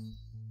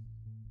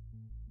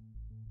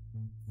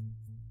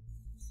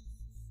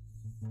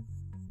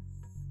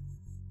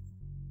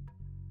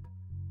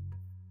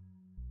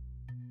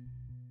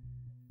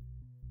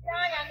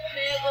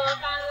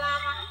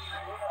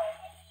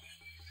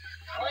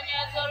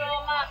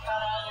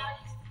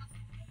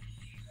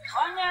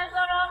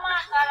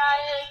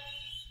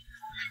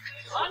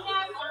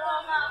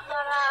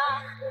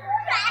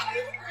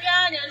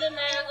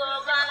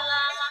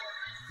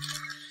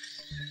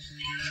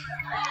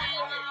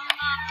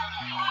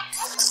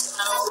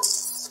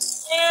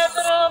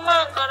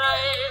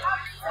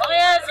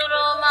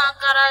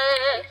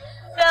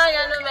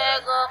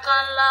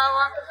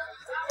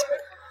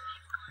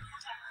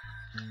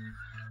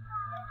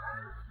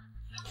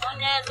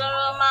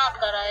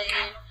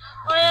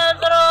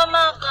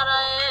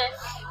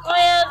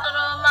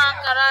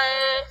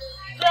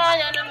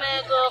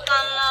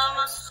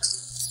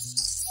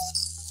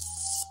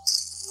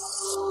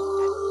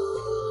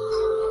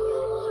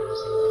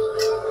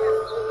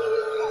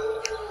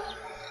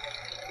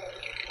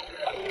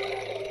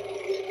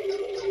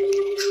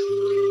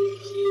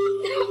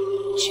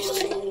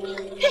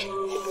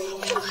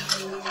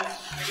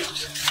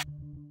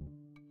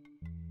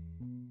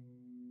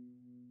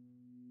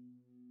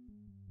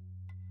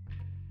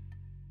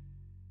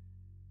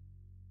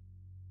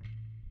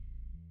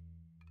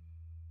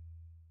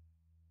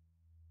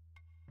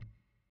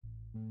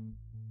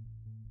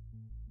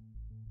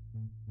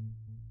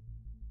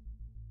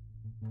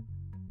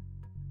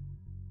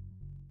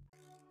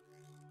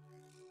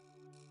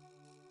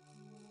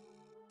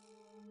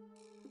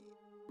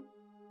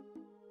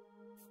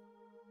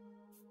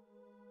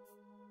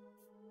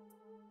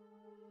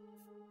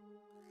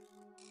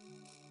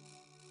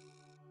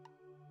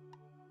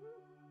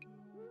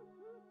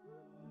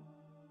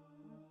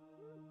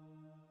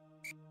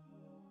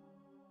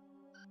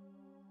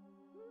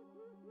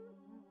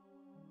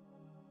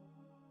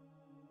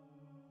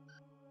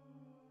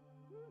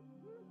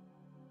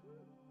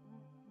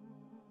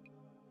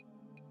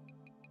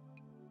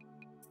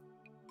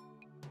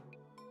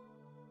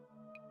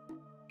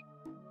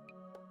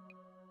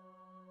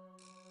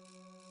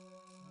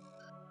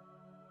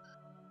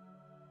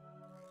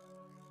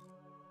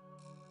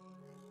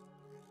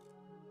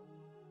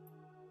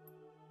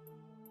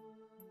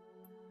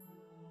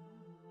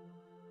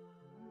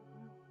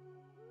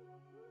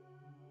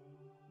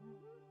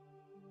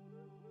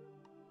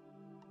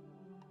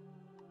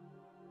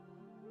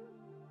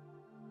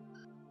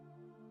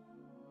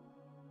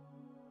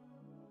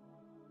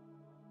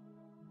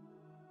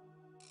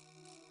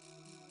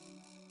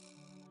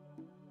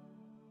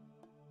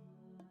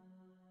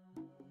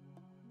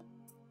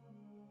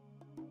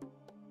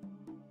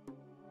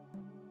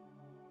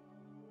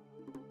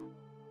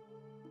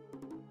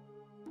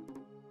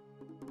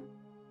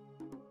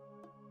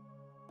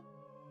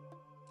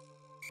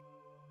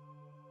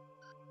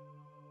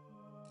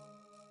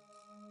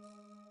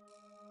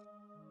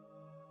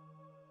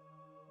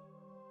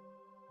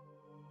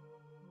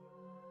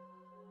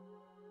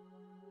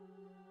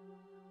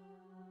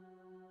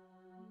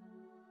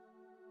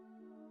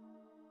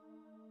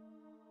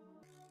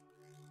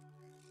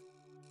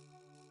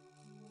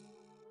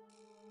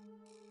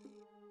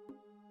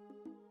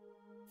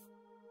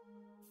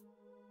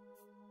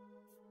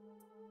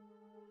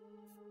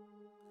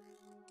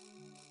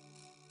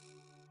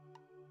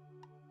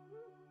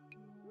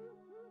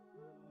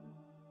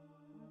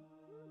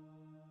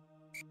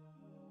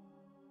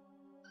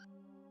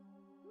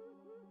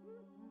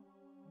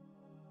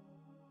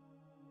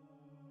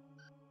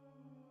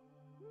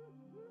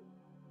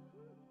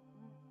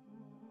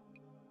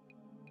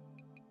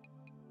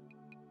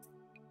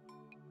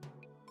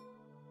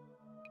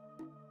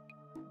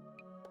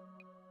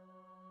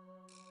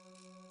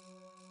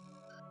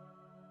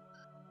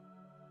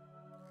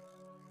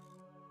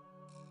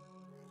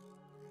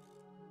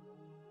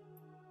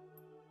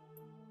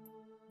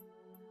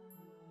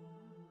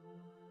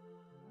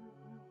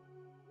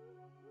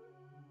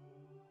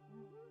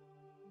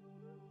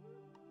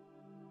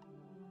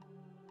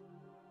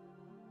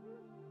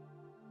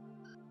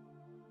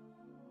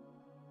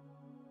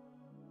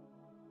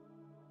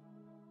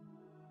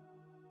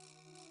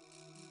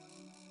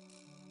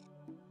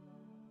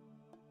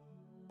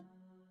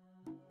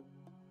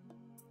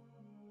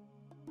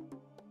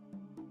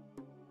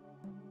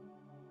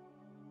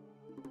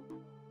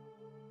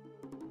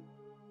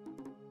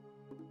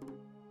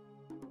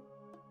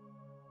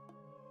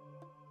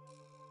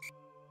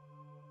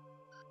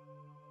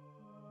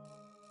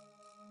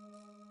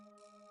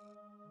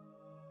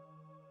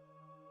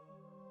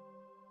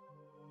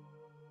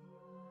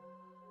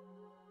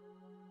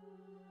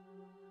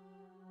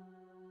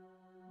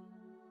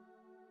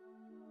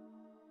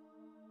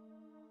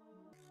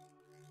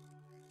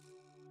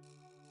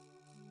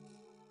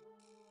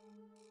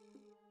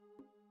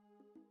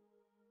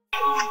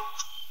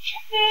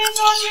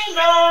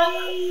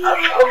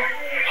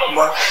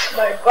 Mama,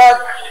 my back.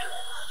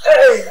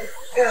 Hey,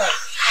 yeah.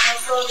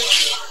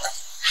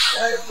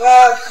 My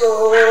back,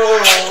 oh,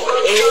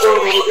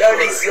 that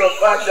is your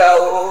father,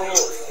 oh.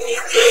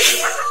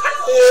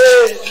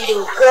 Hey,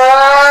 Luca.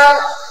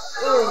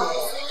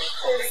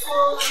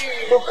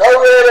 Luca,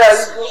 where are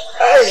you?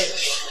 Hey.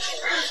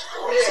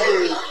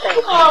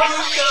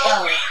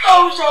 How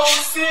shall we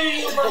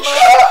see you, Mama?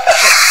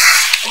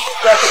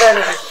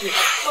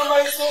 Mama,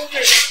 it's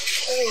okay.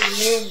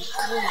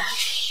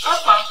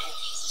 Papa.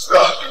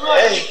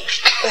 Hey,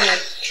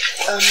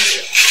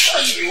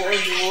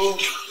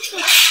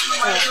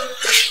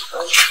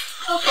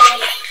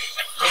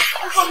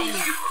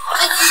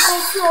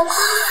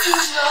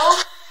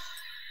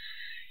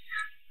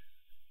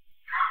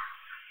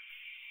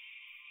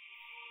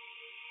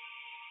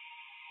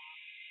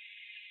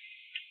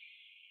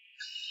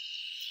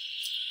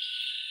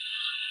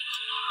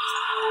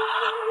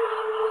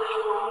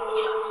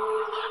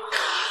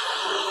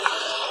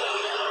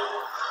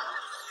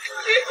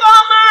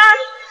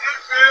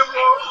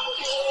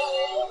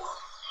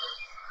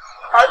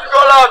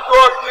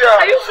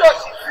 Are you sure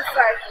she's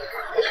inside?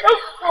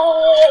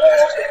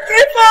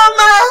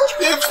 Ifeoma!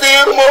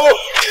 Ifeoma!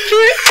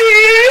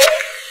 Ifeoma!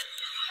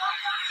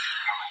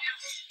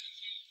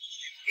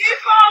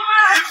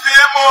 Ifeoma!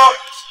 Ifeoma!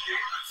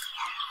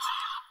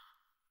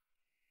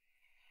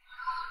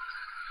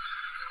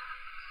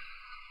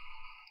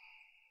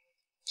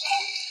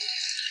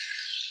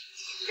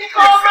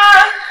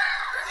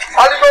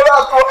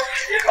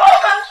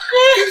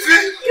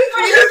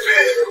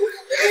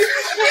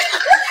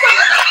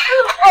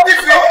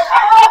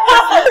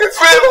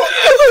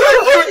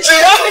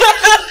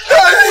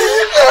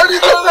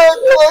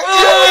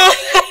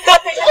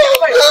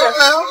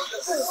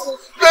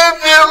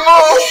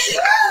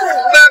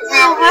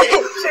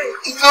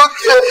 It's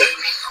okay.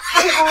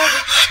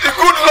 The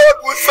good Lord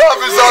will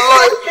serve his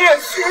alive.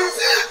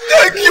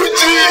 Thank you,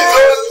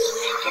 Jesus.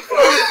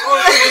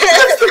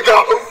 Let's take her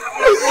home.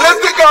 Let's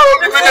take her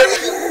home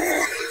immediately.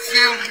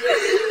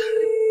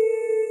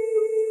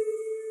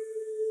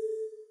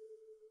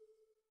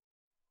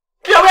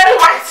 You're very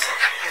white.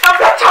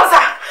 I'm not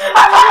trouser.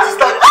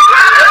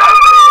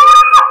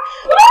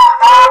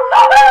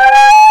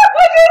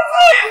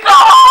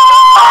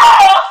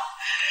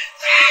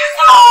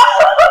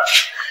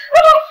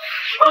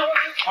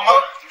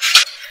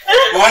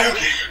 Mama, are you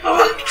okay?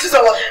 Mama,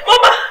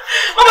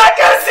 I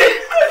can't see.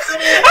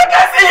 I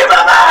can't see you,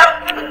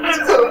 Mama.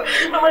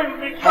 Mama,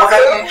 you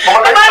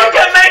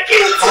can make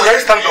it. Mama, can you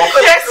stand up?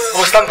 Yes.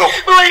 Mama, stand up.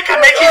 Mama, you can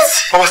make it.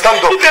 Mama,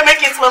 stand up. You can make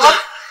it, Mama.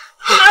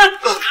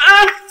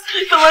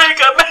 Mama, you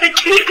can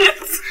make it.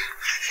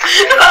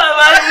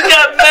 Mama, you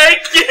can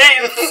make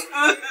it.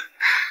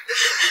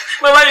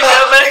 Mama, you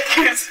can make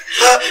it.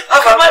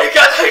 Mama, you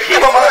can make it.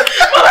 Mama, you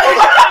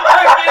can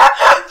make it.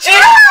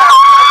 Jesus!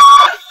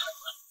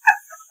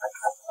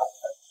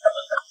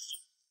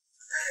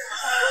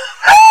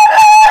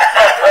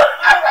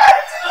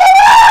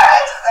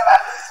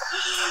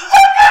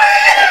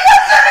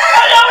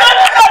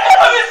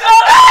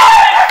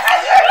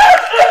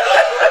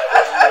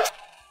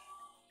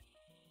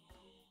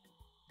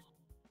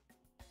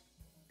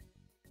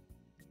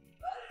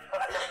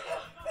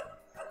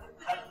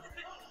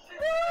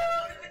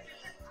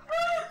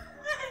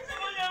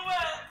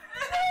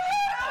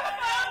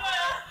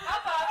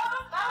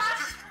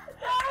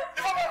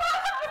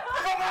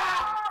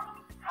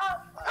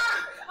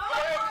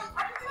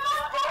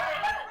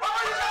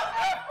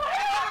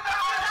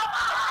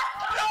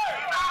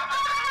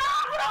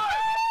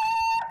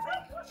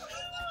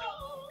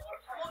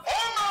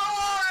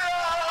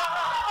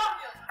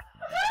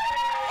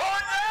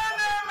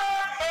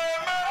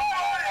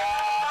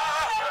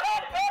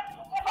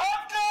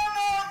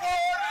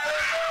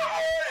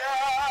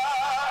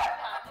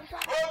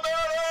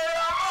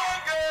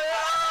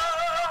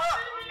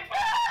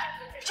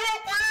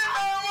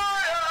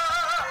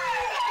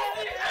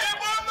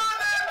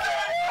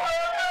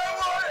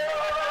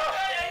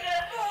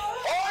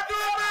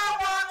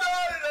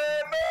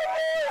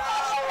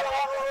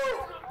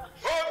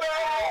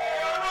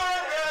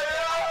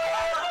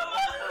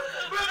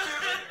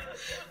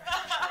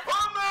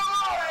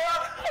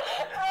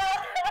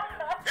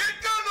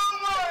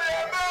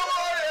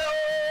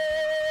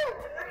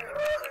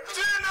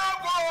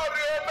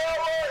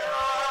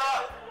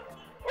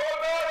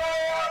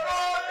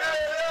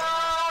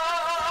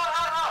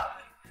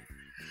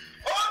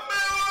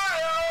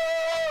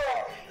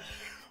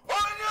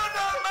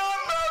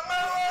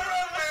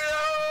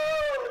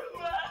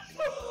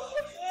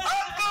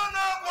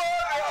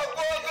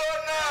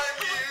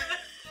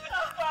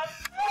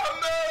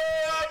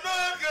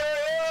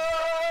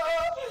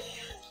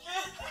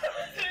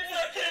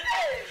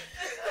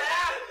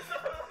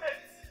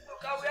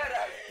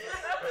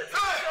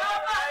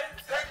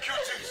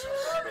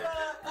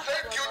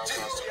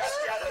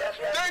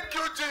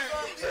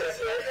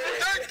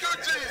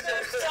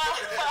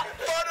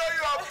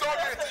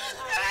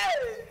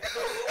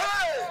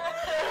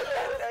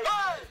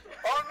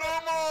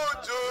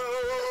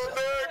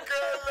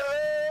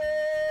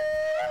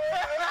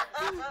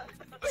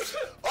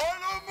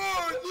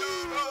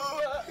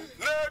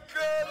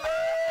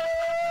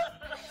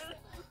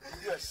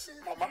 Yes,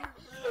 Mama.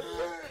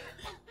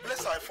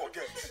 Lest I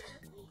forget.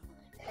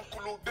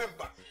 Uncle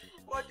Odemba.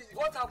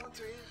 What happened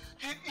to him?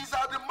 He is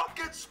at the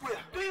market square.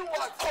 Doing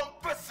what?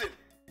 Confessing.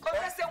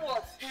 Confessing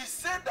what? He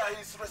said that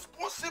he's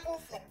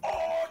responsible for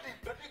all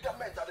the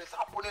predicament that is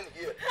happening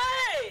here.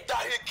 Hey!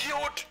 That he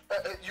killed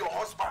your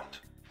husband,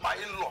 my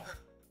in-law.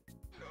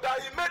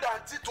 That he made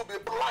Auntie to be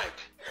blind.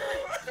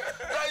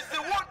 That is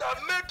the one that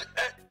made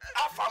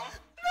Afam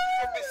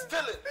to be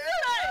stealing.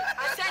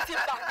 I sent him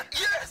back.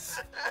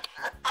 Yes.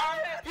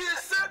 And he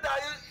said that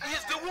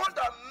he's the one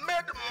that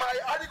made my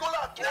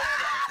Adigola to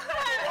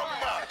run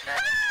mad.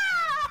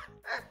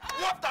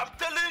 What I'm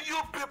telling you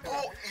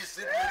people is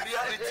in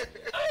reality.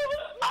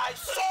 I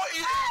saw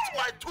it with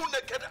my two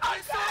naked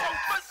eyes.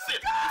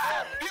 Confessing.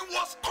 He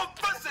was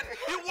confessing.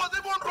 He was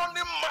even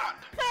running mad.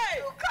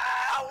 Hey!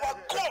 Our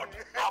God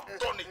have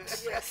done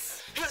it.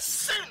 Yes. His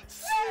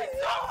sins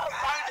have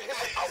find him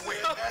away.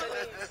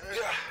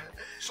 Yeah.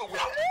 So we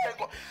have to thank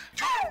God.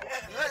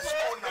 Let's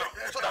go now.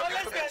 So that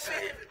let's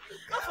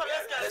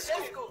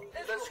go.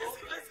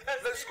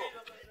 Let's go.